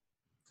sure.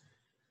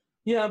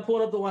 Yeah, I'm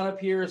pulling up the lineup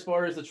here as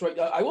far as Detroit.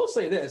 I will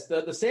say this,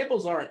 the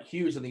samples aren't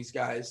huge on these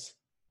guys.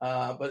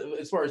 But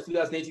as far as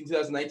 2018,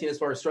 2019, as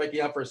far as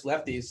striking out versus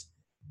lefties,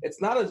 it's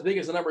not as big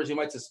as the numbers you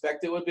might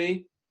suspect it would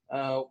be.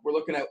 We're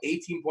looking at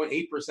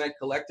 18.8%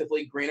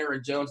 collectively. Greener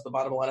and Jones, the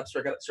bottom of the lineup,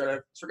 struck out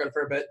a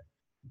fair bit.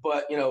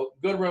 But,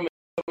 Goodrum, some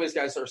of these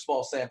guys are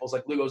small samples.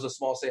 Like Lugo's a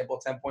small sample,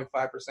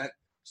 10.5%.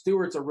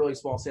 Stewart's a really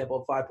small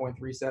sample,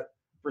 5.3%.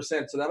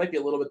 So that might be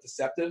a little bit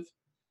deceptive.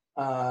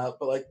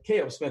 But like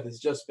Caleb Smith has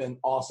just been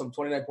awesome,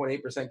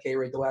 29.8% K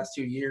rate the last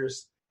 2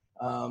 years.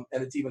 And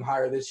it's even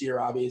higher this year,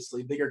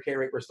 obviously. Bigger K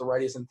rate versus the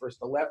righties and versus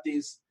the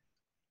lefties.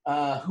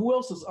 Who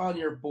else is on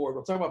your board?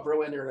 We'll talk about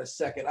Verlander in a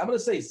second. I'm going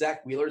to say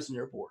Zach Wheeler's on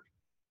your board.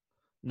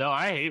 No,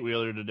 I hate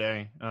Wheeler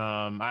today.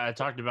 I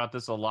talked about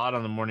this a lot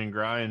on the morning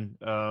grind.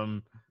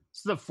 This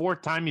is the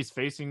 4th time he's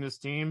facing this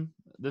team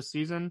this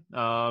season,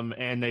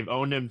 and they've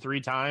owned him 3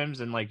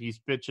 times, and like he's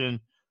pitching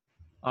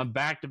on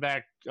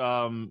back-to-back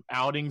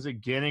outings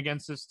again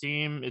against this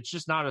team. It's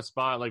just not a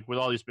spot. Like with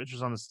all these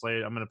pitchers on the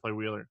slate, I'm going to play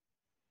Wheeler.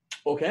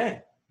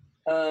 Okay.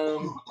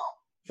 All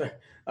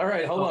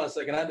right, hold on a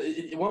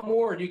second. One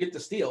more, and you get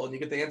to steal, and you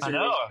get the answer. I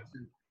know.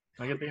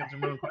 I get the answer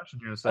to my question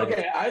here in a second.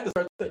 Okay, I have to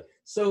start.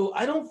 So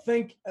I don't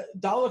think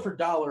dollar for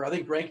dollar. I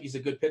think Greinke's a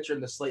good pitcher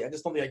in the slate. I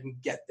just don't think I can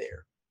get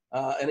there.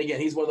 And again,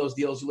 he's one of those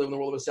deals. You live in the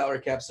world of a salary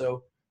cap,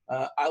 so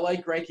I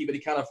like Greinke, but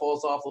he kind of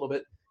falls off a little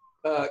bit.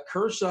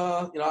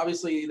 Kershaw,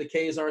 obviously the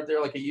Ks aren't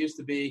there like it used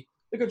to be.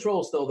 The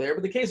control is still there,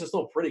 but the Ks are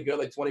still pretty good,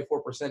 like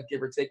 24%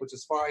 give or take, which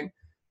is fine.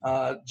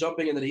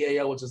 Jumping into the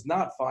AL, which is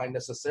not fine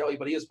necessarily,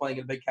 but he is playing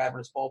in a big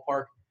cavernous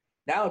ballpark.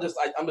 Now,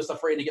 I'm just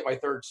afraid to get my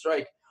third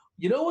strike.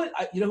 You know what?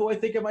 You know who I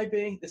think it might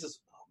be? It's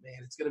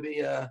going to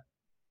be.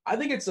 I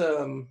think it's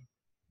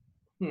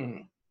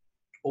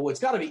it's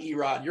got to be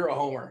Erod. You're a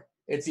homer.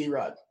 It's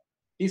Erod.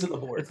 He's on the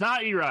board. It's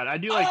not Erod. I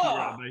do like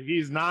Erod, but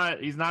he's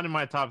not in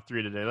my top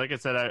 3 today. Like I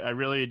said, I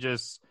really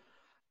just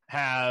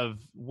have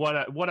what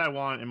I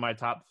want in my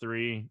top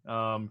 3.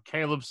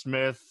 Caleb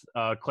Smith,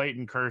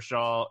 Clayton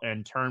Kershaw,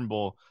 and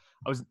Turnbull.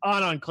 I was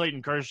not on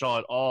Clayton Kershaw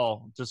at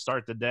all to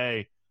start the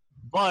day.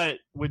 But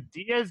with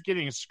Diaz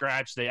getting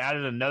scratched, they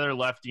added another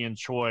lefty in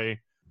Choi.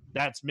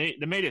 They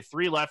made it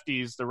 3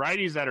 lefties. The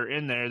righties that are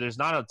in there, there's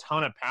not a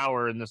ton of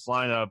power in this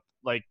lineup.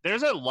 Like,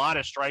 there's a lot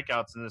of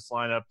strikeouts in this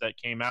lineup that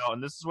came out,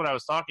 and this is what I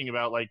was talking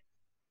about. Like,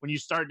 when you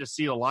start to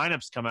see the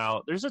lineups come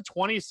out, there's a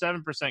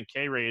 27%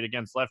 K rate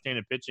against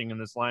left-handed pitching in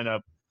this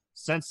lineup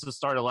since the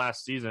start of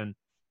last season.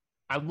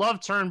 I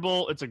love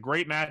Turnbull. It's a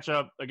great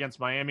matchup against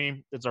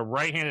Miami. It's a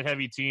right-handed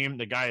heavy team.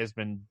 The guy has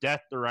been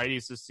death to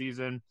righties this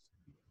season.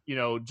 You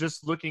know,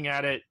 just looking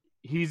at it,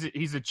 he's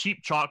a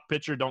cheap chalk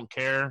pitcher. Don't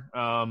care.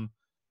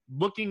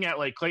 Looking at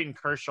like Clayton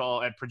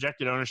Kershaw at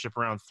projected ownership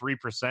around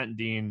 3%,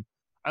 Dean,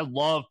 I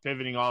love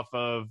pivoting off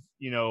of,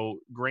 you know,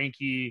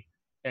 Greinke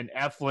and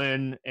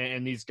Eflin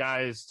and these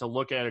guys to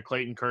look at a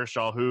Clayton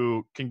Kershaw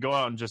who can go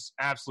out and just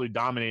absolutely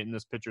dominate in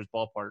this pitcher's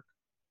ballpark.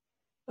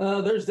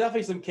 There's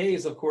definitely some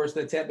Ks, of course,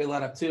 in the Tampa Bay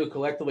lineup too.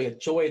 Collectively, at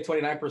Choi at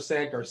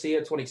 29%,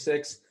 Garcia at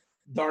 26%,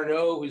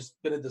 d'Arnaud, who's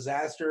been a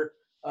disaster.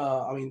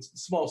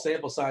 Small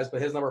sample size,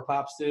 but his number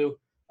pops too.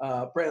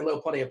 Brandon Lowe,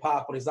 plenty of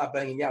pop when he's not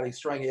banging out. He's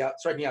striking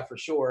out for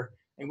sure.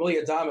 And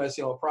Willie Adames,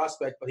 a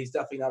prospect, but he's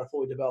definitely not a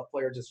fully developed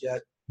player just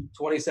yet.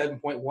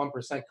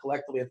 27.1%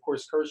 collectively. Of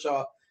course,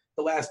 Kershaw,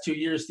 the last 2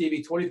 years,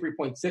 Stevie,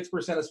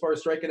 23.6% as far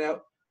as striking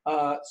out,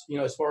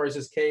 as far as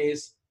his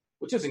Ks,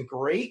 which isn't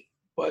great.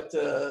 But,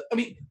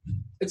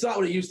 it's not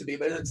what it used to be,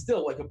 but it's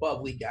still, like,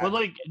 above league average. But,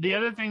 like, the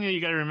other thing that you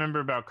got to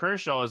remember about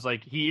Kershaw is,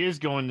 like, he is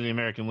going to the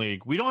American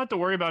League. We don't have to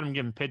worry about him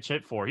getting pinch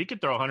hit for. He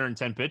could throw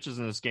 110 pitches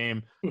in this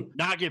game,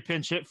 not get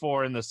pinch hit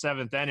for in the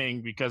seventh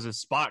inning because his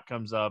spot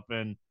comes up.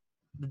 And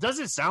it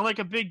doesn't sound like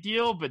a big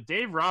deal, but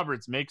Dave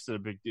Roberts makes it a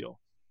big deal.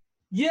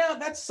 Yeah,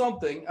 that's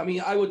something. I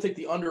mean, I would take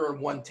the under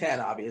on 110,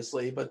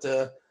 obviously, but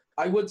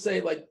I would say,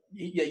 like,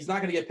 he's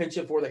not going to get pinch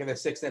hit for like in the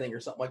sixth inning or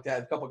something like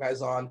that. A couple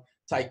guys on,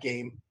 tight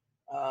game.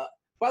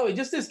 By the way,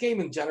 just this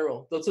game in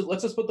general, let's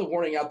just put the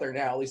warning out there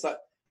now. At least,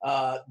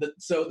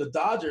 so the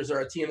Dodgers are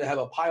a team that have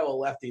a pile of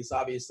lefties,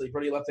 obviously,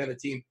 pretty left-handed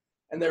team,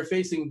 and they're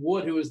facing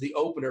Wood, who is the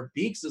opener.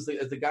 Beeks is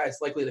the guy that's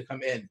likely to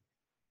come in.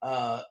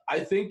 I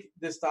think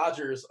this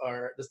Dodgers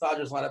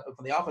lineup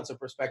from the offensive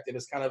perspective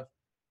is kind of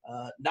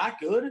not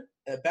good,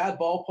 a bad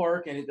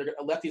ballpark, and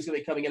a lefty's going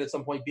to be coming in at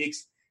some point,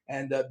 Beeks.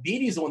 And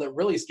Beatty's the one that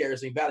really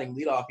scares me, batting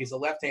leadoff. He's a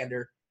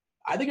left-hander.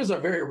 I think there's a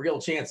very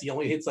real chance he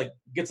only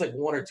gets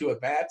one or two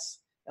at-bats,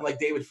 and like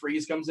David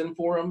Freese comes in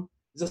for him.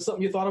 Is this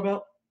something you thought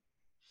about?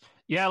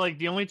 Yeah, like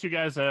the only two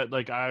guys that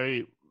like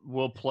I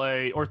will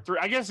play, or three,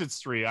 I guess it's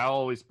three. I'll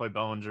always play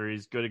Bellinger.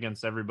 He's good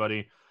against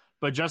everybody.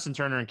 But Justin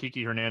Turner and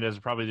Kiki Hernandez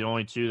are probably the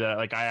only two that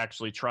like I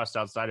actually trust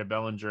outside of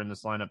Bellinger in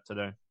this lineup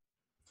today.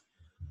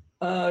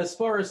 As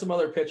far as some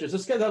other pitchers,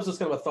 that was just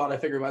kind of a thought. I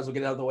figured I might as well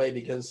get it out of the way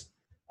because,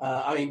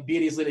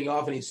 Beatty's leading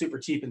off and he's super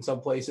cheap in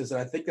some places.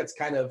 And I think that's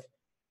kind of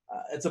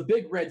it's a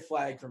big red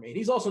flag for me. And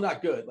he's also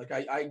not good. Like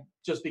I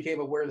just became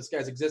aware of this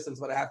guy's existence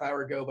about a half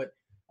hour ago, but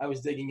I was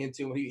digging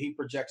into him. He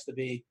projects to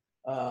be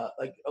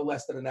like a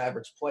less than an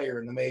average player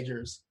in the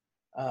majors.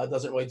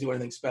 Doesn't really do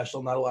anything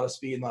special. Not a lot of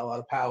speed, not a lot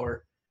of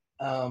power.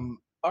 All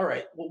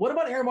right. Well, what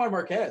about Germán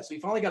Marquez? We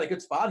finally got a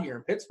good spot here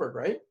in Pittsburgh,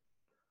 right?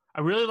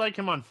 I really like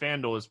him on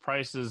FanDuel. His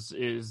price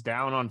is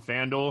down on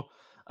FanDuel.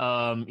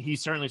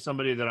 He's certainly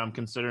somebody that I'm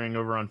considering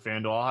over on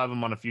FanDuel. I'll have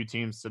him on a few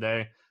teams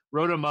today.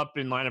 Wrote him up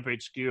in Lineup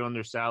HQ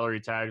under salary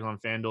tags on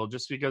FanDuel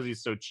just because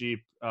he's so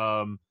cheap.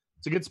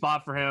 It's a good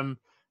spot for him.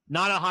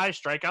 Not a high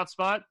strikeout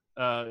spot.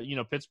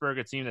 Pittsburgh,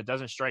 a team that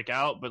doesn't strike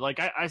out, but like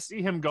I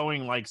see him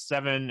going like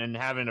 7 and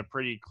having a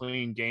pretty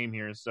clean game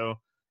here. So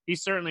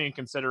he's certainly in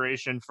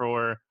consideration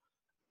for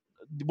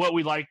what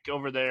we like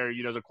over there.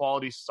 The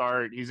quality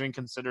start. He's in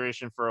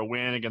consideration for a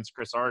win against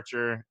Chris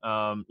Archer.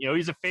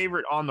 He's a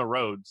favorite on the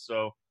road.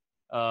 So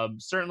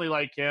certainly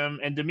like him.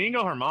 And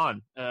Domingo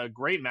Germán,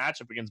 great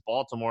matchup against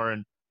Baltimore.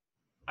 And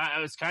I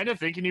was kind of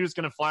thinking he was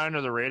going to fly under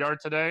the radar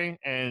today,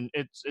 and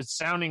it's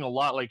sounding a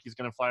lot like he's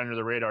going to fly under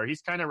the radar.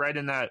 He's kind of right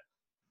in that.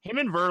 Him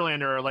and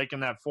Verlander are like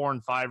in that 4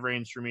 and 5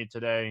 range for me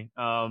today.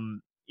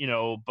 But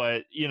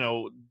Domingo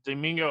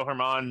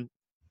Germán,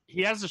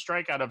 he has the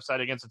strikeout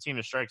upside against a team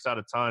that strikes out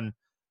a ton.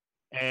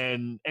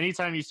 And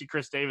anytime you see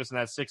Chris Davis in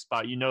that 6th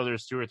spot,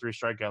 there's 2 or 3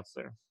 strikeouts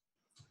there.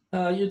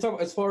 You're talking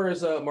as far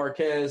as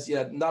Marquez,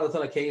 not a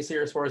ton of Ks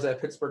here as far as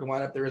that Pittsburgh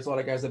lineup. There is a lot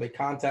of guys that make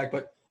contact,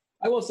 but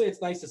I will say it's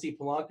nice to see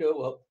Polanco.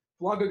 Well,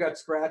 Polanco got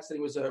scratched and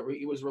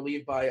he was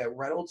relieved by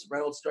Reynolds.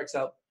 Reynolds strikes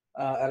out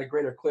at a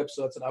greater clip,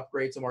 so it's an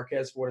upgrade to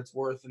Marquez for what it's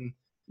worth. And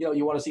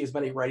you want to see as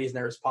many righties in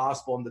there as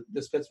possible. And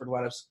this Pittsburgh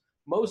lineup's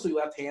mostly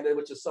left-handed,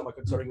 which is somewhat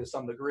concerning to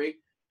some degree.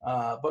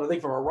 But I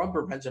think from a run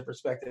prevention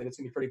perspective, it's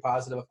going to be pretty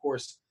positive. Of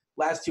course,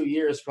 last 2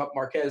 years,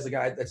 Marquez, the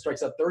guy that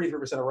strikes out 33%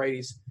 of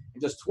righties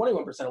and just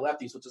 21% of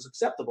lefties, which is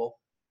acceptable,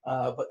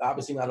 but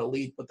obviously not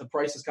elite. But the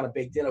price is kind of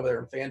baked in over there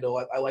in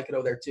FanDuel. I like it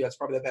over there, too. That's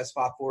probably the best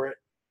spot for it.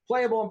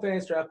 Playable in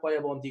FanStraft,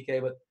 playable in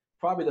DK, but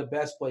probably the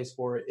best place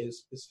for it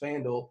is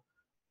FanDuel.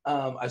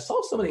 I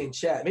saw somebody in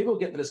chat. Maybe we'll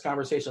get into this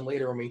conversation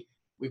later when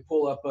we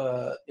pull up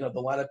the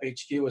lineup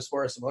HQ as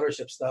far as some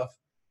ownership stuff,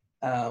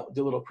 do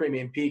a little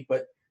premium peek.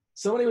 But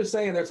somebody was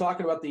saying they're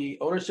talking about the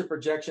ownership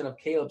projection of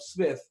Caleb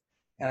Smith,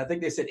 and I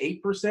think they said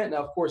 8%. Now,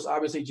 of course,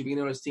 obviously, Javino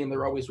and his team,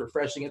 they're always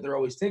refreshing it. They're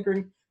always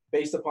tinkering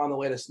based upon the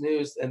latest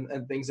news and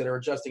things that are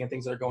adjusting and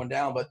things that are going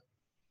down.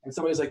 And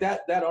somebody's like,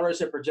 that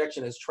ownership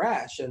projection is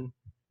trash. And,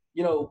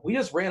 we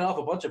just ran off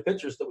a bunch of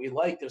pitchers that we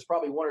like. There's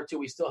probably 1 or 2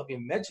 we still haven't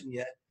even mentioned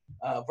yet.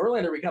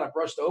 Verlander we kind of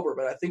brushed over,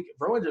 but I think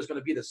Verlander is going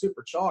to be the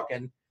super chalk.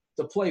 And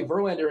to play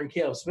Verlander and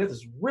Caleb Smith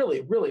is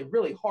really, really,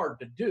 really hard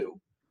to do.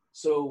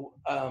 So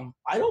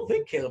I don't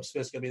think Caleb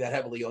Smith's going to be that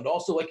heavily owned.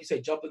 Also, like you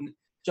say, jumping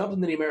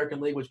into the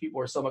American League, which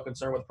people are somewhat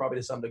concerned with probably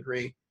to some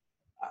degree.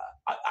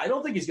 I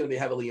don't think he's going to be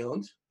heavily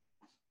owned.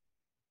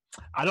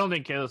 I don't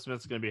think Caleb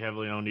Smith's going to be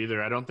heavily owned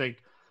either. I don't think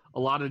a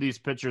lot of these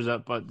pitchers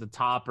up at the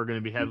top are going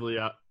to be heavily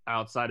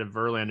outside of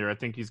Verlander. I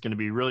think he's going to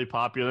be really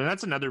popular. And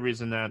that's another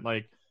reason that,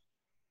 like,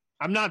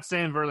 I'm not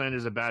saying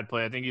Verlander's a bad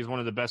play. I think he's one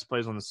of the best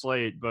plays on the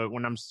slate. But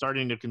when I'm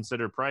starting to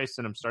consider price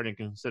and I'm starting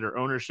to consider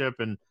ownership,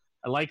 and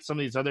I like some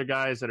of these other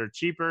guys that are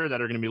cheaper,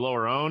 that are going to be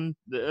lower owned,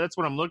 that's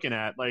what I'm looking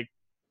at. Like,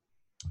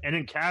 and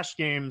in cash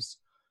games,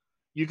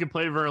 you can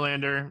play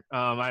Verlander.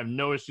 I have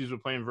no issues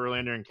with playing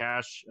Verlander in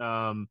cash.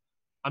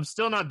 I'm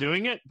still not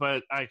doing it,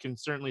 but I can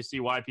certainly see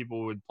why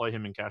people would play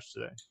him in cash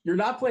today. You're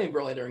not playing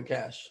Verlander in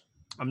cash.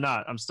 I'm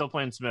not. I'm still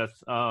playing Smith.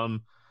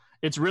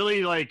 It's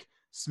really like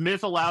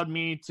Smith allowed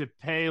me to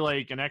pay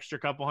like an extra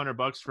couple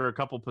 $100 for a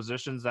couple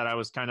positions that I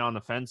was kind of on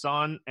the fence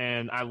on,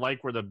 and I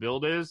like where the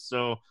build is.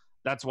 So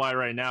that's why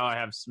right now I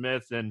have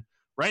Smith. And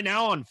right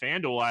now on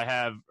FanDuel, I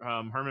have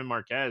Herman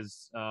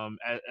Marquez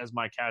as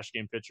my cash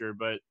game pitcher,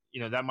 but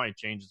that might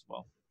change as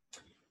well.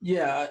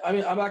 Yeah, I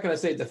mean, I'm not going to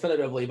say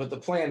definitively, but the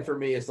plan for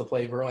me is to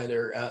play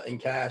Verlander in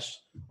cash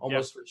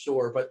almost for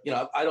sure. But,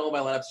 I don't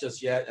have my lineups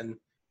just yet, and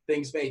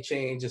things may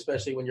change,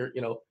 especially when you're,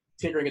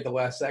 tinkering at the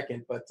last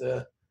second. But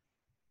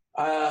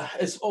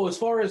as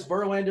far as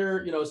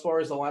Verlander, as far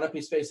as the lineup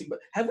he's facing, but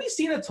have we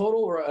seen a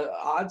total or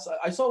odds?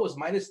 I saw it was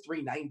minus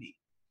 390.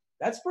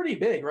 That's pretty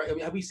big, right? I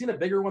mean, have we seen a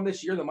bigger one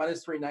this year than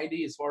minus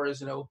 390 as far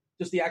as,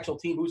 just the actual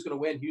team, who's going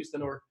to win,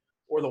 Houston or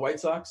the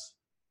White Sox?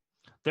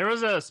 There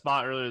was a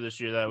spot earlier this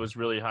year that was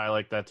really high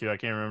like that too. I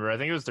can't remember. I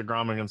think it was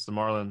DeGrom against the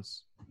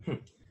Marlins.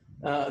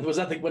 Was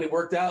that when it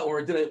worked out,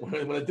 or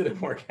when it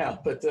didn't work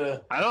out? But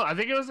I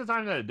think it was the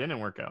time that it didn't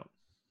work out.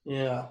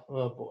 Yeah.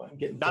 Oh boy, I'm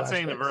getting. Not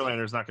saying that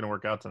Verlander's not going to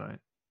work out tonight.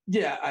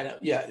 Yeah, I know.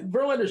 Yeah,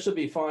 Verlander should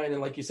be fine,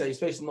 and like you say, he's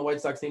facing the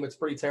White Sox team. It's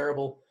pretty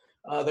terrible.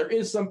 There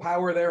is some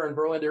power there, and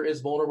Verlander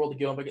is vulnerable to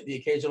give him the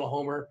occasional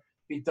homer.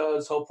 If he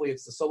does, hopefully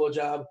it's the solo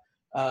job.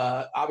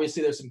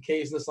 Obviously, there's some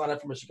Ks in this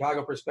lineup from a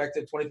Chicago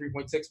perspective,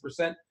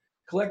 23.6%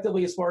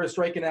 collectively as far as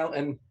striking out.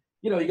 And,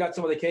 you got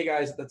some of the K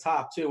guys at the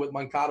top, too, with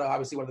Moncada,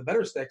 obviously one of the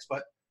better sticks.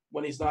 But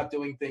when he's not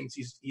doing things,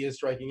 he is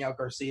striking out.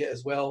 Garcia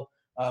as well.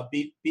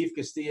 Beef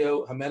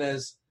Castillo,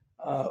 Jimenez,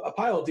 a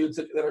pile of dudes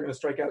that are going to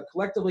strike out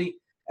collectively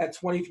at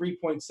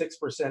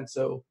 23.6%.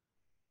 So,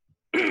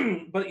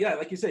 but, yeah,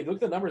 like you say, look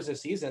at the numbers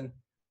this season.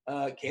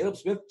 Caleb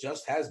Smith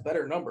just has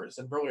better numbers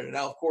than Verlander.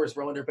 Now, of course,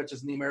 Verlander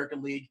pitches in the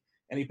American League,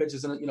 and he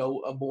pitches in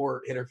a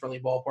more hitter-friendly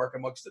ballpark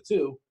amongst the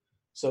two.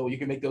 So you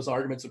can make those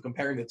arguments of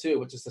comparing the two,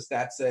 but just the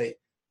stats say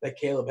that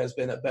Caleb has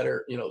been a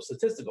better,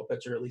 statistical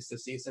pitcher, at least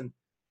this season.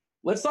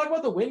 Let's talk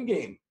about the win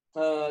game.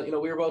 We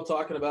were both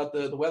talking about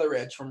the weather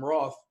edge from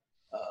Roth.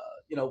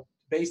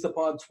 Based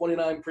upon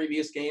 29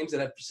 previous games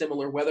that have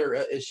similar weather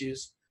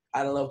issues,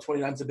 I don't know if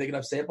 29 is a big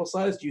enough sample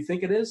size. Do you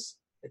think it is?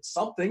 It's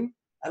something.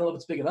 I don't know if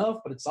it's big enough,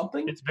 but it's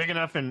something. It's big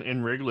enough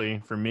in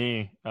Wrigley for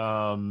me.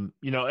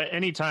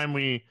 Anytime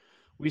we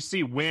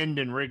see wind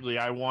in Wrigley,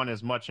 I want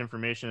as much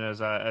information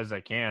as I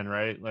can,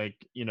 right?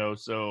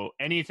 So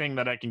anything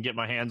that I can get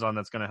my hands on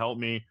that's going to help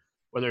me,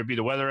 whether it be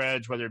the weather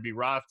edge, whether it be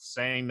Roth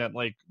saying that,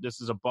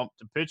 this is a bump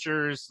to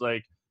pitchers,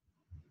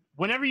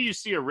 whenever you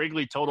see a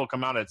Wrigley total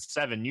come out at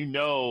 7,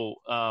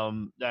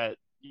 that,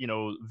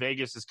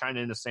 Vegas is kind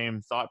of in the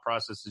same thought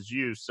process as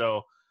you.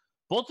 So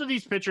both of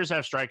these pitchers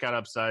have strikeout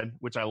upside,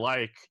 which I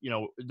like.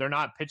 They're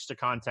not pitch to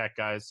contact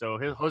guys. So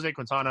Jose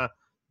Quintana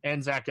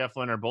and Zach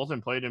Eflin are both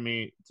in play to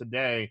me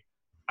today.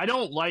 I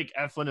don't like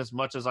Eflin as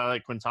much as I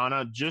like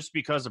Quintana just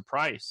because of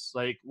price.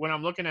 When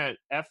I'm looking at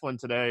Eflin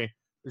today,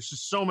 there's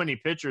just so many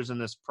pitchers in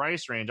this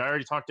price range. I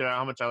already talked about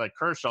how much I like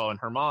Kershaw and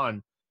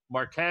Herman,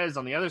 Marquez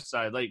on the other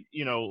side.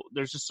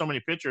 There's just so many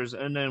pitchers.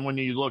 And then when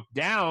you look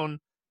down,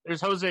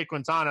 there's Jose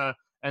Quintana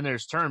and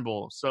there's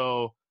Turnbull.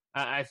 So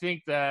I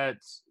think that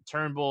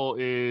Turnbull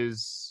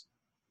is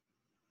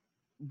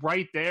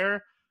right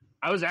there.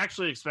 I was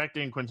actually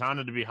expecting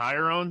Quintana to be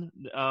higher owned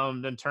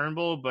than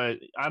Turnbull, but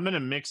I'm going to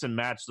mix and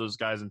match those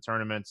guys in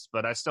tournaments.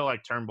 But I still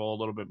like Turnbull a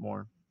little bit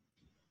more.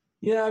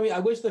 Yeah, I mean, I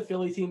wish the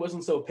Philly team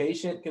wasn't so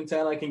patient.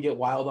 Quintana can get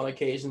wild on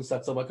occasions.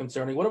 That's somewhat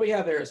concerning. What do we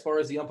have there as far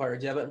as the umpire?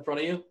 Do you have it in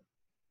front of you?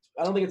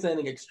 I don't think it's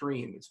anything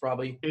extreme.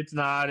 It's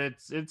not.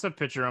 It's a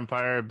pitcher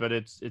umpire, but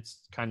it's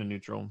kind of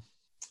neutral.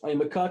 I mean,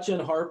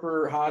 McCutchen,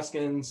 Harper,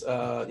 Hoskins,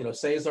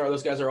 Cesar,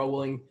 those guys are all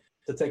willing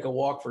to take a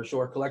walk for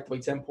sure. Collectively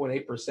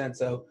 10.8%.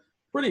 So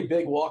pretty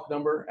big walk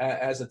number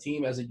as a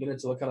team, as a unit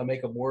to kind of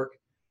make them work.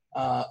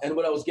 And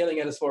what I was getting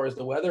at as far as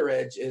the weather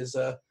edge is,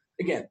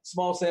 again,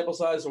 small sample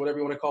size or whatever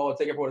you want to call it,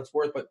 take it for what it's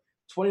worth, but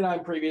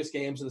 29 previous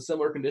games with the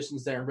similar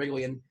conditions there in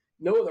Wrigley, and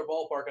no other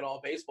ballpark in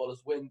all baseball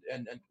does wind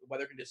and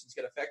weather conditions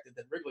get affected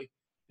than Wrigley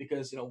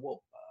because,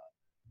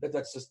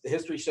 that's just the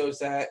history shows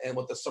that, and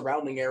with the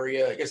surrounding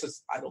area, I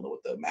guess I don't know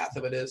what the math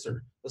of it is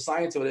or the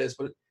science of it is,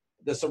 but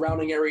the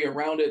surrounding area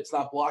around it, it's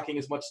not blocking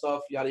as much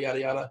stuff, yada, yada,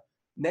 yada.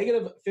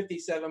 Negative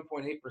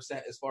 57.8%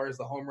 as far as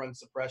the home run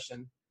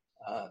suppression.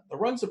 The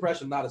run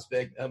suppression not as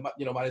big,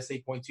 minus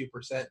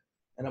 8.2%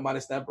 and a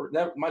minus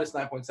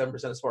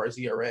 9.7% as far as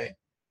ERA.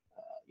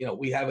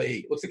 We have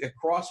looks like a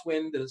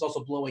crosswind that is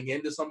also blowing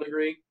in to some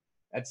degree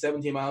at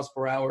 17 miles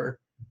per hour.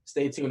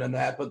 Stay tuned on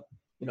that. But,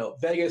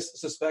 Vegas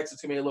suspects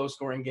it's going to be a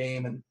low-scoring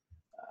game. And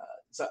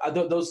so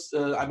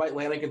I might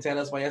land on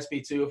Quintana as my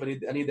SP2 if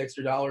I need the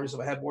extra dollars. If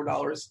I had more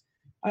dollars,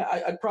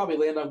 I'd probably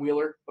land on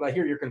Wheeler. But I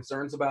hear your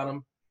concerns about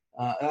him.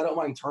 And I don't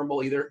mind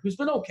Turnbull either, who's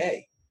been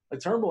okay.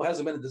 Like, Turnbull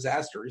hasn't been a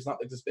disaster. He's not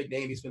like this big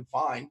name. He's been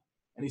fine.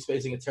 And he's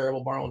facing a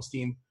terrible Marlins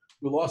team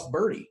who lost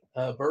Birdie.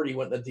 Birdie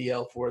went to the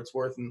DL for what it's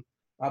worth. And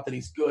not that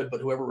he's good,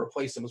 but whoever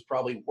replaced him was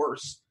probably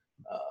worse.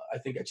 I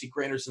think actually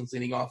Granderson's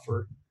leading off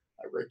for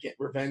a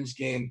revenge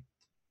game.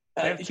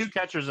 They have two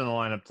catchers in the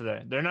lineup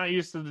today. They're not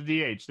used to the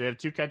DH. They have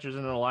two catchers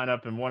in the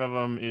lineup, and one of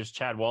them is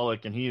Chad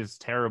Wallach, and he is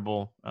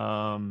terrible.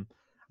 I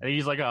think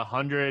he's like a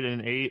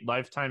 108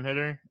 lifetime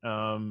hitter.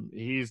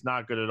 He's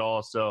not good at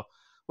all. So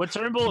what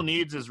Turnbull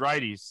needs is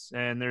righties,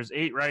 and there's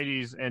 8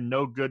 righties and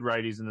no good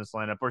righties in this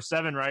lineup, or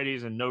 7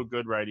 righties and no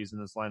good righties in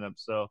this lineup.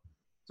 So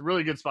it's a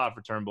really good spot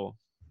for Turnbull.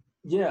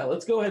 Yeah,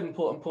 let's go ahead and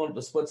pull up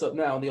the splits up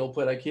now in the old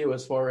Plate IQ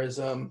as far as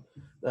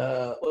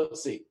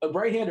let's see.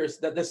 Right-handers,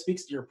 that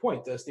speaks to your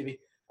point, Stevie.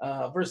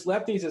 Versus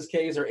lefties, his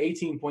Ks are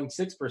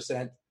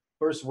 18.6%.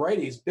 Versus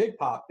righties, big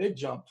pop, big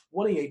jump,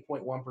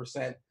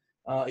 28.1%.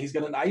 He's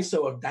got an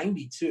ISO of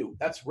 92.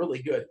 That's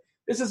really good.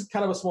 This is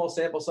kind of a small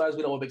sample size.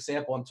 We don't have a big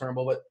sample on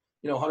Turnbull, but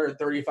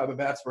 135 at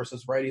bats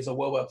versus righties, a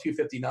WOBA of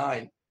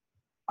 259.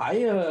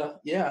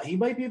 He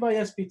might be my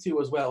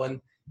SP2 as well.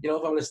 And if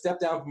I'm going to step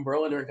down from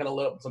Verlander and kind of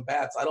load up some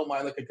bats, I don't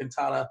mind like a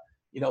Quintana,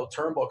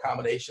 Turnbull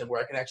combination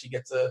where I can actually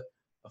get to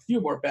a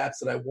few more bats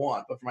that I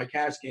want. But for my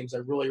cash games, I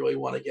really, really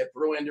want to get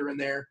Verlander in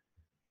there.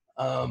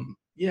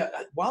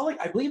 Wallach,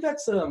 I believe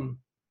that's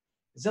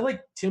is that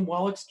like Tim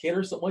Wallach's kid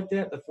or something like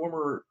that, the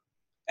former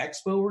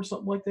Expo or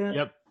something like that?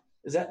 Yep.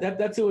 Is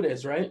that's who it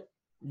is, right?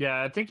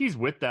 Yeah, I think he's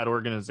with that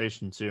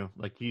organization too.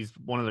 Like he's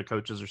one of the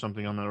coaches or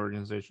something on that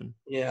organization.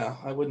 Yeah,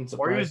 I wouldn't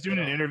surprise. Or he was doing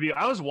an interview.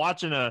 I was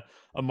watching a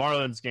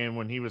Marlins game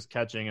when he was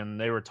catching, and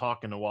they were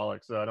talking to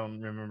Wallach, so I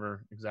don't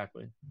remember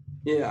exactly.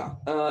 Yeah.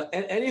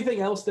 And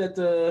anything else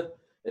that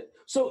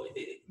so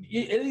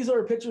any of these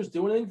other pitchers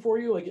do anything for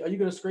you? Like, are you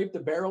going to scrape the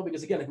barrel?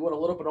 Because again, if you want to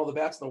load up on all the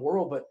bats in the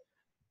world, but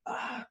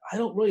I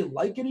don't really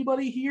like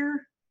anybody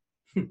here.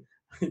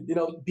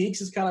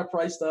 Beeks is kind of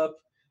priced up.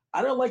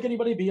 I don't like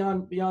anybody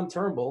beyond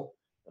Turnbull.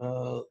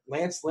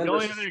 Lance Lynn. The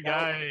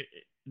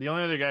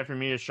only other guy for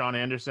me is Sean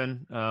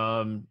Anderson,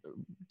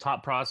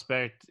 top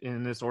prospect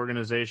in this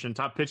organization,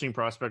 top pitching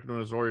prospect in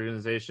this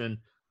organization.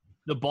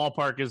 The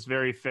ballpark is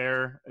very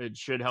fair. It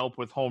should help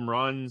with home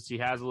runs. He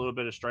has a little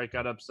bit of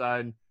strikeout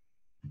upside.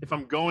 If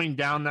I'm going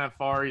down that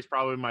far, he's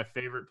probably my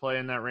favorite play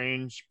in that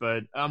range.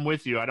 But I'm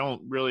with you. I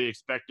don't really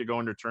expect to go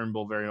under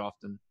Turnbull very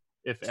often,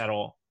 if at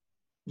all.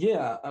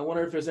 Yeah, I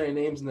wonder if there's any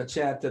names in the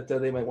chat that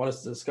they might want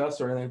us to discuss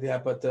or anything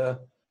like that. But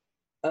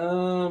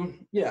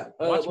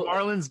watch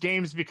Marlins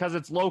games because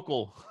it's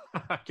local.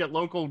 Get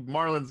local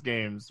Marlins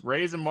games.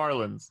 Rays and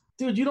Marlins.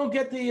 Dude, you don't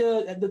get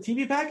the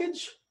TV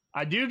package?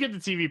 I do get the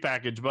TV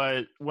package,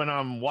 but when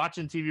I'm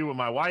watching TV with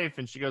my wife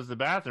and she goes to the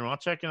bathroom, I'll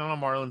check in on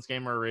a Marlins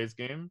game or a Rays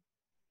game.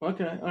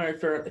 Okay, all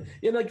right, fair.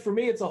 Yeah, like for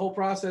me, it's a whole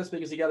process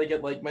because you got to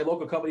get like my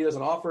local company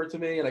doesn't offer it to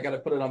me, and I got to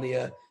put it on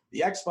the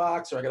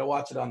Xbox or I got to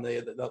watch it on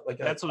the like.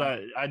 That's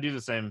what I do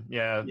the same.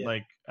 Yeah.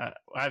 Like I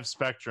have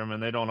Spectrum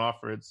and they don't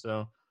offer it,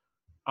 so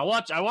I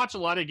watch a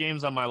lot of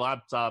games on my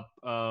laptop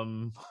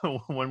when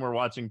we're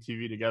watching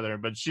TV together.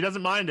 But she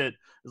doesn't mind it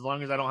as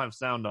long as I don't have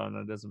sound on.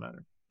 It doesn't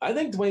matter. I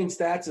think Dwayne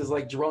Stats is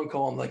like drunk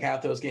calling like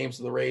half those games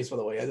for the Rays. By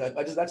the way,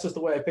 that's just the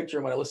way I picture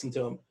him when I listen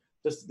to him.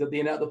 Just the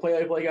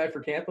play-by-play guy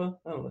for Tampa.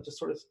 I don't know, just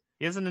sort of.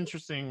 He has an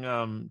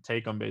interesting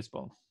take on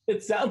baseball.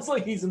 It sounds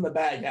like he's in the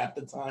bag half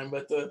the time,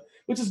 but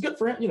which is good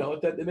for him.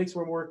 It makes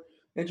for a more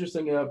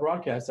interesting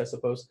broadcast, I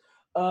suppose.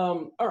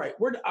 All right,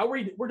 we're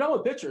done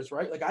with pitchers,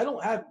 right? Like I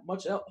don't have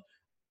much else.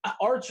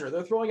 Archer,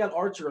 they're throwing out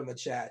Archer in the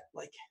chat.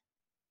 Like,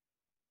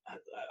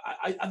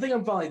 I think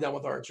I'm finally done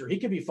with Archer. He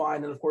could be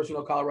fine, and of course,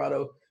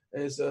 Colorado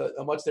is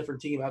a much different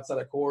team outside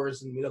of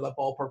Coors, and that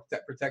ballpark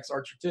protects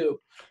Archer too.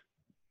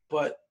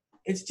 But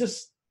it's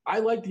just I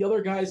like the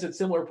other guys at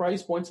similar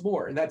price points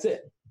more, and that's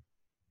it.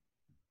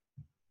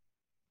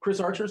 Chris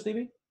Archer,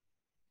 Stevie?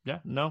 Yeah,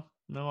 no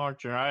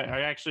Archer.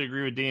 I actually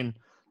agree with Dean.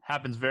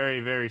 Happens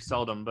very, very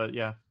seldom, but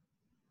yeah.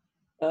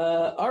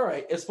 All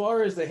right. As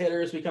far as the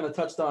hitters, we kind of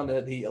touched on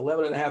the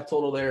 11.5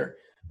 total there,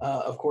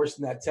 of course,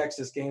 in that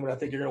Texas game, and I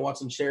think you're going to want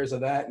some shares of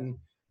that. And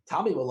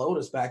Tommy Malone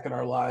is back in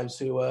our lives,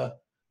 who,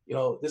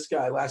 this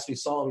guy, last we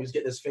saw him, he was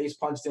getting his face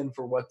punched in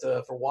for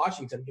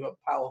Washington,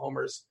 a pile of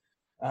homers.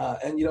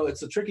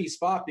 It's a tricky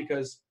spot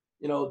because,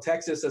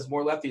 Texas has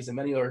more lefties than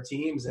many other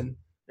teams, and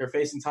they're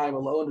facing Tommy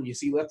Malone, and you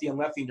see lefty and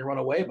lefty and you run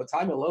away. But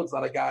Tommy Malone's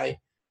not a guy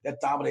that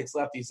dominates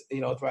lefties,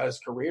 throughout his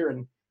career.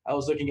 And I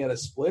was looking at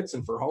his splits,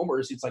 and for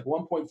homers, it's like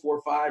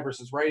 1.45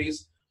 versus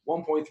righties,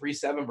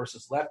 1.37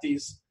 versus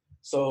lefties.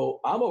 So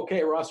I'm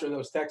okay rostering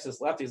those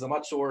Texas lefties. I'm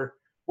not sure.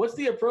 What's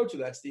the approach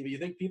of that, Stevie? You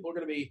think people are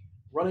going to be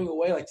running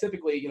away. Like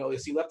typically, you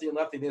see lefty and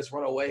lefty, they just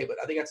run away, but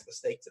I think that's a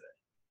mistake today.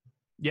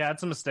 Yeah,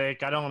 it's a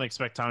mistake. I don't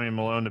expect Tommy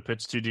Malone to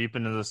pitch too deep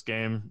into this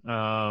game.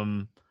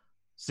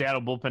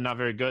 Seattle bullpen not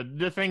very good.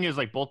 The thing is,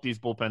 like, both these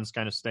bullpens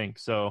kind of stink.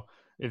 So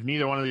if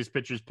neither one of these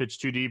pitchers pitch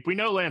too deep, we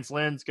know Lance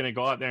Lynn's going to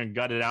go out there and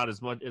gut it out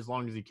as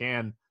long as he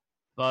can.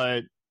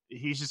 But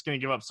he's just going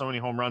to give up so many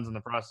home runs in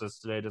the process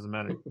today. It doesn't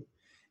matter.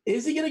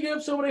 Is he going to give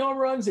up so many home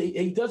runs?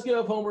 He does give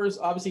up homers.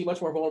 Obviously,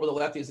 much more vulnerable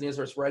to lefties than he is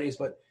versus righties,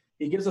 but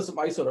he gives us some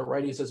ISO to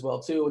righties as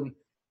well, too. And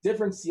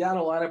different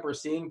Seattle lineup we're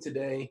seeing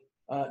today.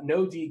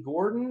 No D.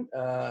 Gordon.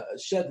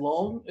 Shed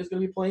Long is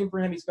going to be playing for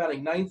him. He's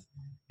batting ninth.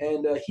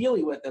 And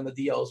Healy went in the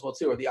DL as well,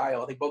 too, or the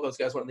IL. I think both those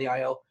guys went in the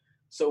IL.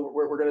 So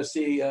we're going to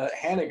see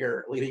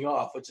Haniger leading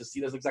off, which is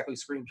he doesn't exactly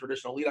scream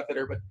traditional leadoff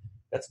hitter, but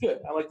that's good.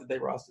 I like that they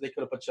rostered. They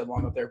could have put Shed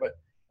Long up there, but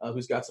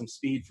who's got some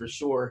speed for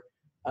sure.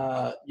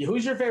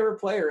 Who's your favorite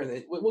player?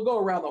 And we'll go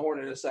around the horn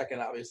in a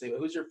second, obviously, but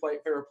who's your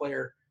favorite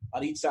player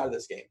on each side of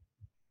this game?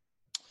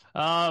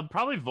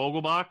 Probably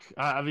Vogelbach.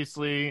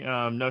 Obviously,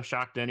 no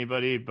shock to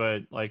anybody,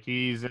 but like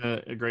he's in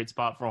a great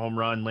spot for a home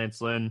run. Lance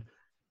Lynn,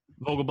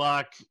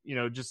 Vogelbach,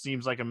 just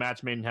seems like a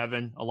match made in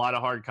heaven. A lot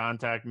of hard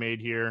contact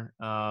made here.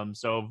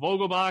 So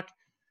Vogelbach,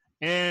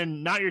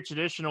 and not your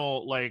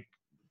traditional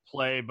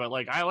play, but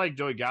I like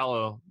Joey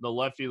Gallo. The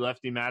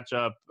lefty-lefty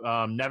matchup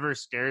never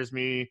scares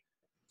me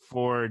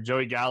for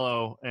Joey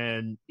Gallo,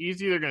 and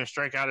he's either going to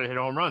strike out or hit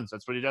home runs.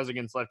 That's what he does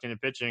against left-handed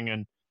pitching.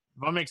 And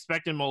if I'm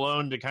expecting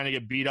Malone to kind of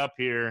get beat up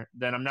here,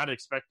 then I'm not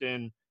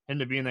expecting him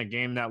to be in that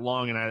game that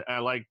long, and I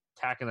like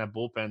attacking that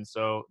bullpen.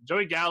 So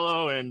Joey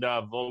Gallo and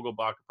Vogelbach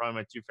are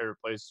probably my two favorite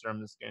plays from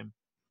this game.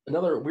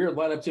 Another weird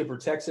lineup too for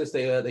Texas.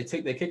 They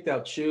kicked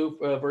out Chu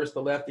versus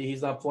the lefty.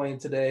 He's not playing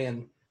today,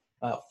 and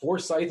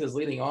Forsythe is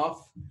leading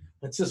off.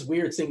 It's just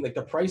weird seeing the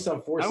price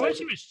on Forsythe. I wish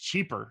he was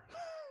cheaper.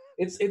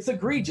 It's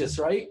egregious,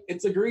 right?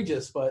 It's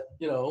egregious, but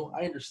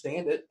I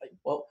understand it.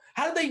 Well,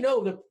 how did they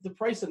know the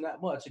price isn't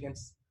that much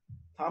against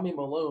Tommy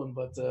Malone?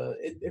 But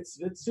it's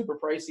super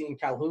pricey, and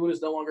Calhoun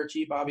is no longer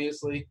cheap,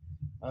 obviously.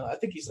 I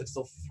think he's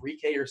still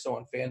 $3K or so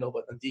on FanDuel,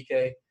 but on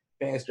DK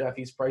Fantasy Draft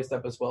he's priced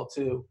up as well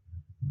too.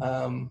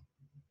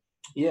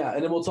 Yeah,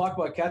 and then we'll talk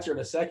about catcher in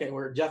a second,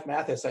 where Jeff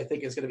Mathis I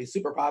think is going to be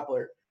super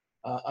popular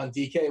on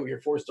DK, where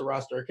you're forced to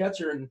roster a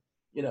catcher, and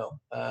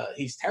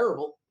he's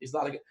terrible. He's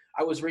not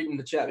I was reading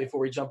the chat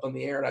before we jumped on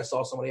the air, and I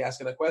saw somebody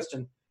asking a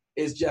question: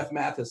 is Jeff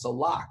Mathis a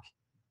lock?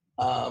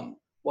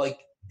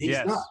 He's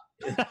yes. not.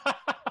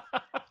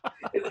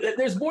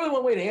 There's more than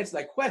one way to answer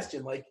that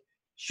question.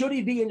 Should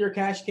he be in your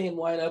cash game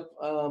lineup?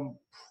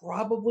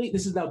 Probably.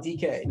 This is now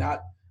DK.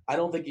 I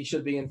don't think he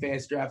should be in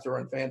Fantasy Draft or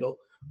on FanDuel,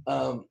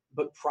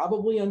 but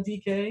probably on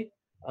DK.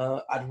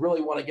 I'd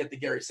really want to get the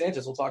Gary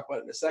Sanchez. We'll talk about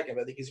it in a second.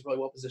 But I think he's really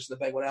well positioned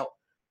to bang one out.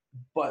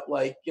 But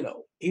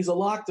he's a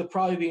lock to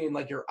probably be in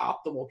your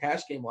optimal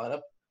cash game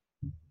lineup.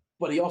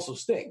 But he also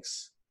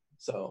stinks.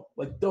 So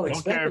don't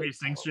expect. Care if he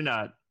stinks or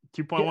not.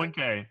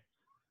 2.1K.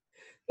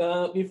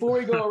 Before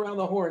we go around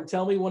the horn,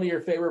 tell me one of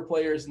your favorite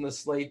players in the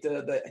slate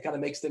that kind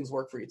of makes things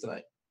work for you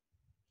tonight.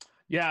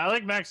 Yeah, I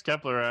like Max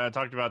Kepler. I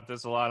talked about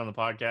this a lot on the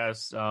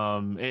podcast.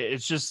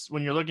 It's just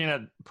when you're looking at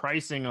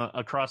pricing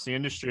across the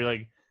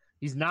industry,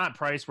 he's not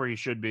priced where he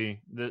should be.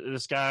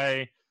 This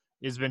guy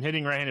has been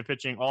hitting right-handed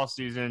pitching all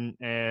season,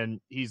 and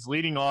he's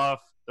leading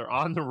off. They're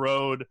on the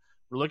road.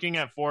 We're looking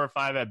at 4 or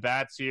 5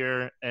 at-bats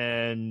here,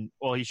 and,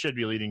 he should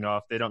be leading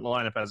off. The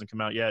lineup hasn't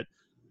come out yet.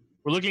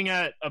 We're looking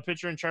at a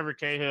pitcher in Trevor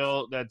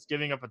Cahill that's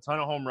giving up a ton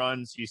of home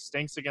runs. He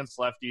stinks against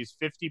lefties,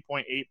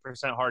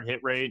 50.8% hard hit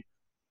rate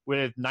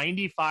with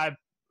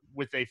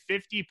a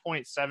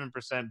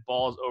 50.7%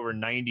 balls over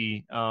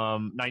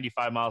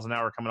 95 miles an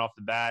hour coming off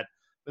the bat.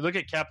 We look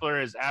at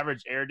Kepler, his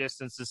average air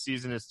distance this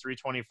season is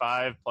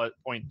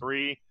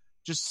 325.3.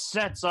 Just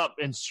sets up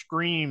and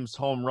screams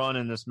home run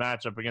in this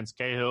matchup against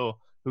Cahill,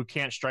 who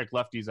can't strike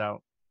lefties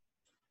out.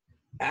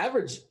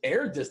 Average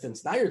air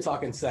distance. Now you're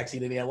talking sexy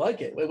to me. I like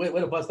it. Wait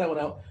to bust that one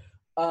out.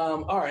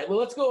 All right. Well,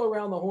 let's go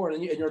around the horn.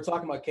 And you're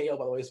talking about Cahill,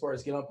 by the way, as far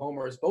as getting up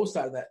homers. Both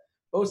sides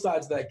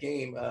of that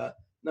game.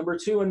 Number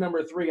 2 and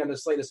number 3 on the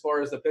slate as far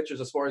as the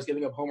pitchers, as far as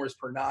giving up homers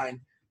per 9.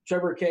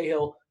 Trevor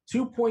Cahill,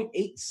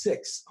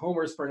 2.86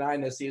 homers per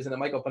 9 this season, and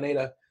Michael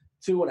Pineda,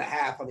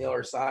 2.5 on the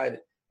other side.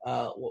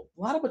 A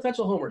lot of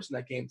potential homers in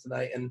that game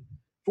tonight. And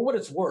for what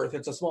it's worth,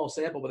 it's a small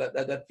sample, but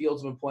that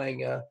field's been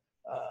playing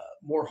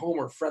more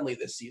homer friendly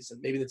this season.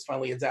 Maybe that's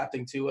finally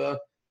adapting to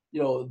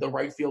the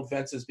right field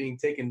fences being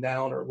taken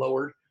down or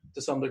lowered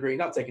to some degree.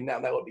 Not taken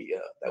down, that would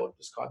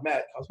just cause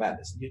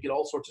madness. You get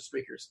all sorts of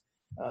streakers.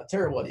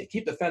 Terrible idea.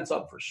 Keep the fence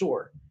up for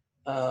sure,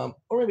 or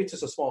maybe it's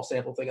just a small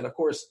sample thing. And of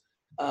course,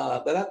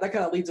 that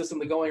kind of leads us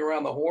into going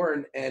around the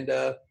horn. And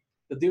the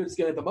dude that's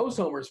getting the most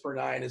homers per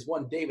 9 is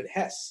one David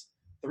Hess,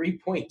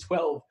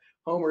 3.12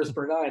 homers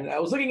per 9. And I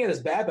was looking at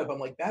his BABIP. I'm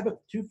like, BABIP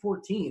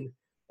 214,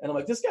 and I'm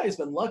like, this guy's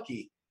been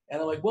lucky.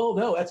 And I'm like, well,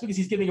 no, that's because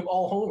he's giving up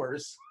all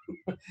homers,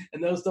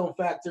 and those don't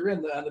factor in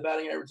on the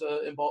batting average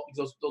involved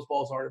because those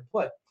balls aren't in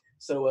play.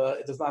 So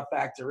it does not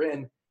factor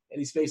in. And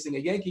he's facing a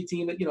Yankee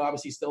team that,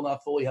 obviously still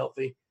not fully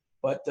healthy.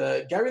 But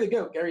Gary the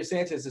GOAT, Gary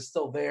Sanchez, is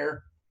still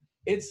there.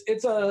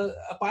 It's a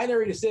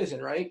binary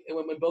decision, right? And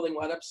when building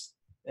lineups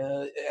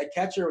at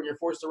catcher, when you're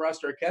forced to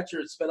roster a catcher,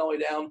 it's spent all the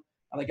way down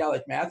on a guy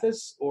like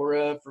Mathis,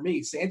 or for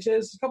me,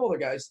 Sanchez, a couple other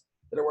guys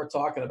that are worth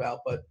talking about.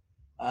 But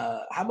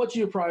how much are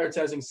you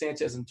prioritizing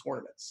Sanchez in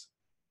tournaments?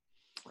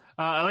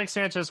 I like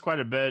Sanchez quite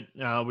a bit.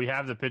 We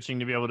have the pitching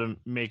to be able to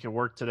make it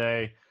work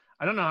today.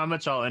 I don't know how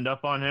much I'll end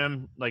up on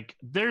him. Like,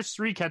 there's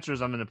 3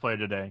 catchers I'm going to play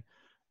today.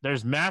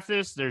 There's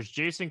Mathis, there's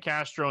Jason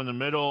Castro in the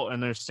middle,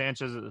 and there's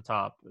Sanchez at the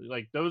top.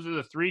 Like, those are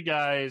the 3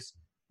 guys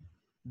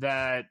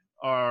that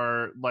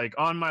are, like,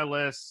 on my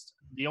list.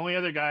 The only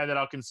other guy that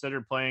I'll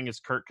consider playing is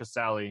Kurt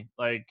Casale.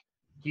 Like,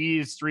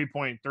 he's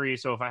 3.3,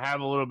 so if I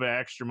have a little bit of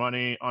extra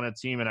money on a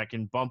team and I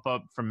can bump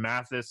up from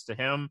Mathis to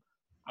him,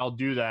 I'll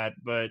do that.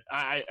 But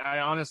I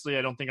honestly,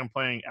 I don't think I'm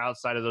playing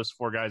outside of those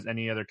 4 guys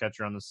any other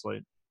catcher on the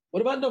slate.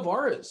 What about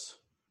Navarez?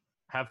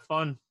 Have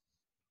fun.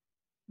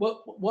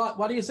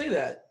 Why do you say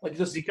that? Like,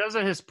 just because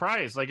of his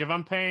price. Like, if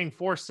I'm paying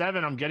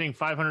 $4.7, I'm getting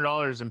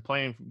 $500 and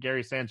playing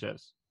Gary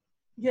Sanchez.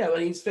 Yeah,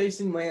 but he's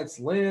facing Lance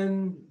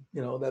Lynn,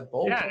 that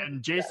bullpen. Yeah,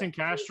 and Jason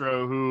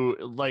Castro, who,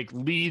 like,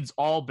 leads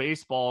all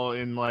baseball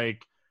in,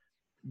 like,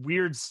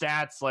 weird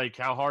stats, like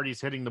how hard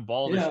he's hitting the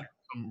ball. There's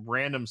some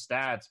random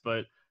stats,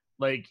 but,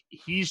 like,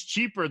 he's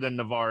cheaper than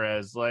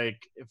Navarez.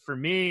 Like, for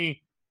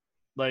me,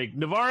 like,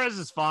 Navarez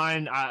is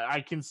fine.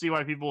 I can see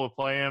why people will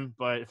play him,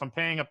 but if I'm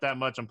paying up that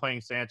much, I'm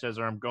playing Sanchez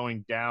or I'm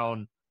going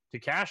down to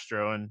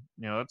Castro, and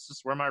that's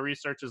just where my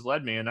research has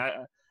led me. And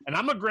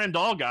I'm a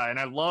Grandal guy, and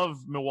I love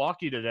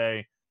Milwaukee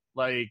today.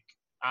 Like,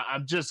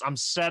 I'm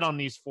set on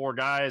these 4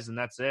 guys, and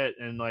that's it.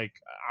 And, like,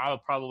 I'll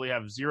probably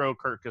have 0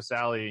 Kurt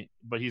Casale,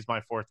 but he's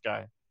my 4th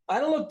guy. I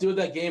don't look good at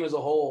that game as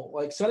a whole.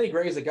 Like, Sonny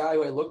Gray is a guy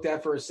who I looked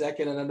at for a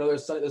second, and I know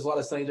there's a lot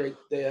of Sonny Gray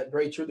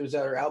truthers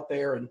that are out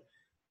there. And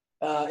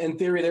in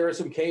theory, there are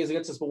some Ks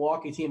against this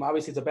Milwaukee team.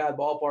 Obviously, it's a bad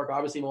ballpark.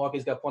 Obviously,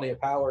 Milwaukee's got plenty of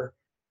power.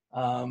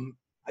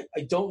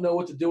 I don't know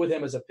what to do with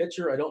him as a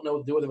pitcher. I don't know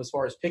what to do with him as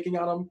far as picking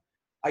on him.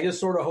 I just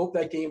sort of hope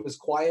that game is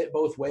quiet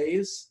both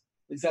ways.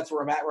 At least that's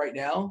where I'm at right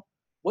now.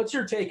 What's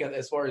your take on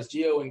as far as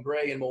Gio and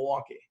Gray in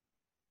Milwaukee?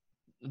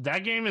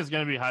 That game is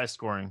going to be high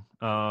scoring.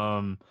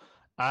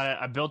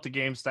 I built a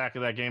game stack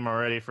of that game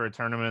already for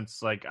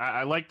tournaments. Like,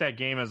 I like that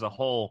game as a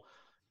whole.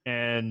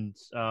 And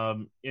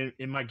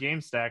in my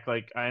game stack,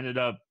 like, I ended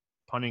up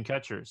punting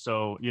catcher.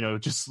 So,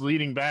 just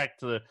leading back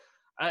to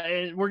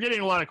we're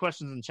getting a lot of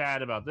questions in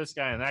chat about this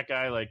guy and that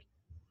guy. Like,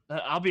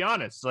 I'll be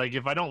honest. Like,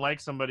 if I don't like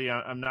somebody,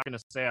 I'm not going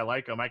to say I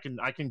like them. I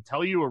can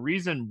tell you a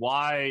reason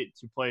why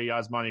to play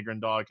Yasmani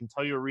Grandal. I can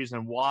tell you a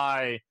reason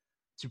why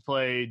to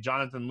play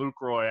Jonathan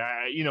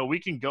Lucroy. We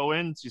can go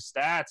into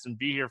stats and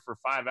be here for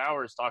 5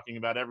 hours talking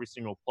about every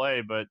single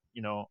play, but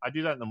I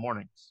do that in the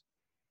mornings.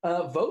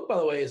 Vogt, by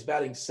the way, is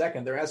batting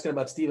second. They're asking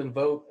about Stephen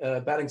Vogt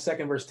batting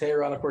second versus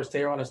Tehran. Of course,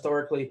 Tehran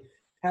historically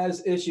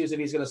has issues. If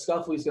he's going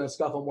to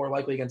scuffle more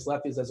likely against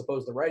lefties as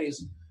opposed to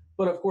righties.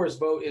 But, of course,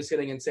 Vogt is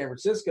hitting in San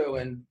Francisco,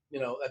 and,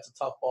 that's a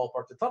tough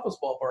ballpark, the toughest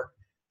ballpark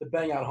to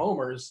bang out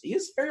homers. He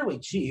is fairly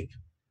cheap.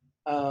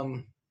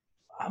 I'm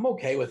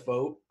okay with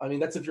Vogt. I mean,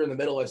 that's if you're in the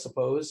middle, I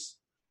suppose.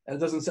 And it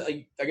doesn't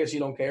say – I guess you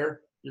don't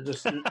care. You're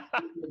just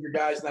your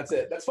guys, and that's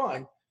it. That's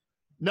fine.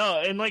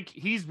 No, and, like,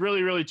 he's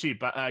really, really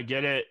cheap. I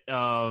get it.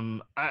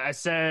 I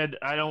said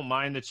I don't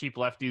mind the cheap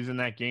lefties in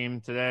that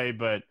game today,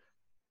 but –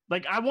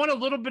 like, I want a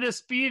little bit of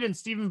speed, and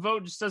Stephen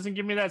Vogt just doesn't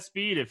give me that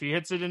speed. If he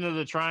hits it into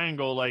the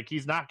triangle, like,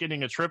 he's not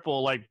getting a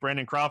triple like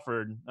Brandon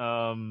Crawford.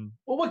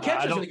 What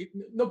catcher's going to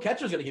 – no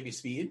catcher's going to give you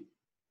speed.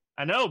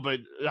 I know, but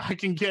I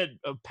can get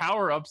a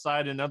power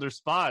upside in other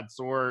spots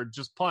or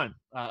just punt.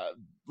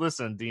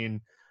 Listen,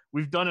 Dean,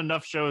 we've done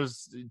enough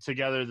shows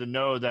together to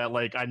know that,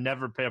 like, I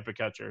never pay up a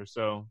catcher,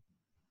 so.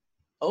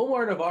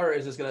 Omar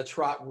Narvaez is going to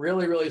trot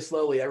really, really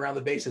slowly around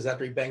the bases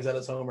after he bangs out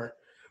his homer.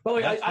 By the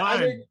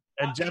way,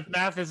 and Jeff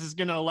Mathis is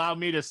going to allow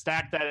me to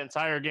stack that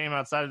entire game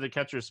outside of the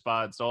catcher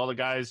spot. So all the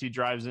guys he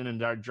drives in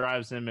and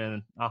drives him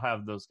in, I'll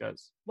have those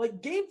guys.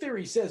 Like, game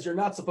theory says you're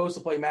not supposed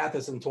to play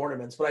Mathis in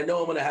tournaments, but I know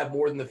I'm going to have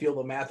more than the field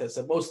of Mathis.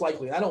 And most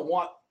likely, I don't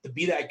want to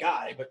be that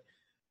guy, but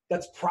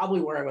that's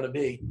probably where I'm going to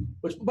be.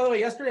 Which, by the way,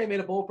 yesterday I made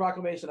a bold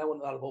proclamation. I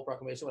wasn't not a bold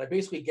proclamation, but I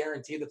basically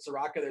guaranteed that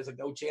Soraka, there's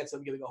no chance of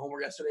him getting a homer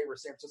yesterday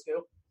versus San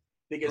Francisco.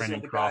 Because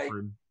Brandon the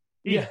Crawford.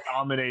 Guy, he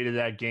dominated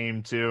that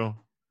game too.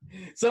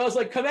 So I was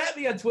like, come at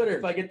me on Twitter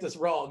if I get this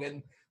wrong.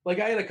 And like,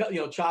 I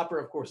had Chopper,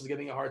 of course, is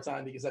giving a hard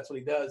time because that's what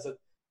he does. And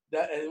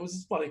it was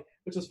just funny,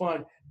 which was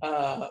fine.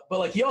 But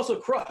like, he also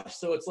crushed.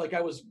 So it's like,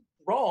 I was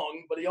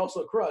wrong, but he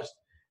also crushed.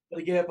 But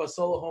he gave up a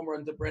solo home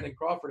run to Brandon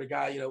Crawford, a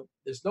guy,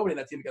 there's nobody in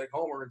that team to get a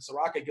homer. And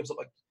Soraka gives up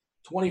like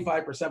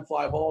 25%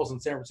 fly balls in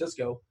San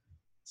Francisco.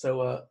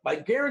 So my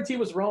guarantee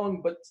was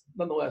wrong, but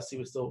nonetheless, he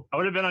was still. I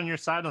would have been on your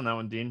side on that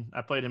one, Dean.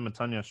 I played him a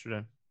ton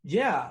yesterday.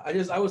 Yeah, I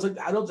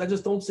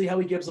just don't see how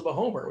he gives up a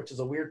homer, which is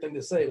a weird thing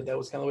to say, but that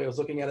was kind of the way I was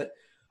looking at it.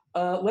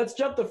 Let's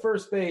jump to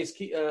first base.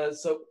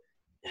 So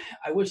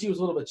I wish he was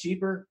a little bit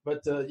cheaper,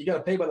 but you got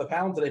to pay by the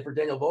pound today for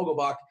Daniel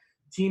Vogelbach.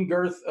 Team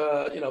girth,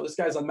 this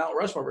guy's on Mount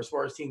Rushmore as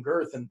far as team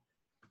girth, and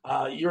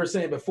You were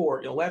saying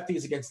before,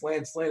 lefties against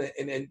Lance Lynn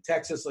in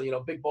Texas, so,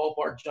 big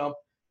ballpark jump.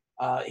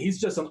 He's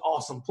just an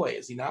awesome play,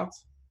 is he not?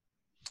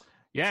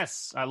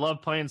 Yes, I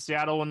love playing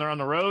Seattle when they're on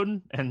the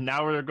road, and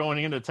now we're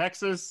going into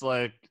Texas.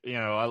 I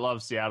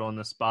love Seattle in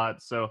this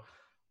spot. So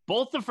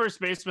both the first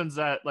basemen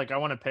that I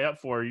want to pay up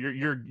for,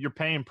 you're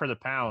paying per the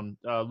pound,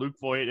 Luke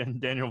Voit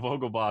and Daniel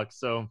Vogelbach.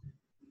 So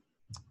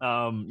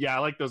I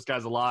like those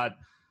guys a lot.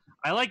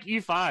 I like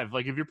E5.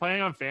 If you're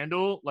playing on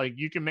FanDuel,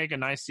 you can make a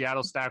nice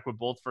Seattle stack with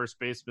both first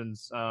basemen.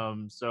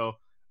 So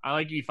I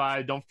like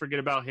E5. Don't forget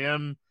about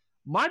him.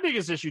 My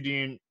biggest issue,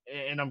 Dean,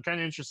 and I'm kind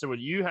of interested what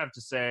you have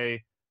to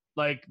say.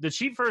 The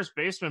cheap first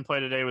baseman play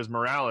today was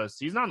Morales.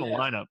 He's not in the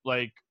lineup.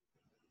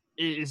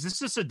 Is this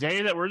just a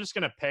day that we're just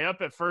going to pay up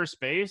at first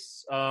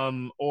base?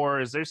 Or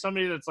is there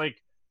somebody that's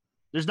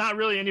there's not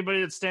really anybody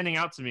that's standing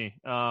out to me.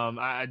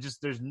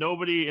 There's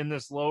nobody in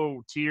this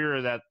low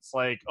tier that's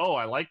oh,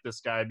 I like this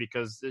guy,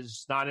 because there's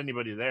just not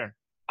anybody there.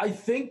 I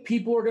think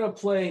people are going to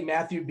play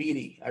Matthew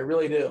Beatty. I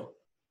really do.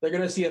 They're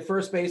going to see a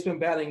first baseman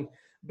batting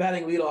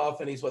leadoff,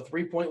 and he's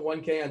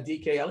 3.1K on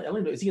DK. I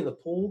don't know. Is he in the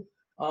pool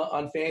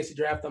on Fantasy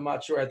Draft? I'm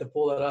not sure. I have to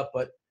pull that up,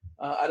 but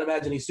I'd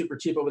imagine he's super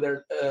cheap over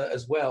there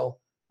as well.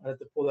 I have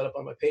to pull that up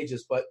on my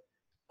pages, but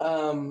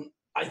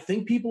I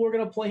think people are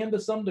going to play him to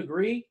some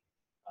degree.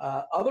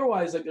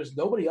 Otherwise, there's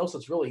nobody else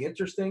that's really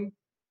interesting.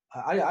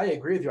 I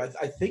agree with you.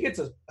 I think it's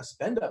a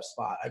spend-up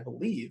spot, I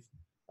believe.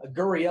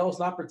 Gurriel's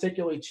not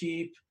particularly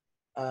cheap.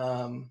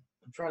 I'm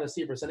trying to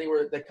see if there's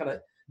anywhere that kind of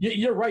 –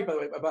 you're right, by the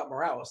way, about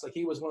Morales.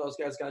 He was one of those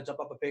guys kind of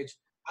jump up a page.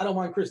 I don't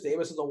mind Chris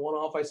Davis as a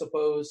one-off, I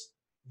suppose.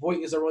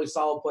 Voit is a really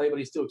solid play, but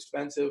he's too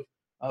expensive.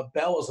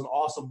 Bell is an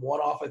awesome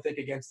one-off, I think,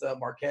 against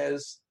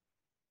Marquez.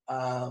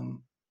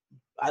 I'm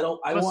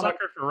a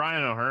sucker for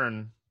Ryan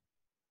O'Hearn.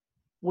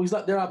 Well,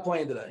 they're not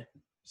playing today,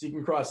 so you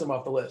can cross him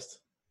off the list.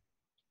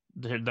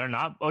 They're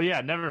not. Oh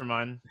yeah, never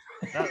mind.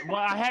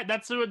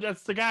 That's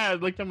the guy I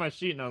looked at my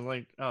sheet and I was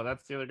like, oh,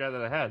 that's the other guy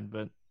that I had.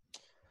 But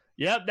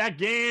yep, that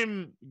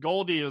game,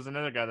 Goldie was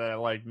another guy that I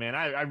liked. Man,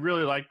 I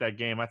really liked that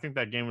game. I think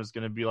that game was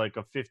going to be a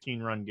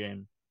 15-run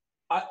game.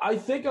 I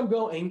think I'm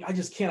going. I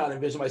just cannot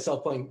envision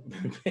myself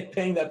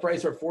paying that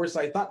price for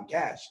Forsythe, not in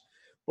cash.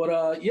 But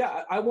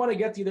I want to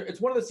get to it's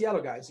one of the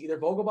Seattle guys, either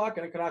Vogelbach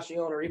and Encarnacion,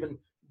 or even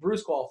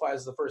Bruce qualifies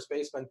as the first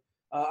baseman.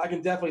 I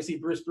can definitely see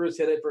Bruce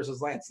hit it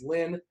versus Lance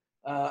Lynn.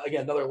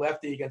 Again, another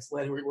lefty against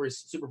Lynn, where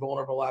he's super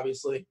vulnerable,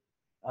 obviously.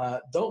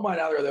 Don't mind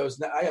either of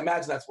those. I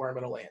imagine that's where I'm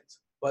going to land.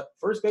 But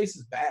first base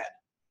is bad.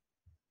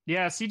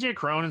 Yeah, C.J.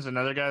 Cron is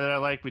another guy that I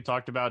like. We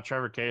talked about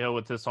Trevor Cahill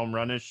with his home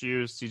run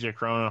issues. C.J.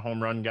 Cron, a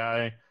home run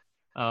guy.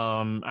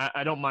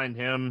 I don't mind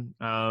him.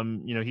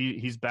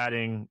 He's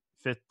batting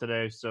fifth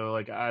today, so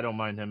I don't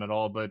mind him at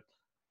all. But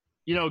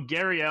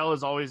Gary L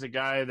is always a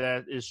guy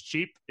that is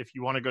cheap if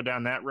you want to go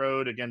down that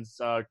road against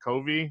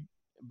Covey.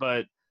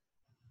 But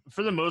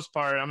for the most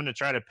part, I'm going to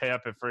try to pay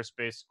up at first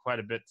base quite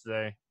a bit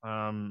today.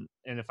 And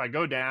if I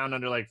go down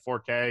under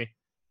 4K,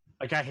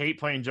 I hate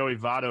playing Joey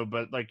Votto,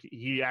 but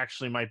he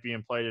actually might be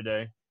in play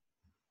today.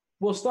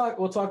 We'll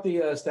talk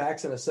the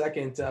stacks in a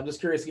second. I'm just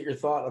curious to get your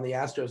thought on the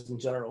Astros in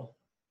general.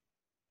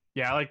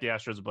 Yeah, I like the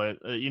Astros,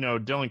 but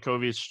Dylan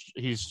Covey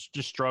he's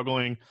just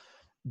struggling.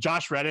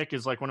 Josh Reddick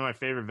is one of my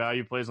favorite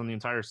value plays on the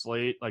entire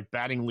slate,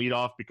 batting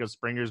leadoff because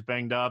Springer's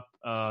banged up.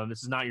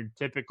 This is not your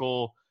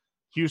typical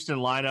Houston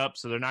lineup,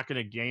 so they're not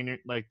going to gain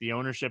the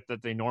ownership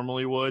that they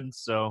normally would.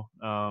 So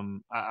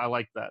I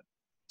like that.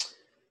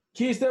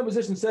 Keystone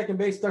position second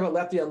base. Talk about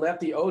lefty on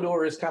lefty.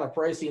 Odor is kind of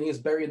pricey, and he's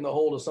buried in the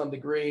hole to some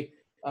degree.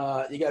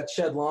 You got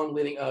Shed Long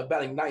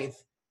batting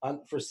ninth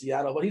for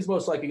Seattle, but he's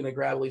most likely going to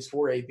grab at least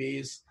 4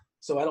 ABs.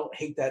 So I don't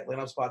hate that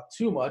lineup spot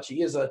too much.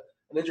 He is an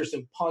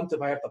interesting punt.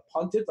 If I have to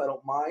punt it, I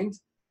don't mind.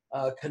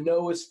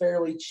 Cano is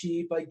fairly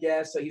cheap, I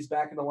guess. So he's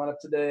back in the lineup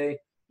today.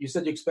 You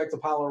said you expect a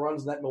pile of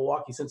runs in that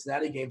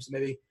Milwaukee-Cincinnati game, so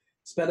maybe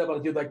spend up on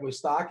a dude like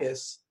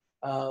Moustakas.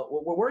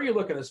 Where are you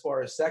looking as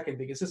far as second?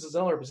 Because this is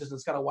another position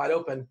that's kind of wide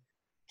open.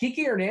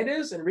 Kike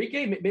Hernandez,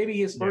 Enrique, maybe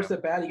his first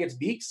at bat, he gets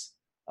Beeks.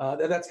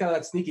 That's kind of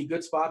that sneaky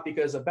good spot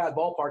because a bad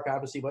ballpark,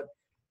 obviously, but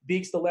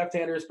Beeks, the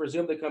left-hander, is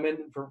presumed to come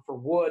in for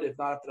Wood, if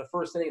not after the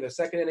first inning, the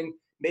second inning.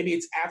 Maybe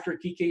it's after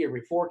Kike or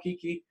before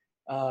Kike.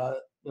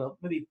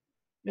 Maybe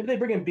they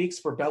bring in Beeks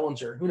for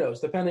Bellinger. Who knows?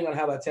 Depending on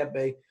how that Tampa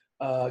Bay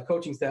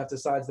coaching staff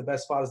decides the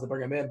best spot is to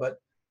bring him in. But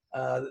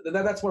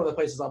that's one of the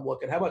places I'm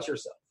looking. How about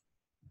yourself?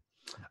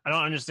 I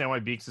don't understand why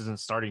Beeks isn't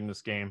starting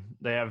this game.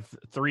 They have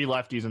 3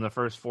 lefties in the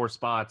first 4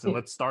 spots, and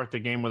let's start the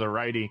game with a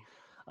righty.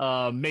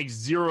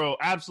 Makes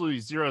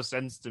absolutely zero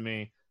sense to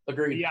me.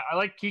 Agreed. Yeah, I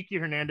like Kike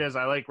Hernandez.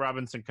 I like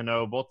Robinson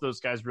Cano. Both those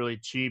guys really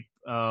cheap.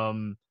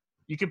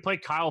 You can play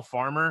Kyle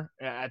Farmer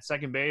at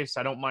second base.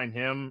 I don't mind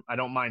him. I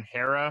don't mind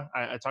Hera.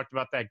 I talked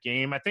about that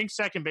game. I think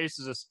second base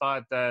is a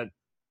spot that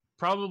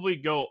probably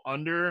go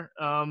under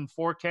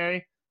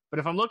 4K. But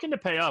if I'm looking to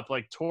pay up,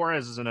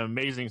 Torres is an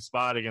amazing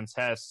spot against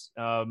Hess.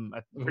 I'm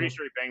pretty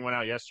sure he banged one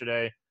out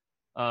yesterday.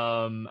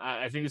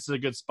 I think this is a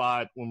good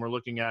spot when we're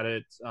looking at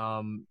it.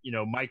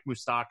 Mike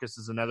Moustakas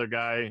is another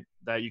guy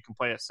that you can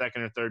play at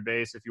second or third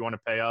base if you want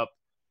to pay up.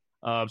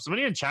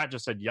 Somebody in chat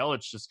just said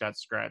Yelich just got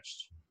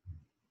scratched.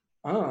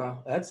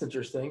 That's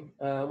interesting.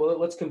 Well,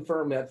 let's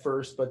confirm that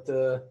first. But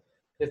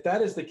if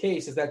that is the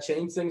case, does that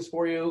change things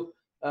for you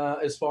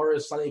as far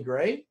as Sonny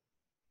Gray?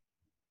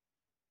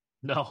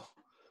 No.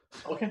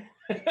 Okay.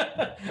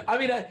 I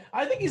mean,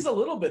 I think he's a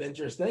little bit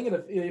interesting.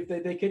 And if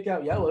they kick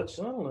out Yelich,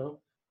 I don't know.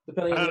 I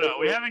don't know.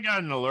 We haven't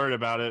gotten an alert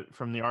about it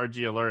from the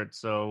RG alert,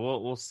 so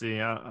we'll see.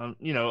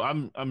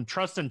 I'm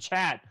trusting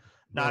chat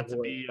not to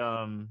be.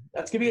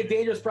 That's gonna be a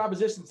dangerous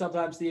proposition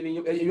sometimes, Stevie.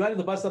 You might have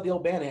to bust out the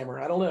old band hammer.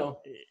 I don't know.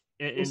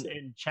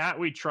 In chat,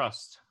 we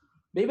trust.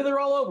 Maybe they're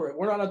all over it.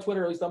 We're not on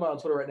Twitter. At least I'm not on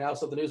Twitter right now.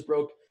 So the news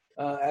broke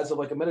as of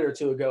like a minute or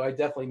two ago. I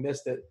definitely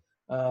missed it,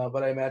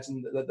 but I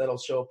imagine that'll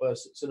show up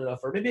soon enough.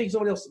 Or maybe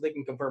somebody else, they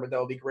can confirm it. That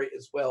would be great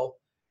as well.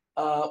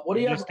 What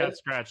do you just got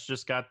scratched?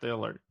 Just got the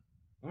alert.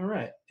 All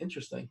right,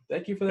 interesting.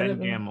 Thank you for that. Ben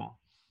Gamble.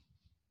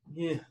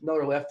 Yeah,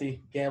 another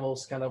lefty.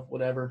 Gamble's kind of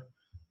whatever.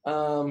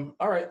 All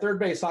right, third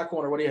base, hot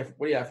corner. What do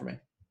you have for me?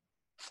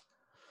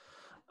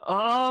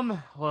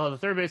 Well, the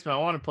third baseman I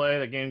want to play,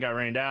 the game got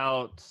rained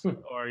out.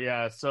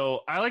 So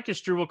I like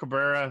Asdrubal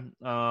Cabrera.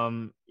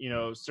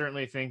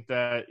 Certainly think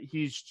that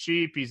he's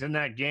cheap. He's in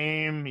that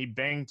game. He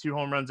banged 2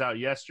 home runs out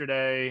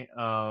yesterday.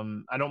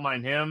 I don't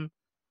mind him.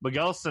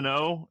 Miguel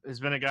Sano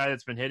has been a guy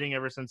that's been hitting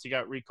ever since he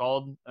got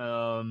recalled.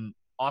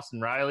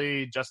 Austin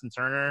Riley, Justin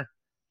Turner.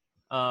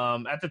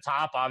 At the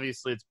top,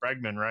 obviously, it's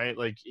Bregman, right?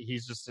 Like,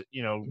 he's just,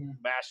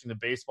 mashing the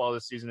baseball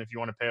this season if you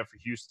want to pay up for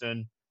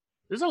Houston.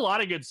 There's a lot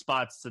of good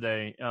spots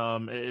today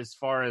as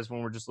far as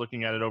when we're just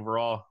looking at it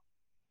overall.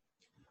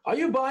 Are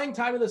you buying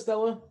Ty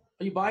Stella?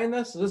 Are you buying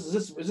this?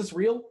 Is this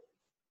real?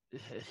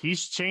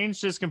 He's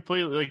changed his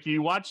completely. Like,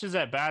 you watch his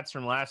at-bats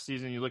from last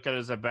season, you look at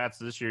his at-bats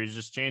this year, he's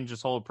just changed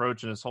his whole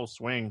approach and his whole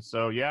swing.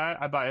 So, yeah,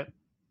 I buy it.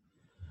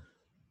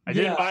 I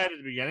didn't buy it at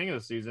the beginning of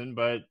the season,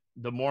 but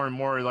the more and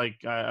more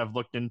I've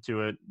looked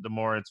into it, the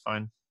more it's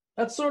fine.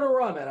 That's sort of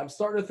where I'm at. I'm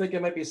starting to think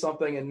it might be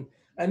something.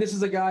 And this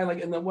is a guy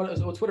and then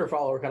a Twitter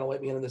follower kind of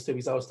let me in on this too,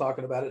 because I was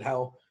talking about it,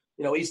 how,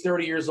 he's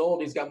 30 years old.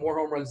 And he's got more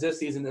home runs this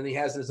season than he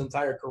has in his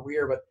entire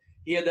career. But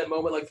he had that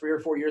moment like 3 or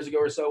 4 years ago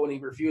or so when he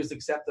refused to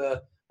accept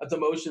a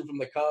demotion from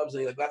the Cubs.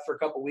 And he left for a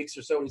couple of weeks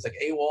or so. And he's like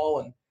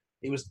AWOL. And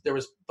there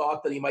was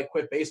thought that he might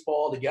quit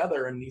baseball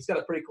altogether. And he's got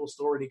a pretty cool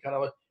story. And he kind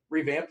of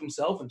revamped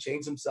himself and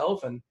changed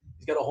himself, and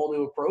he's got a whole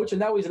new approach. And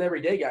now he's an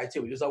everyday guy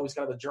too. He was always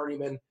kind of a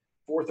journeyman,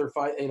 fourth or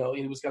five. He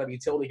was kind of a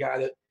utility guy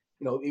that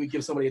he would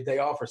give somebody a day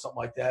off or something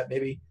like that.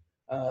 Maybe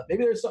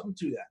there's something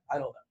to that. I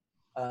don't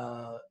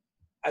know.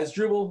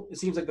 Asdrubal, it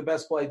seems like the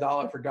best play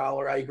dollar for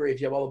dollar. I agree.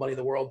 If you have all the money in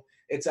the world,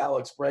 it's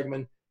Alex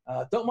Bregman.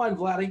 Don't mind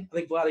Vladdy. I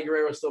think Vladdy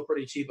Guerrero is still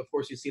pretty cheap. Of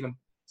course, you've seen him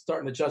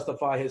starting to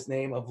justify his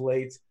name of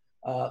late.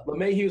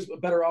 LeMahieu's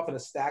better off in a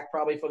stack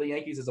probably for the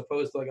Yankees as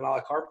opposed to like an a la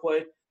carte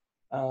play.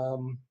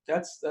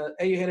 That's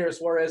Eugenio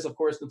Suarez, of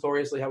course,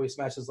 notoriously how he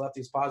smashes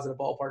lefties, positive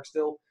ballpark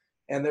still.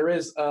 And there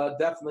is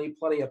definitely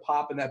plenty of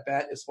pop in that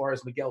bat as far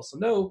as Miguel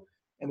Sano.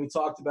 And we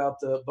talked about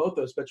both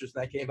those pitchers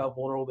in that game, how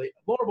vulnerable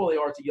they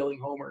are to yielding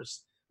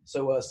homers.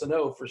 So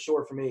Sano, for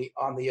sure, for me,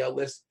 on the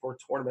list for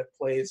tournament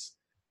plays.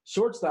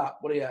 Shortstop,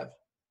 what do you have?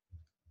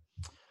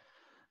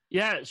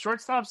 Yeah,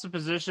 shortstop's a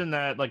position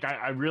that,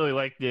 I really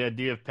like the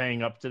idea of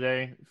paying up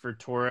today for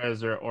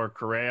Torres or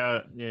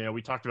Correa. We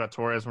talked about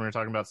Torres when we were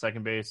talking about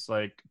second base.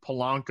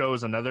 Polanco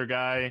is another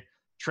guy.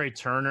 Trey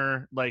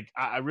Turner.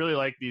 I really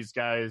like these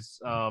guys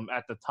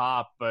at the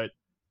top, but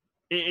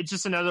it's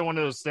just another one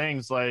of those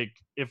things.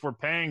 If we're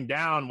paying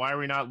down, why are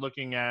we not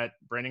looking at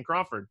Brandon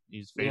Crawford?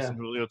 He's facing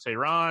Julio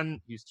Teheran.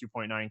 He's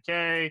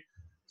 2.9K.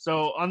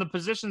 So on the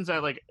positions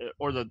that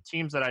or the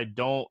teams that I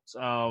don't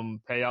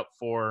pay up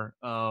for,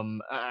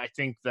 I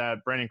think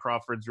that Brandon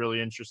Crawford's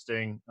really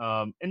interesting.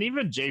 And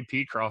even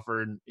JP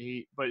Crawford,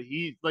 if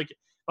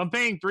I'm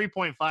paying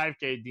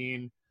 3.5K,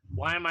 Dean,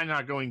 why am I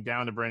not going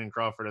down to Brandon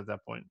Crawford at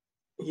that point?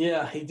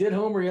 Yeah, he did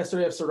homer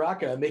yesterday of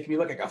Soraka, making me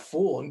look like a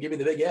fool and give me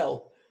the big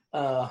L.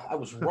 I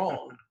was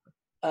wrong.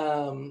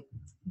 But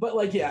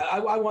I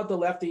want the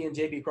lefty and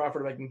JP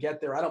Crawford if I can get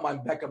there. I don't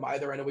mind Beckham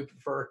either. I know we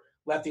prefer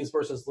lefties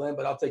versus Lynn,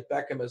 but I'll take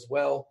Beckham as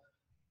well.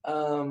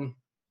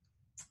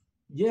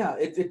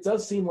 It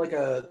does seem like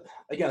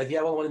again, if you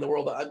have all the money in the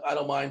world, I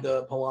don't mind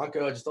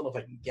Polanco. I just don't know if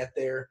I can get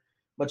there.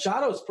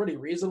 Machado is pretty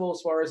reasonable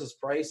as far as his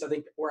price. I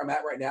think where I'm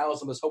at right now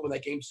is I'm just hoping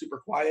that game's super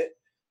quiet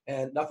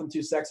and nothing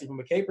too sexy from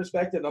a K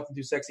perspective, nothing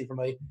too sexy from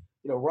a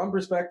run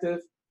perspective.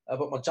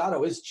 But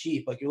Machado is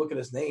cheap. You look at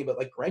his name, but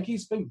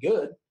Greinke's been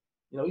good.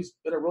 He's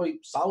been a really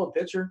solid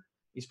pitcher.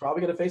 He's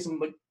probably going to face him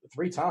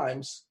 3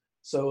 times.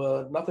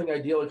 So nothing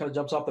ideal. It kind of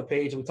jumps off the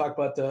page. And we talked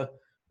about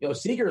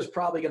Seager is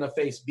probably going to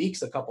face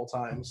Beeks a couple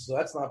times. So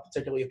that's not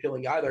particularly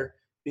appealing either.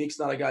 Beeks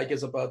not a guy who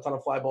gives up a ton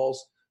of fly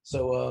balls.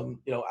 So,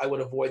 I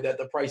would avoid that.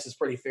 The price is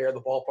pretty fair.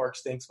 The ballpark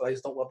stinks, but I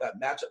just don't love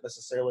that matchup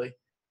necessarily.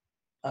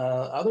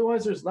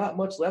 Otherwise, there's not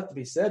much left to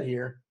be said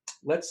here.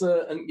 Let's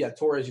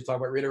Torres, you talk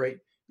about, reiterate.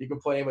 You can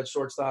play him at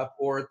shortstop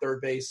or third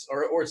base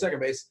or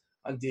second base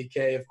on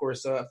DK. Of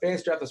course,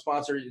 Fans Draft, the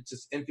sponsor. It's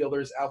just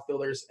infielders,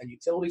 outfielders, and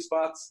utility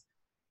spots.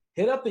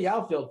 Hit up the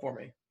outfield for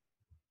me.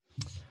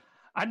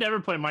 I'd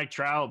never play Mike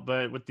Trout,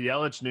 but with the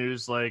Yelich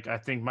news, like I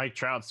think Mike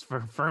Trout's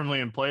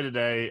firmly in play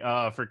today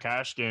for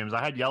cash games.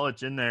 I had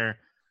Yelich in there,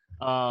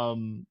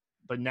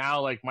 but now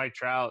like Mike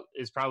Trout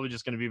is probably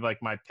just going to be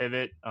like my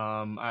pivot.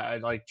 I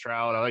like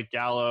Trout. I like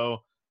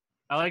Gallo.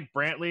 I like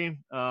Brantley.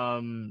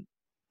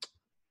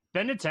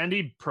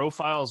 Benintendi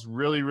profiles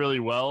really, really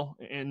well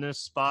in this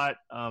spot.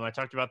 I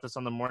talked about this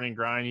on the morning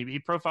grind. He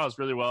profiles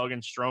really well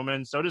against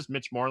Stroman. So does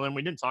Mitch Moreland.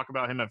 We didn't talk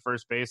about him at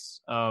first base,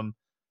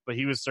 but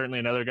he was certainly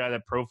another guy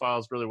that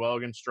profiles really well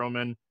against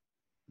Stroman.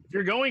 If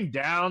you're going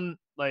down,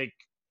 like,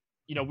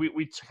 you know,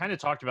 we kind of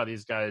talked about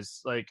these guys.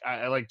 Like,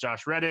 I like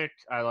Josh Reddick.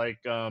 I like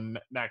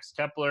Max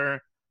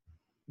Kepler.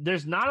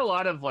 There's not a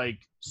lot of, like,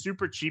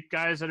 super cheap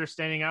guys that are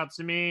standing out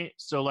to me.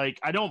 So, like,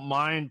 I don't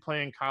mind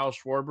playing Kyle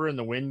Schwarber in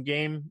the win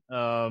game,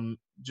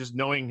 just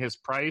knowing his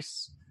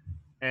price.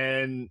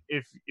 And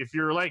if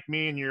you're like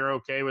me and you're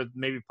okay with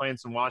maybe playing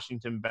some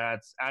Washington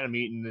bats, Adam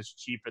Eaton is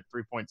cheap at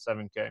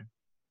 3.7K.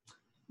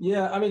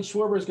 Yeah, I mean,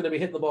 Schwarber is going to be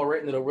hitting the ball right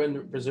into the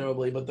wind,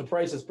 presumably, but the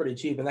price is pretty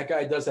cheap, and that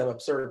guy does have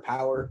absurd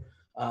power.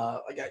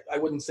 I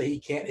wouldn't say he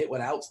can't hit one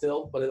out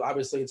still, but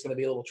obviously it's going to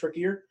be a little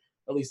trickier.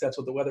 At least that's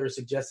what the weather is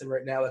suggesting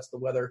right now. That's the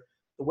weather.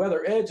 The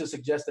weather edge is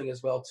suggesting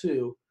as well,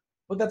 too.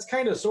 But that's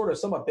kind of sort of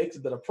somewhat baked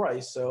into the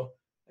price, so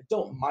I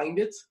don't mind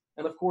it.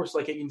 And, of course,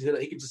 like he can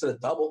just hit a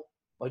double.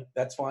 Like,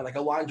 that's fine. Like,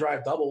 a line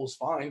drive double is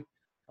fine.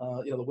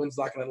 The wind's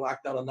not going to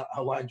lock down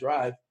a line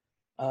drive.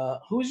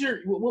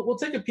 We'll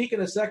take a peek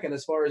in a second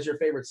as far as your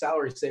favorite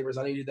salary savers.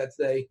 I needed that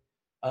today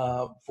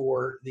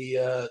for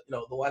the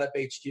lineup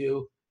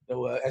HQ.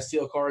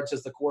 STL Cards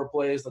has the core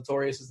plays.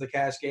 Notorious is the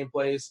cash game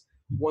plays.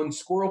 One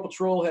Squirrel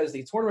Patrol has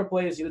the tournament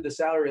plays. You did the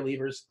salary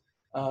relievers.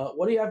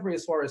 What do you have for me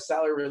as far as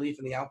salary relief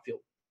in the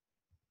outfield?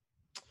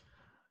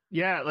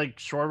 Yeah, like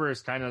Schwarber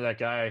is kind of that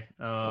guy.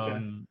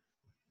 Okay.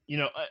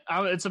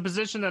 It's a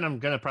position that I'm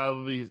going to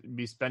probably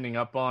be spending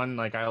up on.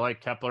 Like, I like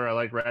Kepler, I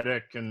like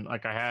Reddick, and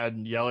like I had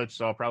Yelich,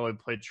 so I'll probably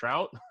play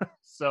Trout.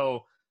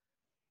 So,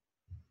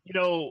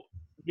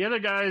 the other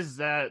guys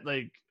that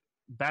like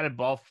batted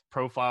ball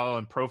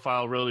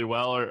profile really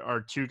well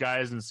are two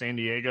guys in San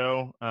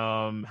Diego.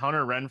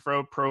 Hunter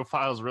Renfroe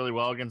profiles really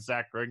well against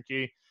Zach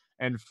Greinke,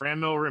 and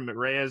Franmil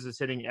Reyes is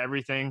hitting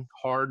everything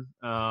hard.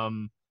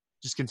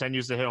 Just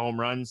continues to hit home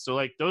runs. So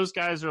like those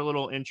guys are a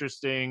little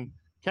interesting.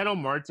 Ketel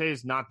Marte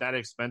is not that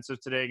expensive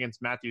today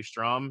against Matthew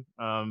Strahm.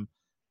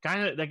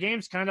 The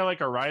game's kind of like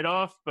a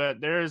write-off,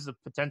 but there is a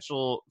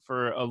potential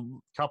for a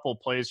couple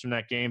plays from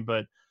that game.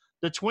 But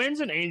the Twins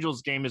and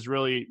Angels game is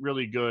really,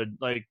 really good.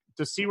 Like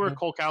to see where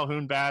Cole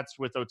Calhoun bats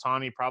with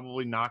Ohtani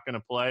probably not going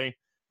to play.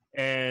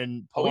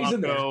 And Polanco, he's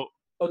in there.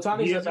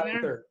 Ohtani's in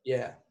there? Third.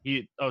 Yeah.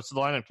 So the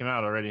lineup came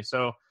out already.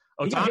 So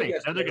Ohtani,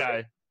 another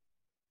guy,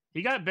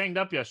 he got banged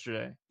up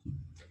yesterday.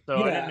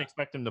 So I didn't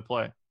expect him to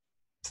play.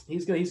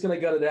 He's gonna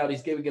gut it out.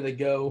 He's giving it a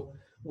go.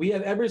 We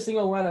have every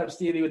single lineup,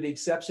 Stevie, with the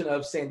exception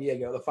of San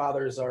Diego. The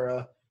Fathers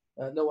are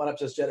no lineup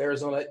just yet.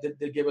 Arizona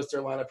did give us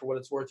their lineup for what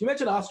it's worth. You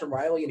mentioned Austin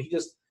Riley, and he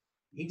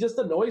just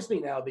annoys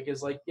me now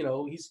because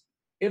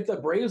if the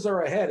Braves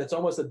are ahead, it's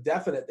almost a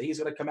definite that he's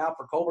going to come out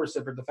for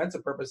Culberson for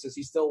defensive purposes.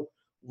 He's still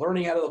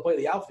learning how to play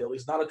the outfield.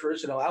 He's not a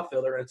traditional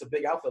outfielder, and it's a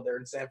big outfield there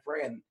in San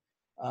Fran.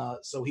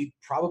 So he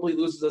probably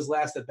loses his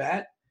last at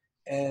bat.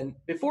 And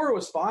before it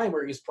was fine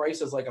where he's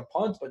priced as like a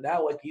punt, but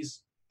now like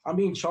I'm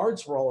being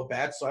charged for all at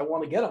bats, so I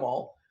want to get them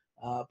all.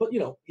 But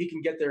he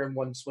can get there in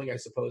one swing, I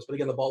suppose. But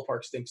again, the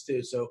ballpark stinks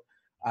too, so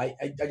I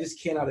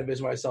just cannot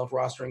envision myself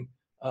rostering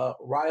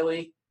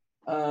Riley.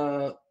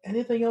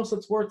 Anything else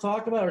that's worth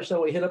talking about, or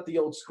shall we hit up the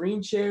old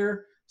screen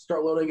share,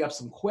 start loading up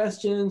some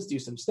questions, do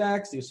some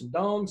stacks, do some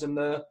dongs, and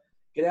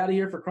get out of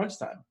here for crunch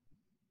time?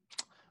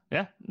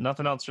 Yeah,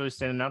 nothing else really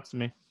standing out to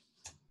me.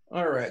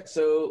 All right,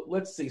 so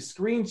let's see.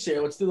 Screen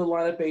share. Let's do the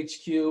lineup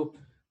HQ.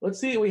 Let's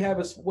see what we have.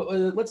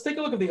 Let's take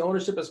a look at the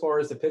ownership as far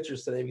as the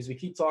pitchers today, because we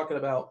keep talking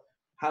about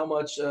how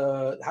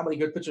many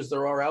good pitchers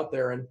there are out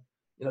there, and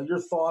your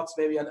thoughts.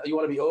 Maybe you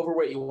want to be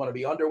overweight, you want to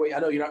be underweight. I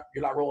know you're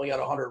not rolling out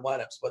 100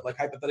 lineups, but like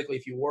hypothetically,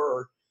 if you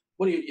were,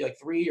 what do you like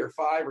 3 or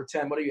 5 or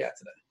 10? What are you at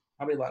today?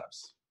 How many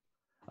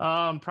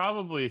lineups?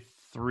 Probably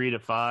 3 to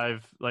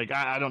 5. Like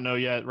I don't know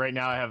yet. Right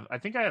now I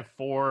think I have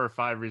 4 or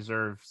 5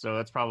 reserved, so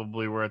that's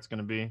probably where it's going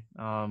to be.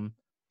 Like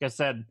I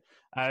said,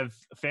 I have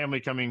family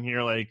coming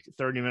here like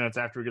 30 minutes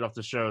after we get off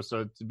the show,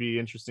 so it'd be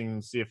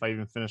interesting to see if I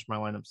even finish my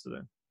lineups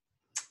today.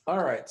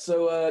 All right,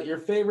 so your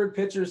favorite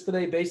pitchers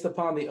today based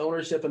upon the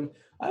ownership, and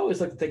I always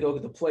like to take a look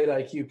at the Plate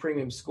IQ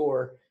premium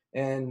score,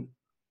 and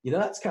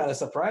that's kind of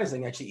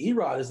surprising. Actually,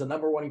 Erod is the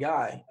number one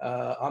guy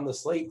on the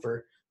slate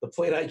for the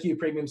Plate IQ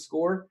premium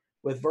score,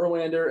 with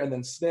Verlander and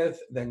then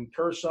Smith, then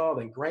Kershaw,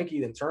 then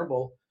Greinke, then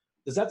Turnbull.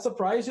 Does that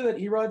surprise you that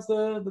Erod's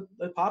the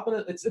pop in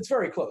it? It's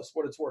very close,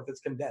 what it's worth. It's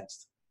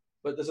condensed.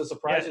 But does it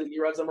surprise you that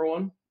Erod's number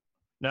one?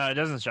 No, it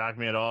doesn't shock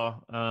me at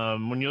all.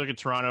 When you look at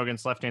Toronto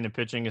against left-handed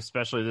pitching,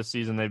 especially this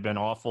season, they've been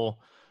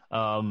awful.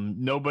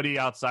 Nobody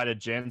outside of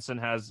Jansen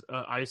has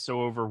ISO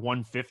over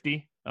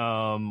 150.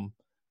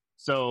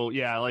 So,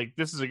 yeah, like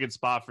this is a good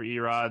spot for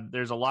Erod.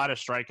 There's a lot of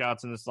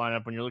strikeouts in this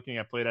lineup. When you're looking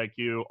at plate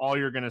IQ, all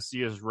you're going to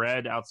see is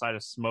red outside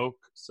of smoke.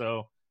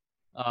 So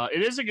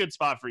it is a good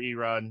spot for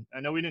Erod. I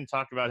know we didn't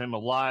talk about him a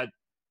lot.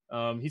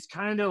 He's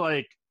kind of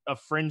like a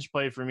fringe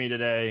play for me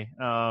today.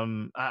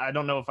 I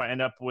don't know if I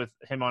end up with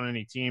him on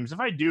any teams. If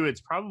I do,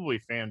 it's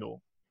probably FanDuel.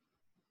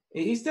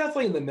 He's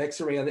definitely in the mix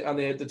for me on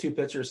the two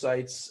pitcher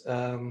sites.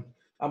 I'm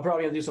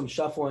probably going to do some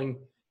shuffling,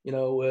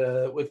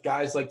 with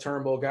guys like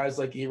Turnbull, guys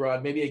like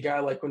Erod, maybe a guy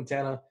like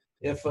Quintana,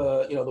 if,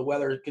 the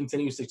weather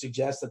continues to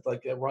suggest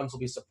that runs will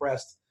be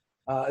suppressed.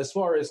 As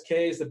far as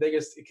Ks, the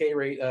biggest K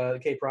rate,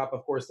 K prop,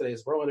 of course, today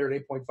is Verlander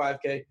at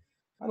 8.5K.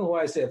 I don't know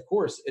why I say, of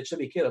course, it should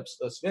be Caleb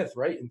Smith,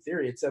 right? In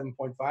theory, at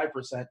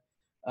 7.5%.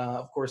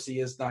 Of course,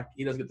 he doesn't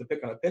get to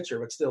pick on a pitcher,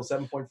 but still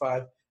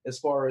 7.5 as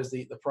far as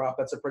the prop.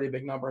 That's a pretty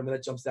big number. And then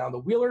it jumps down to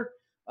Wheeler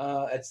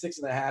at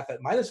 6.5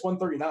 at minus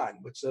 139,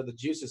 which the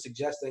juice is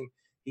suggesting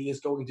he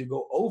is going to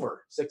go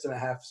over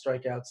 6.5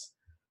 strikeouts.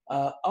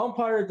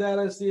 Umpire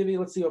data, Stevie.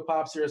 Let's see what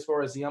pops here as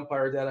far as the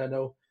umpire data. I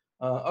know.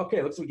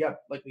 Okay, looks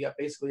like we got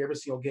basically every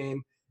single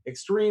game.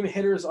 Extreme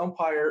hitters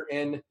umpire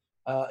in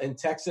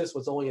Texas,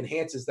 which only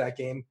enhances that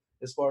game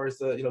as far as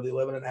the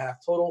 11.5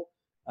 total.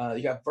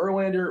 You got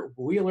Verlander,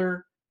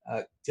 Wheeler,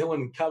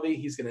 Dylan Covey.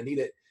 He's going to need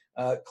it.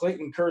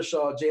 Clayton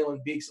Kershaw,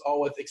 Jalen Beeks, all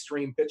with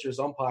extreme pitchers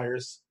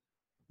umpires.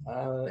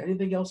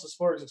 Anything else as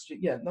far as extreme?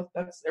 Yeah, no,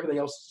 that's everything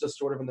else is just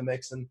sort of in the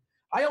mix. And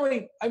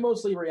I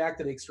mostly react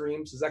to the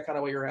extremes. Is that kind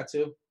of where you're at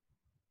too?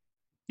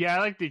 Yeah, I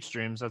like the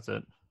extremes. That's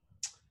it.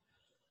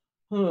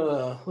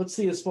 Let's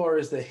see as far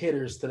as the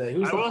hitters today.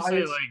 I will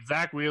say,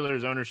 Zach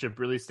Wheeler's ownership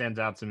really stands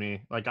out to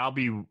me. I'll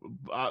be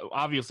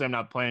obviously I'm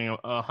not playing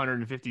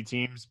 150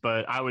 teams,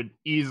 but I would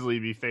easily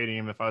be fading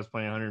him if I was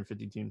playing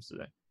 150 teams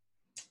today.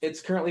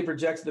 It's currently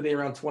projected to be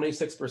around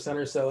 26%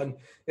 or so, and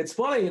it's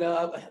funny,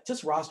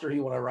 just roster who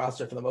you want to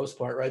roster for the most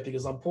part, right?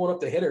 Because I'm pulling up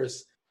the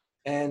hitters,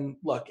 and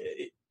look,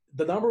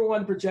 the number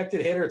one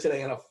projected hitter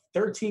today on a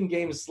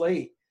 13-game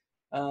slate.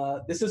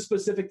 This is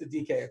specific to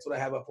DK. It's what I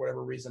have up for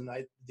whatever reason.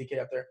 DK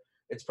up there.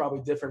 It's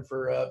probably different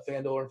for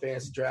FanDuel or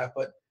Fantasy Draft,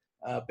 but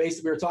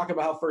basically we were talking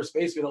about how first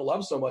base we don't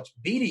love so much.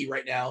 Beatty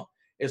right now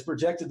is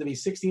projected to be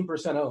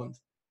 16% owned,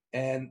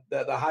 and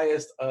the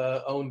highest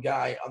owned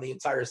guy on the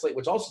entire slate,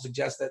 which also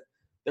suggests that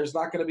there's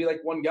not going to be like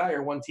one guy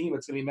or one team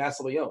that's going to be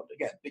massively owned.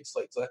 Again, big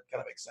slate, so that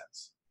kind of makes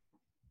sense.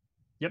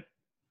 Yep,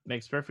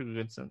 makes perfectly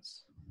good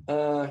sense.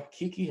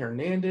 Kiki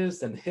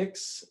Hernandez and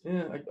Hicks.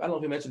 Yeah, I don't know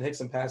if you mentioned Hicks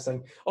in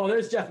passing. Oh,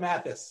 there's Jeff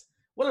Mathis.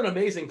 What an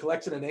amazing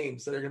collection of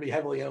names that are going to be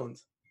heavily owned.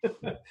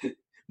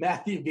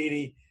 Matthew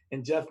Beatty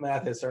and Jeff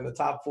Mathis are in the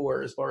top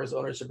four as far as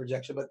ownership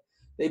projection, but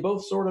they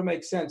both sort of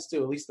make sense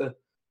too, at least the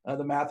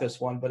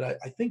Mathis one. But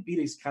I think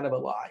Beatty's kind of a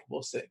lie.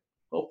 We'll see.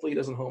 Hopefully he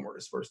doesn't homer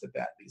his first at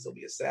bat because it'll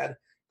be a sad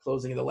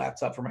closing of the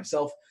laptop for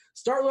myself.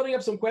 Start loading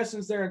up some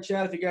questions there in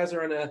chat. If you guys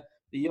are on the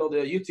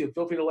YouTube,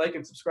 feel free to like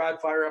and subscribe.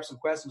 Fire up some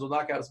questions. We'll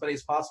knock out as many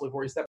as possible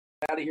before we step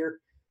out of here.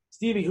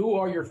 Stevie, who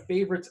are your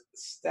favorite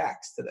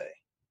stacks today?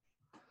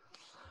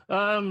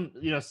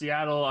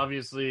 Seattle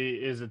obviously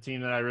is a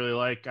team that I really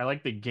like. I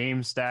like the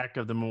game stack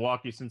of the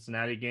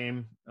Milwaukee-Cincinnati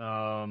game.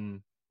 I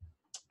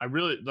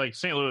really like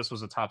St. Louis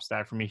was a top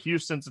stack for me.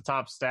 Houston's a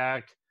top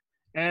stack.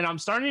 And I'm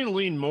starting to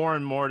lean more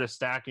and more to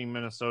stacking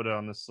Minnesota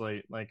on the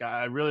slate.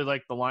 I really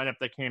like the lineup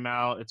that came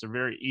out. It's a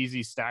very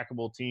easy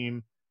stackable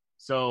team.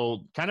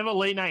 So kind of a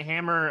late night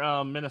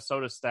hammer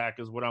Minnesota stack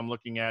is what I'm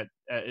looking at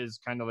is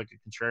kind of like a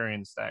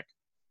contrarian stack.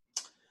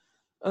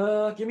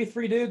 Give me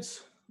three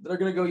dudes that are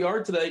going to go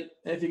yard today.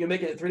 And if you can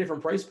make it at three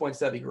different price points,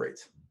 that'd be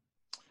great.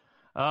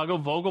 I'll go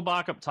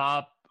Vogelbach up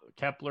top,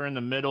 Kepler in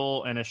the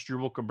middle, and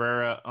Asdrubal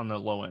Cabrera on the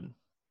low end.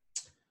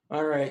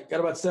 All right.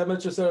 Got about 7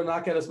 minutes or so to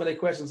knock out as many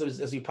questions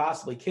as you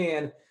possibly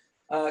can.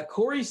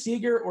 Corey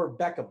Seager or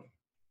Beckham?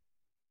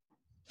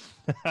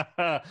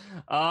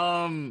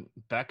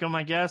 Beckham,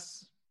 I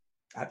guess.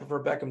 I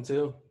prefer Beckham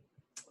too.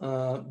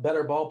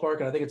 Better ballpark,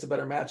 and I think it's a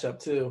better matchup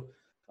too.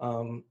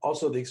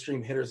 Also, the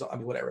extreme hitters,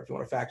 whatever, if you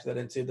want to factor that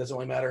into, it doesn't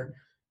really matter.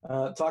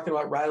 Talking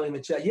about Riley in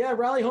the chat. Yeah,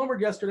 Riley homered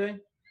yesterday.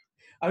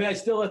 I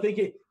think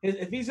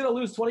if he's going to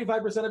lose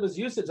 25% of his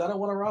usage, I don't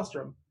want to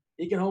roster him.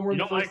 He can homer. You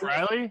don't like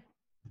Riley?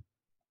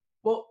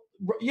 Well,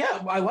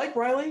 yeah, I like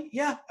Riley.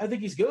 Yeah, I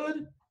think he's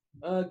good.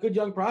 Good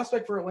young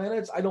prospect for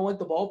Atlanta. I don't like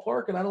the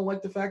ballpark, and I don't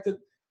like the fact that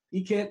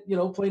he can't,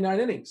 play 9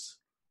 innings.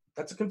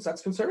 That's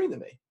concerning to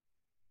me.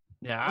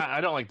 Yeah, I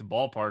don't like the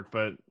ballpark,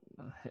 but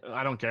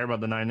I don't care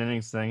about the 9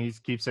 innings thing. He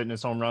keeps hitting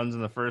his home runs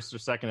in the first or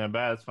second at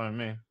bat. It's fine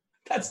with me.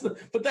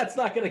 But that's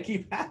not going to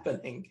keep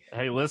happening.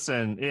 Hey,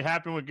 listen, it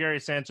happened with Gary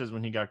Sanchez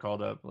when he got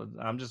called up.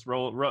 I'm just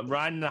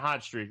riding the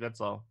hot streak. That's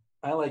all.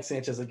 I like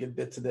Sanchez a good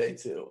bit today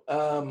too.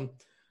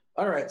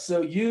 All right,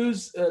 so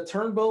use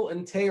Turnbull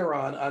and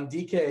Teheran on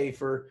DK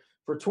for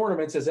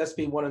tournaments as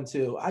SP1 and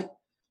 2.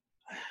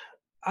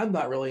 I'm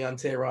not really on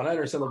Teheran. I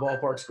understand the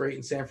ballpark's great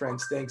and San Fran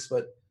stinks,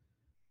 but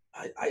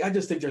I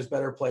just think there's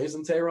better plays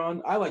than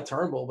Teheran. I like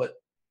Turnbull, but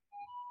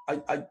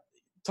I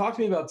talk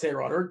to me about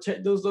Teheran or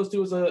those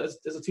two as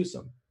a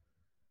twosome.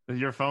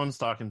 Your phone's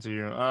talking to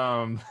you.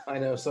 I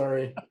know.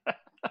 Sorry.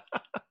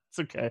 It's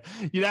okay.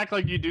 You act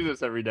like you do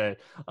this every day.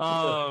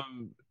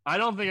 I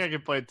don't think I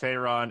could play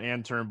Tehran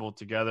and Turnbull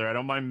together. I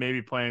don't mind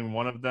maybe playing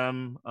one of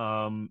them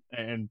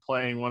and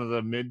playing one of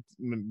the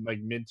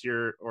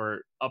mid-tier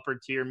or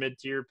upper-tier,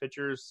 mid-tier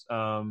pitchers.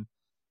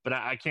 But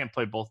I can't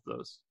play both of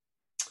those.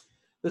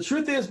 The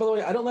truth is, by the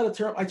way,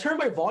 I turn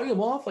my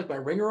volume off, like my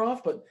ringer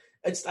off, but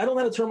I don't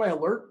let it turn my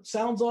alert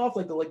sounds off,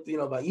 like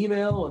my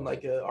email and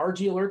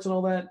RG alerts and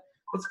all that.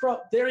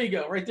 There you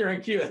go, right there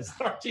on cue. It's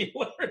RG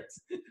alerts.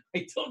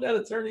 I don't know how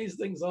to turn these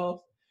things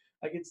off.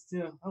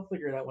 I'll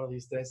figure it out one of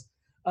these days.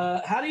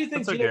 How do you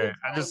think? That's okay.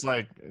 I just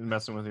like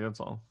messing with you. That's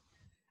all.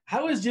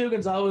 How is Gio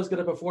Gonzalez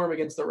going to perform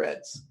against the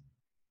Reds?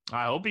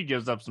 I hope he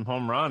gives up some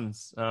home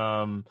runs.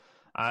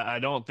 I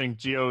don't think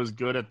Gio is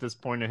good at this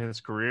point in his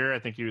career. I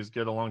think he was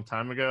good a long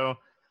time ago.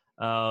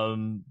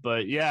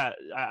 But yeah,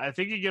 I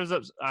think he gives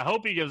up. I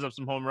hope he gives up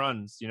some home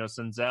runs.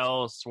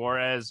 Senzel,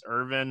 Suarez,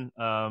 Irvin,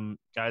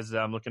 guys that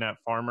I'm looking at.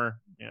 Farmer.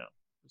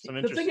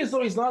 The thing is,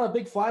 though, he's not a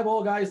big fly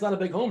ball guy. He's not a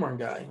big home run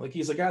guy.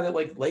 He's a guy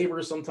that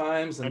labors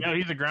sometimes. I know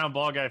he's a ground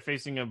ball guy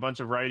facing a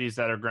bunch of righties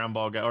that are ground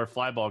ball guy or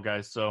fly ball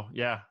guys. So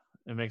yeah,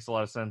 it makes a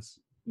lot of sense.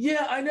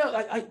 Yeah, I know.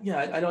 I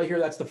know. I hear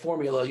that's the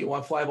formula. You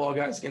want fly ball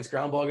guys against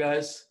ground ball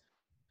guys.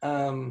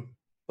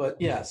 But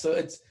yeah,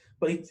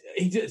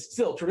 he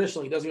still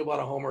traditionally doesn't get a lot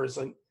of homers.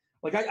 And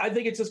I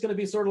think it's just going to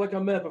be sort of like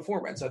a meh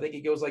performance. I think he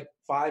goes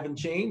 5 and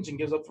change and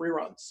gives up 3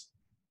 runs,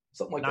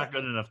 something like that. Not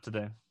good enough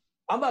today.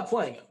 I'm not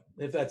playing him.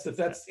 If that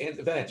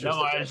answers.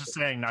 No, I was just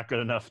saying not good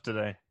enough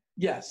today.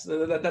 Yes,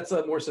 that's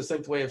a more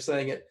succinct way of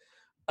saying it.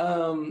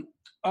 All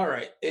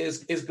right,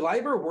 is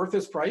Gleyber worth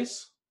his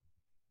price?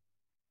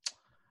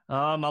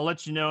 I'll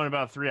let you know in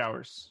about 3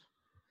 hours.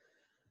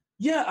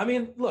 Yeah, I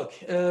mean, look.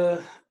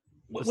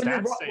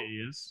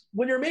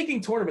 When you're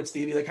making tournaments,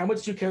 Stevie, how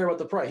much do you care about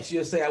the price? You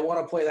just say, I want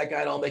to play that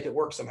guy and I'll make it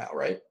work somehow,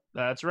 right?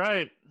 That's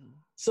right.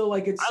 So I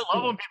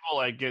love when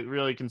people get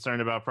really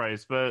concerned about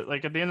price, but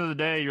at the end of the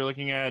day, you're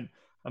looking at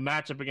a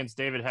matchup against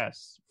David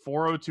Hess,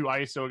 402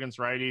 ISO against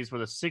righties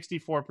with a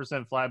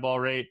 64% fly ball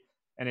rate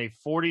and a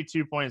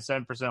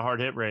 42.7% hard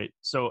hit rate.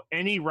 So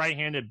any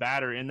right-handed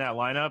batter in that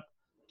lineup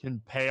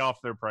can pay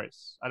off their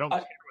price. I don't care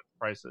what the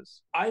price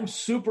is. I'm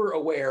super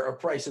aware of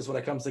prices when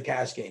it comes to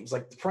cash games.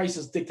 The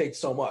prices dictate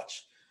so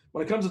much.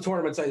 When it comes to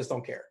tournaments, I just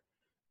don't care.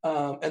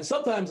 And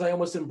sometimes I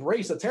almost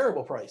embrace a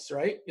terrible price,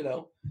 right?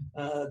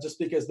 Just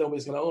because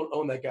nobody's going to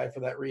own that guy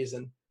for that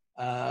reason.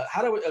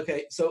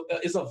 So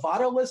is a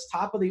Votto-less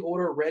top of the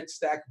order red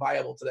stack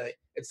viable today?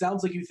 It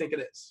sounds like you think it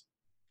is.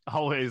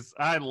 Always.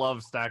 I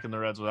love stacking the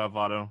Reds without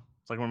Votto.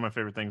 It's one of my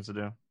favorite things to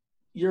do.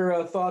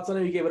 Your thoughts? I know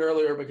you gave it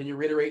earlier, but can you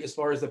reiterate as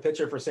far as the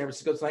pitcher for San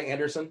Francisco tonight,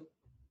 Anderson?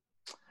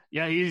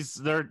 Yeah, he's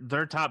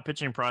their top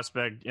pitching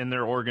prospect in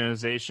their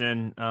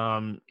organization.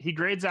 He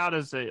grades out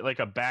as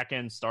a back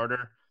end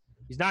starter.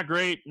 He's not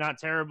great, not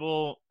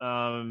terrible.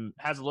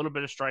 Has a little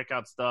bit of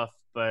strikeout stuff,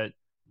 but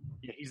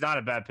he's not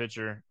a bad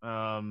pitcher.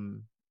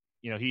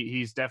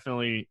 He's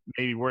definitely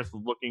maybe worth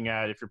looking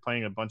at if you're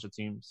playing a bunch of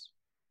teams.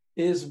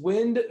 Is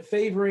wind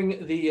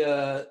favoring the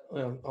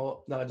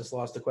I just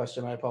lost the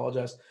question. I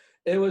apologize.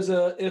 It was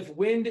if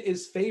wind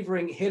is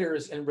favoring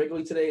hitters in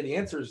Wrigley today, the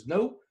answer is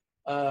no.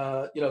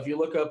 If you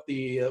look up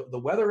the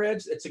weather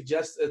edge, it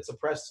suggests it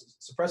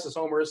suppresses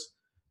homers.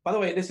 By the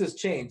way, this has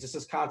changed. This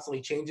is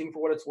constantly changing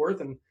for what it's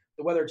worth, and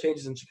the weather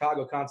changes in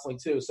Chicago constantly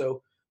too.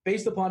 So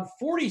based upon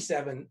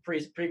 47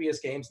 previous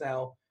games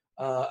now,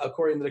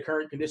 according to the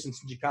current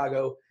conditions in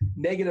Chicago,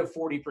 negative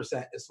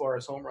 40% as far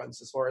as home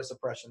runs, as far as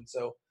suppression.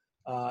 So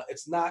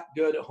it's not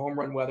good home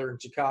run weather in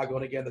Chicago.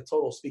 And again, the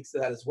total speaks to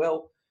that as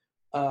well.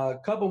 A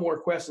couple more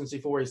questions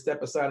before we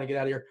step aside and get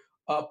out of here.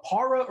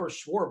 Parra or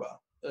Schwarber?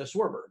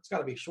 Schwarber. It's got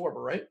to be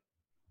Schwarber, right?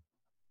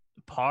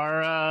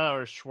 Parra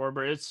or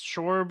Schwarber? It's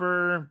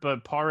Schwarber,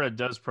 but Parra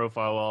does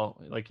profile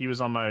well. He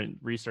was on my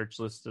research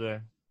list today.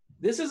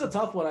 This is a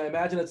tough one. I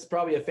imagine it's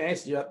probably a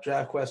fancy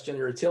draft question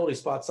or utility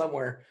spot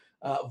somewhere.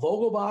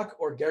 Vogelbach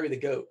or Gary the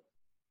Goat?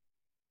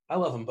 I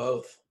love them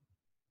both.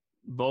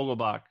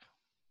 Vogelbach.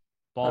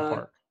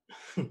 Ballpark.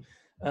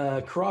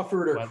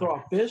 Crawford or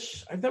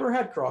Crawfish? I've never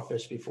had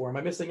Crawfish before. Am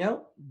I missing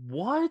out?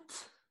 What?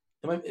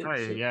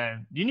 Yeah.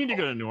 You need to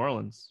go to New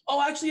Orleans.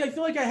 Oh, actually, I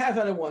feel like I have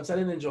had it once. I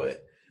didn't enjoy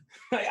it.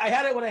 I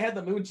had it when I had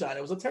the moonshine.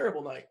 It was a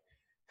terrible night.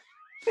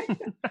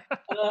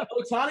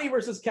 Ohtani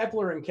versus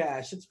Kepler and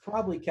Cash. It's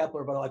probably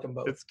Kepler, but I like them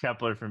both. It's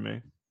Kepler for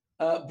me.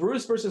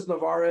 Bruce versus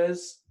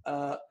Narvaez.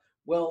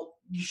 Well,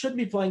 you shouldn't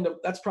be playing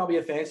that's probably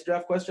a fantasy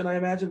draft question, I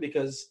imagine,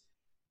 because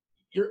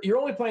you're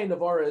only playing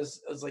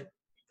Narvaez as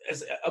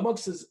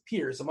amongst his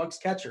peers,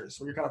 amongst catchers,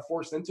 when you're kind of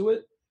forced into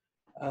it.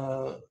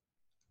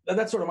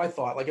 That's sort of my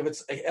thought. If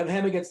it's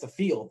him against the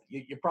field,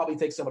 you probably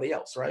take somebody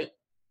else, right?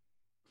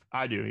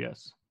 I do,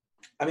 yes.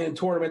 I mean, in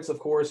tournaments, of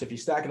course, if you're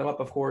stacking them up,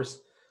 of course.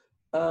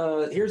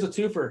 Here's a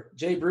twofer.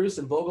 Jay Bruce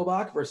and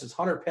Vogelbach versus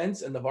Hunter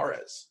Pence and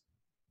Narvaez.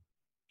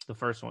 The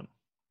first one.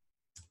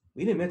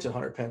 We didn't mention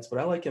Hunter Pence, but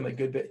I like him a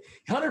good bit.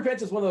 Hunter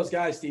Pence is one of those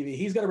guys, Stevie.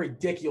 He's got a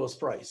ridiculous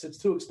price. It's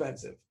too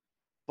expensive.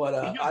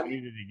 But he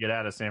needed to get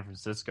out of San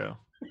Francisco.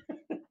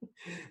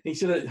 He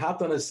should have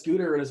hopped on a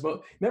scooter and his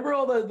Remember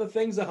all the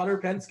things that Hunter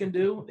Pence can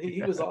do?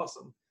 He was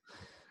awesome.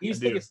 He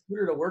used to take a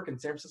scooter to work in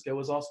San Francisco. It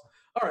was awesome.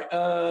 All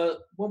right,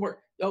 one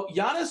more. Oh,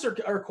 Giannis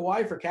or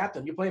Kawhi for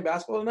captain? You playing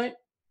basketball tonight?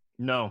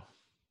 No.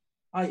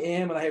 I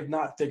am, and I have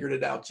not figured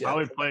it out yet. I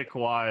would play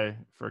Kawhi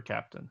for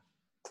captain.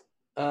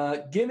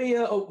 Give me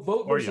a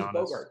Vogt versus Giannis.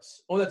 Bogarts.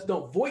 Oh, that's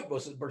no Voigt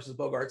versus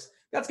Bogarts.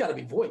 That's got to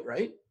be Voigt,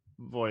 right?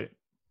 Voigt.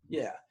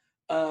 Yeah.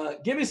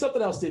 Give me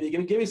something else, Stevie.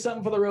 Give me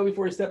something for the road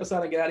before you step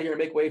aside and get out of here and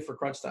make way for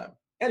crunch time.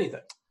 Anything.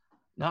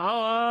 No,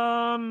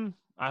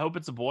 I hope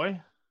it's a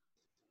boy.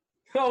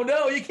 Oh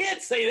no, you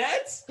can't say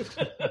that.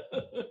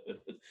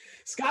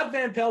 Scott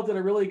Van Pelt did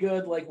a really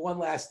good one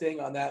last thing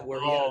on that.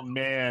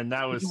 Man,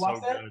 that was so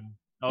good.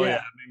 Oh yeah,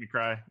 it made me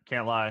cry.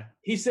 Can't lie.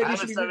 He said I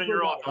have a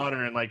 7-year-old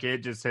daughter, and it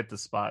just hit the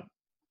spot.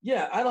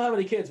 Yeah, I don't have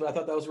any kids, but I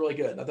thought that was really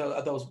good. I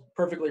thought it was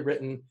perfectly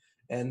written.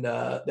 And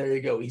there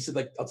you go. He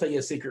said, I'll tell you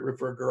a secret root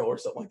for a girl or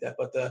something like that.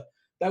 But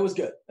that was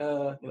good.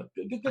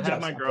 Good job. I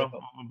have my girl.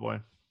 Oh, boy.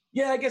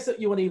 Yeah, I guess that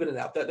you want to even it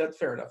out. That's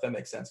fair enough. That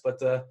makes sense.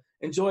 But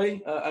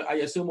enjoy. I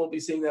assume we'll be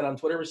seeing that on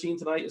Twitter machine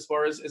tonight as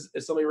far as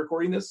is somebody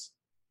recording this?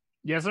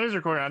 Yeah, somebody's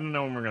recording. I don't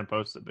know when we're going to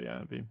post it, but yeah,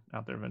 it'll be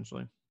out there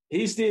eventually.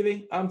 He's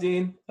Stevie. I'm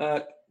Dean.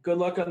 Good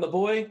luck on the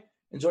boy.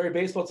 Enjoy your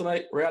baseball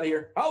tonight. We're out of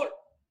here. Holler!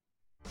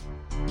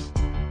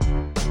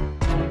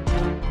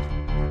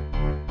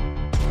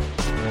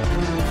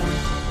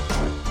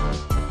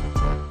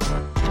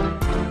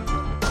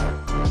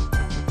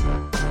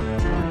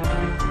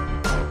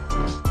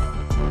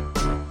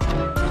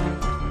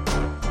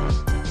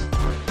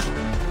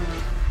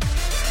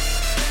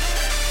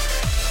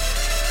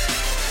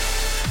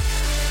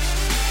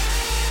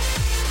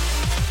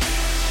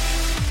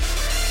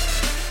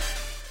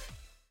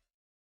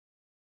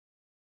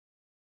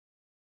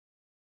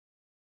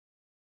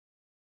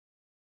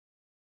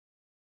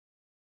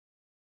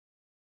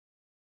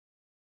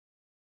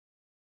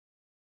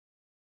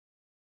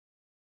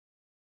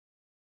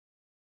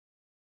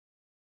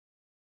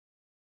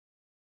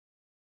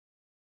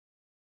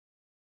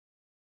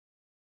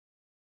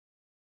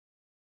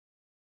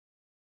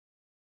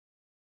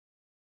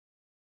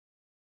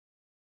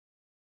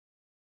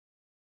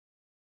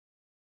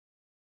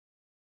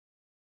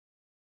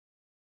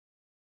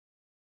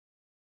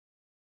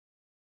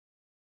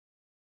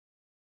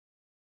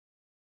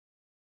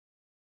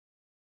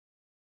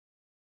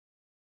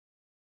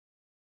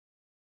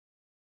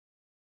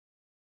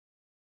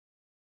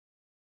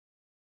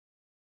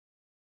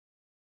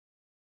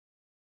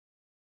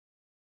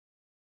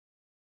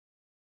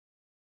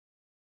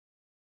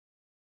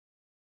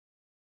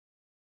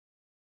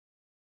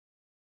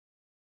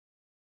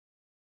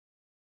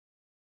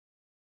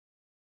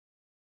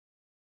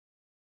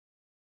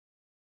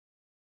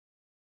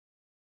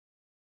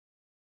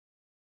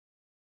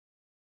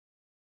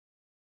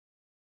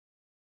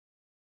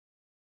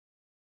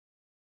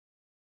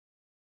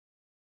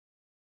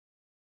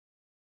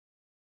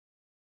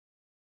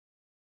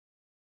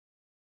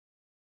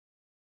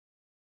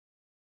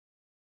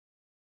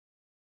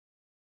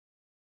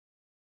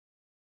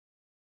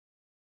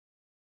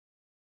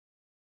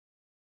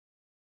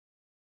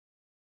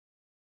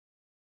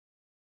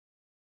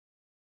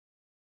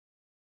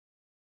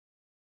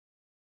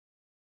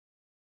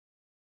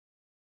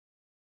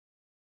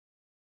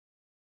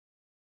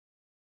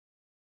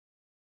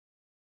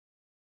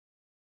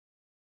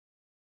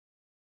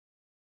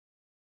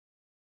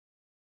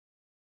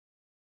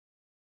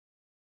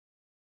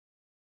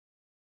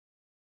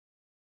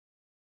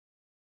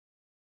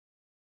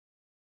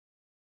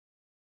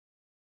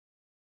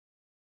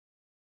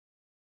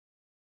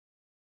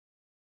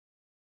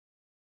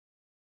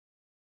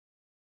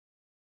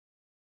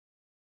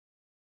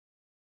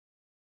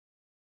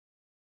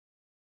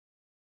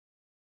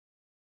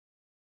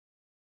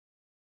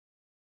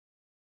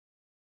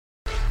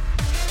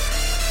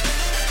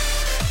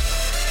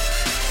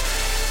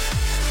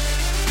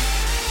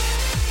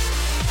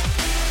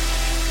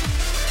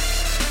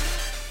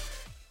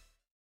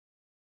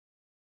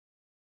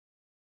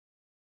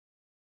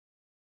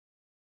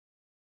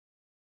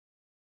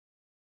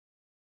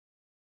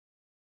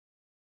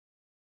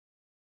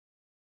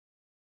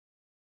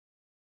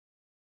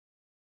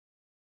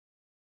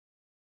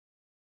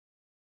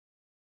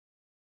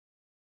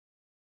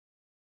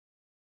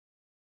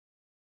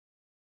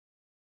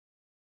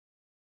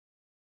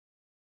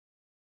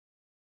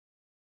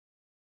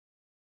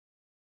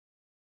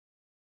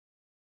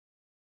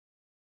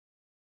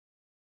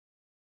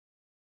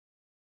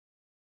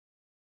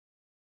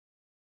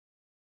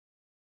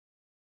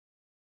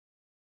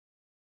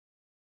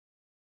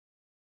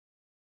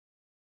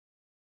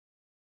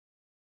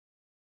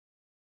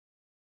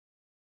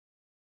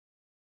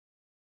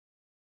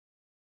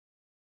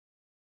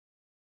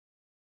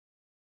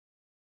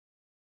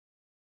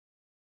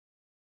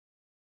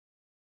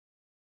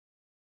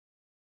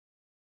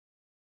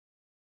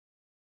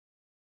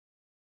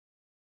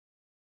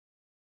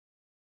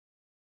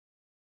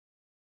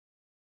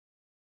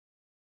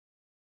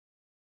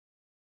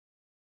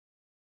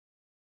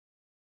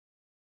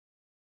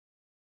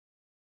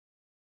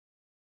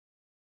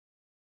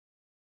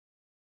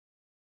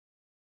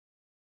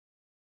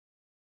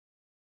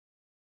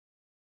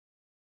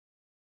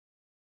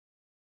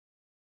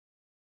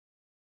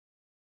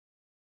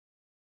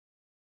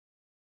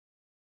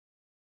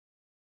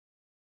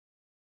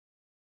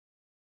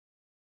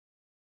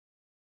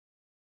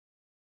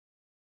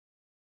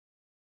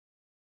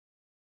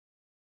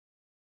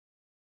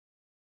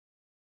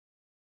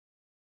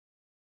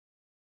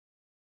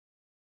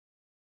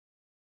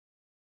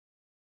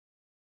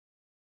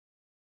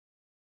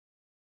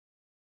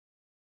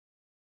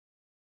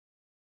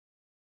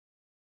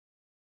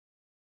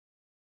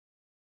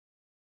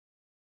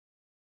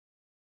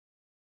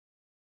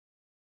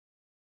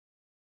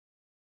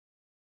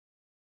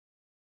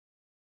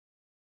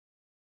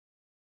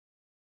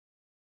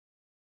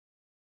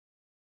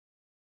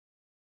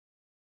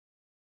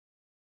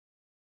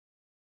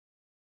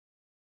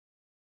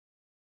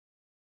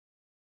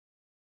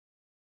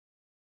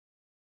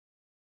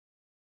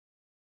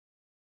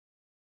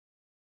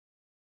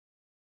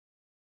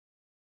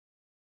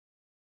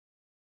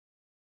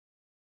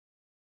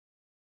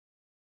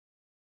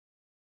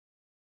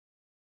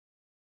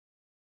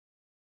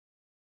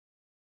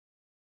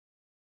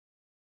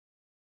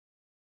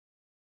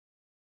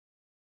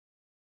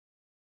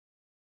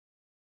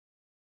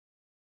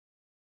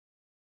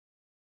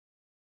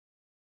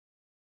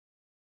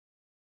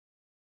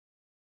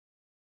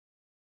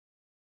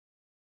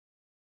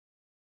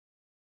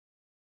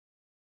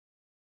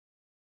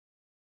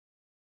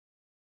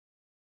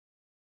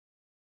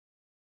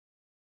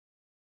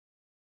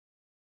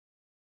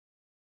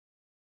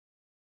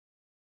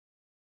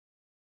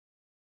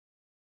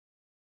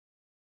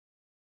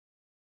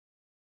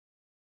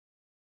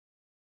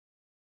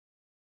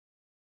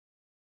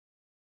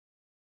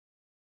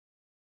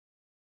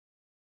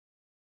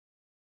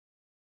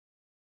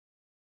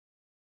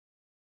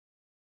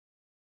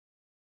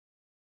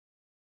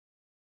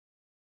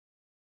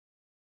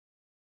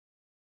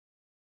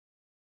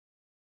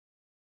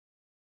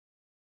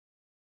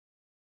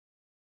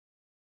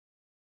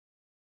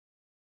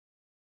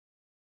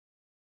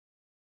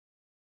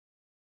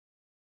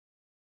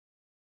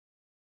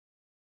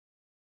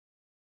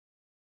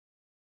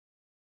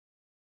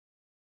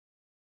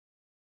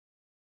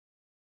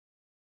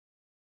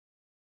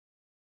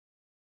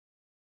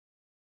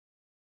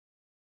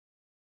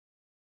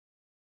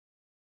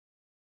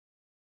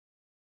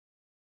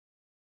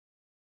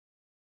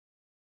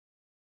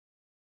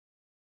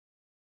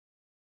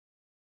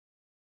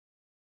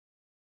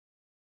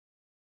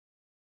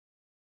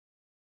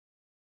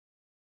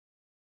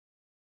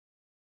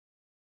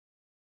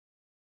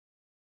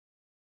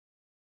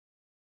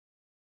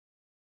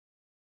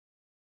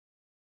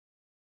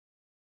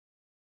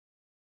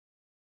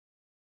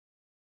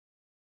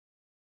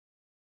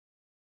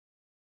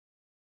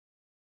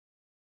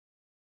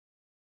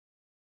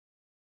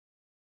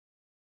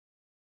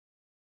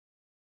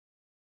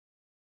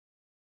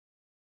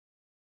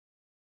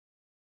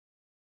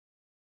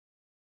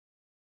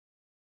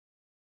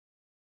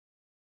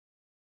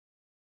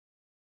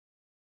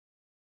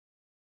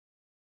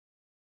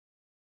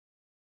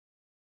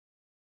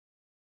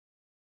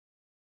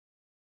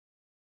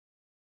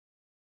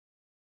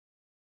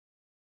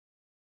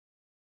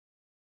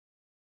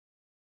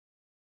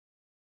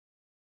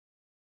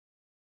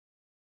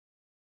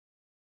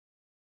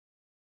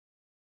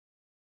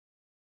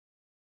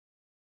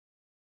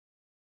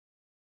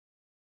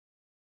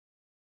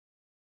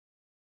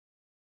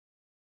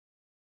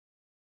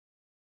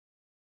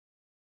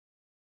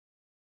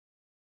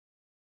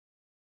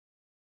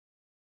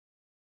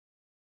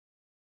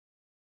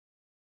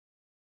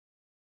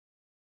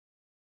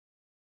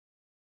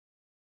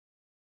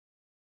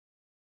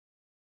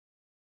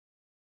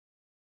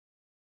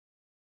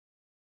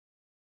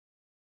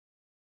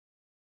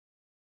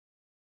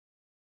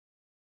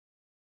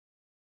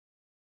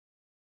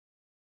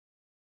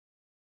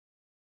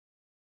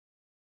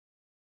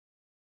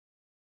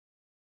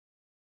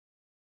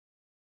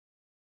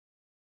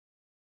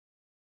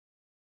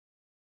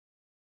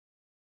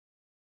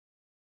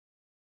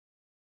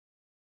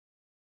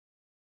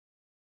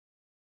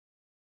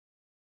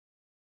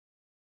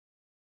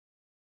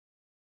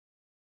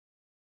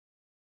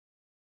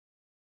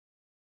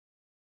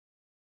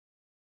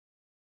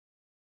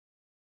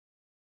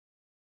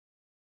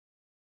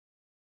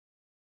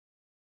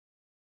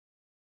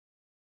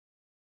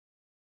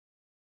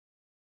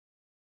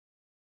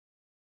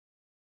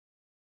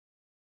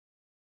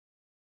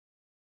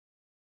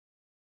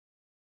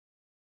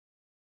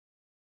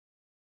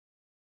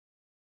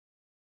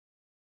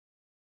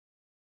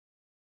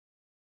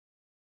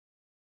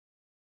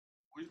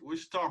 We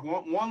should talk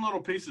one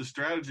little piece of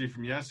strategy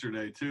from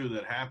yesterday too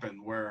that happened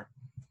where.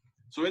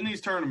 So in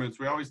these tournaments,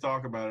 we always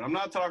talk about it. I'm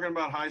not talking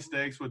about high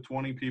stakes with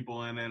 20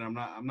 people in it. I'm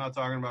not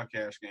talking about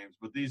cash games,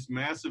 but these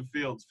massive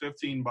fields,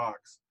 $15,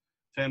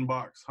 $10,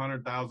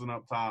 100,000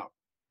 up top.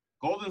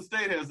 Golden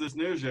State has this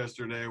news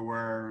yesterday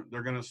where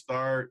they're going to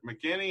start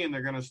McKinney and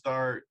they're going to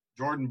start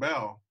Jordan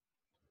Bell.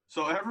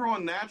 So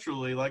everyone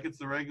naturally, like it's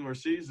the regular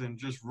season,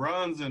 just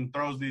runs and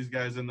throws these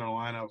guys in their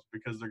lineups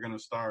because they're going to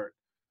start.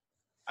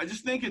 I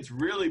just think it's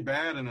really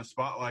bad in a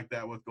spot like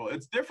that with Gold.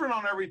 It's different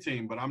on every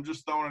team, but I'm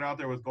just throwing it out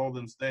there with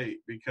Golden State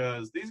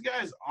because these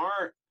guys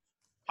aren't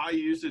high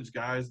usage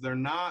guys. They're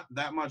not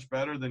that much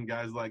better than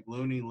guys like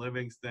Looney,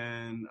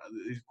 Livingston,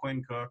 these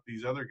Quinn Cook,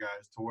 these other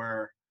guys, to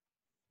where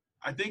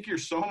I think you're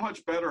so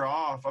much better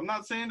off. I'm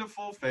not saying to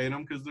full fade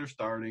them because they're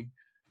starting,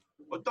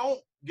 but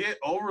don't get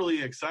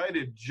overly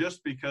excited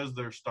just because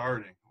they're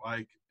starting.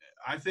 Like,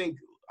 I think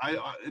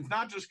it's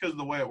not just because of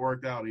the way it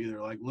worked out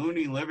either. Like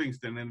Looney,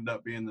 Livingston ended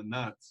up being the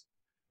nuts.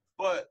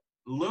 But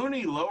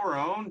Looney lower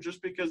owned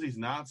just because he's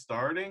not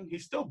starting,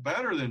 he's still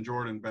better than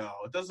Jordan Bell.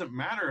 It doesn't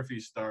matter if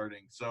he's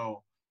starting.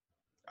 So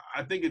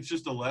I think it's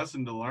just a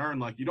lesson to learn.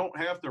 Like, you don't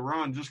have to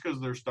run just because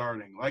they're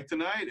starting. Like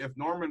tonight, if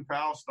Norman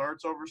Powell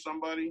starts over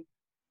somebody,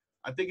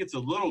 I think it's a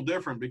little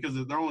different because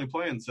they're only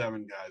playing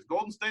 7 guys.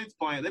 Golden State's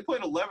they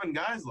played 11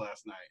 guys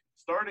last night.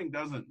 Starting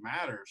doesn't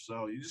matter.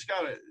 So you just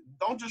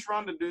don't just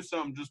run to do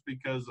something just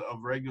because of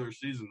regular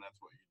season. That's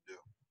what you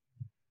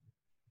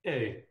do.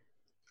 Hey,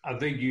 I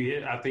think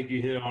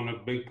you hit on a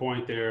big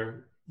point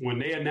there. When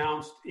they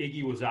announced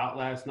Iggy was out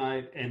last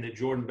night and that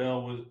Jordan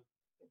Bell and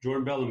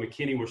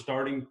McKinney were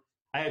starting,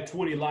 I had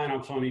 20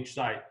 lineups on each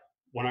site.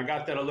 When I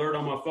got that alert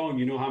on my phone,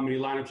 you know how many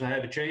lineups I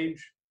had to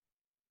change?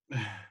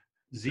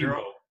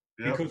 0.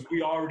 Yep. Because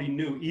we already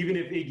knew, even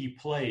if Iggy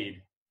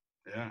played,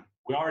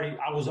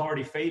 I was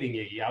already fading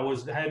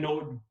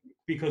Iggy.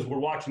 Because we're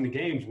watching the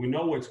games, we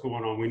know what's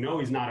going on. We know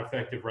he's not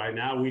effective right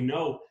now. We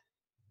know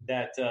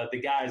that the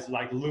guys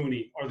like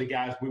Looney are the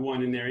guys we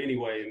want in there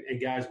anyway, and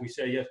guys we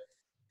say yes.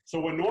 So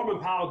when Norman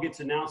Powell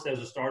gets announced as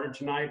a starter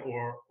tonight,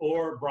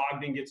 or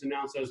Brogdon gets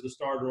announced as the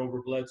starter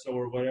over Bledsoe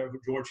or whatever,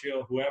 George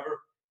Hill,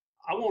 whoever,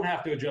 I won't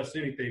have to adjust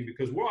anything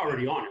because we're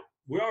already on it.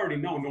 We already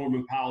know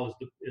Norman Powell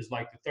is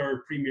like the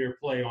 3rd premier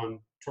play on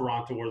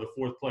Toronto or the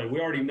 4th play. We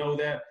already know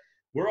that.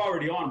 We're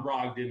already on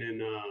Brogdon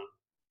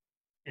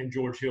and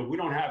George Hill. We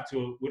don't have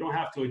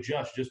to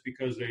adjust just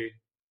because they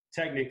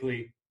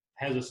technically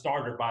has a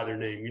starter by their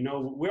name. You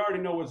know, we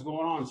already know what's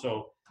going on.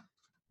 So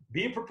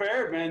be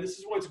prepared, man. This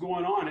is what's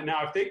going on. And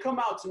now if they come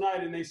out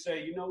tonight and they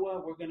say, you know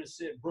what, we're going to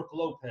sit Brook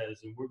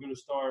Lopez and we're going to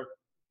start,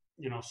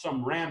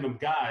 some random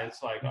guy,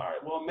 it's like, all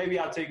right, well, maybe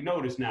I'll take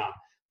notice now.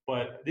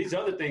 But these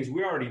other things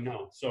we already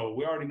know. So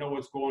we already know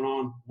what's going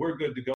on. We're good to go.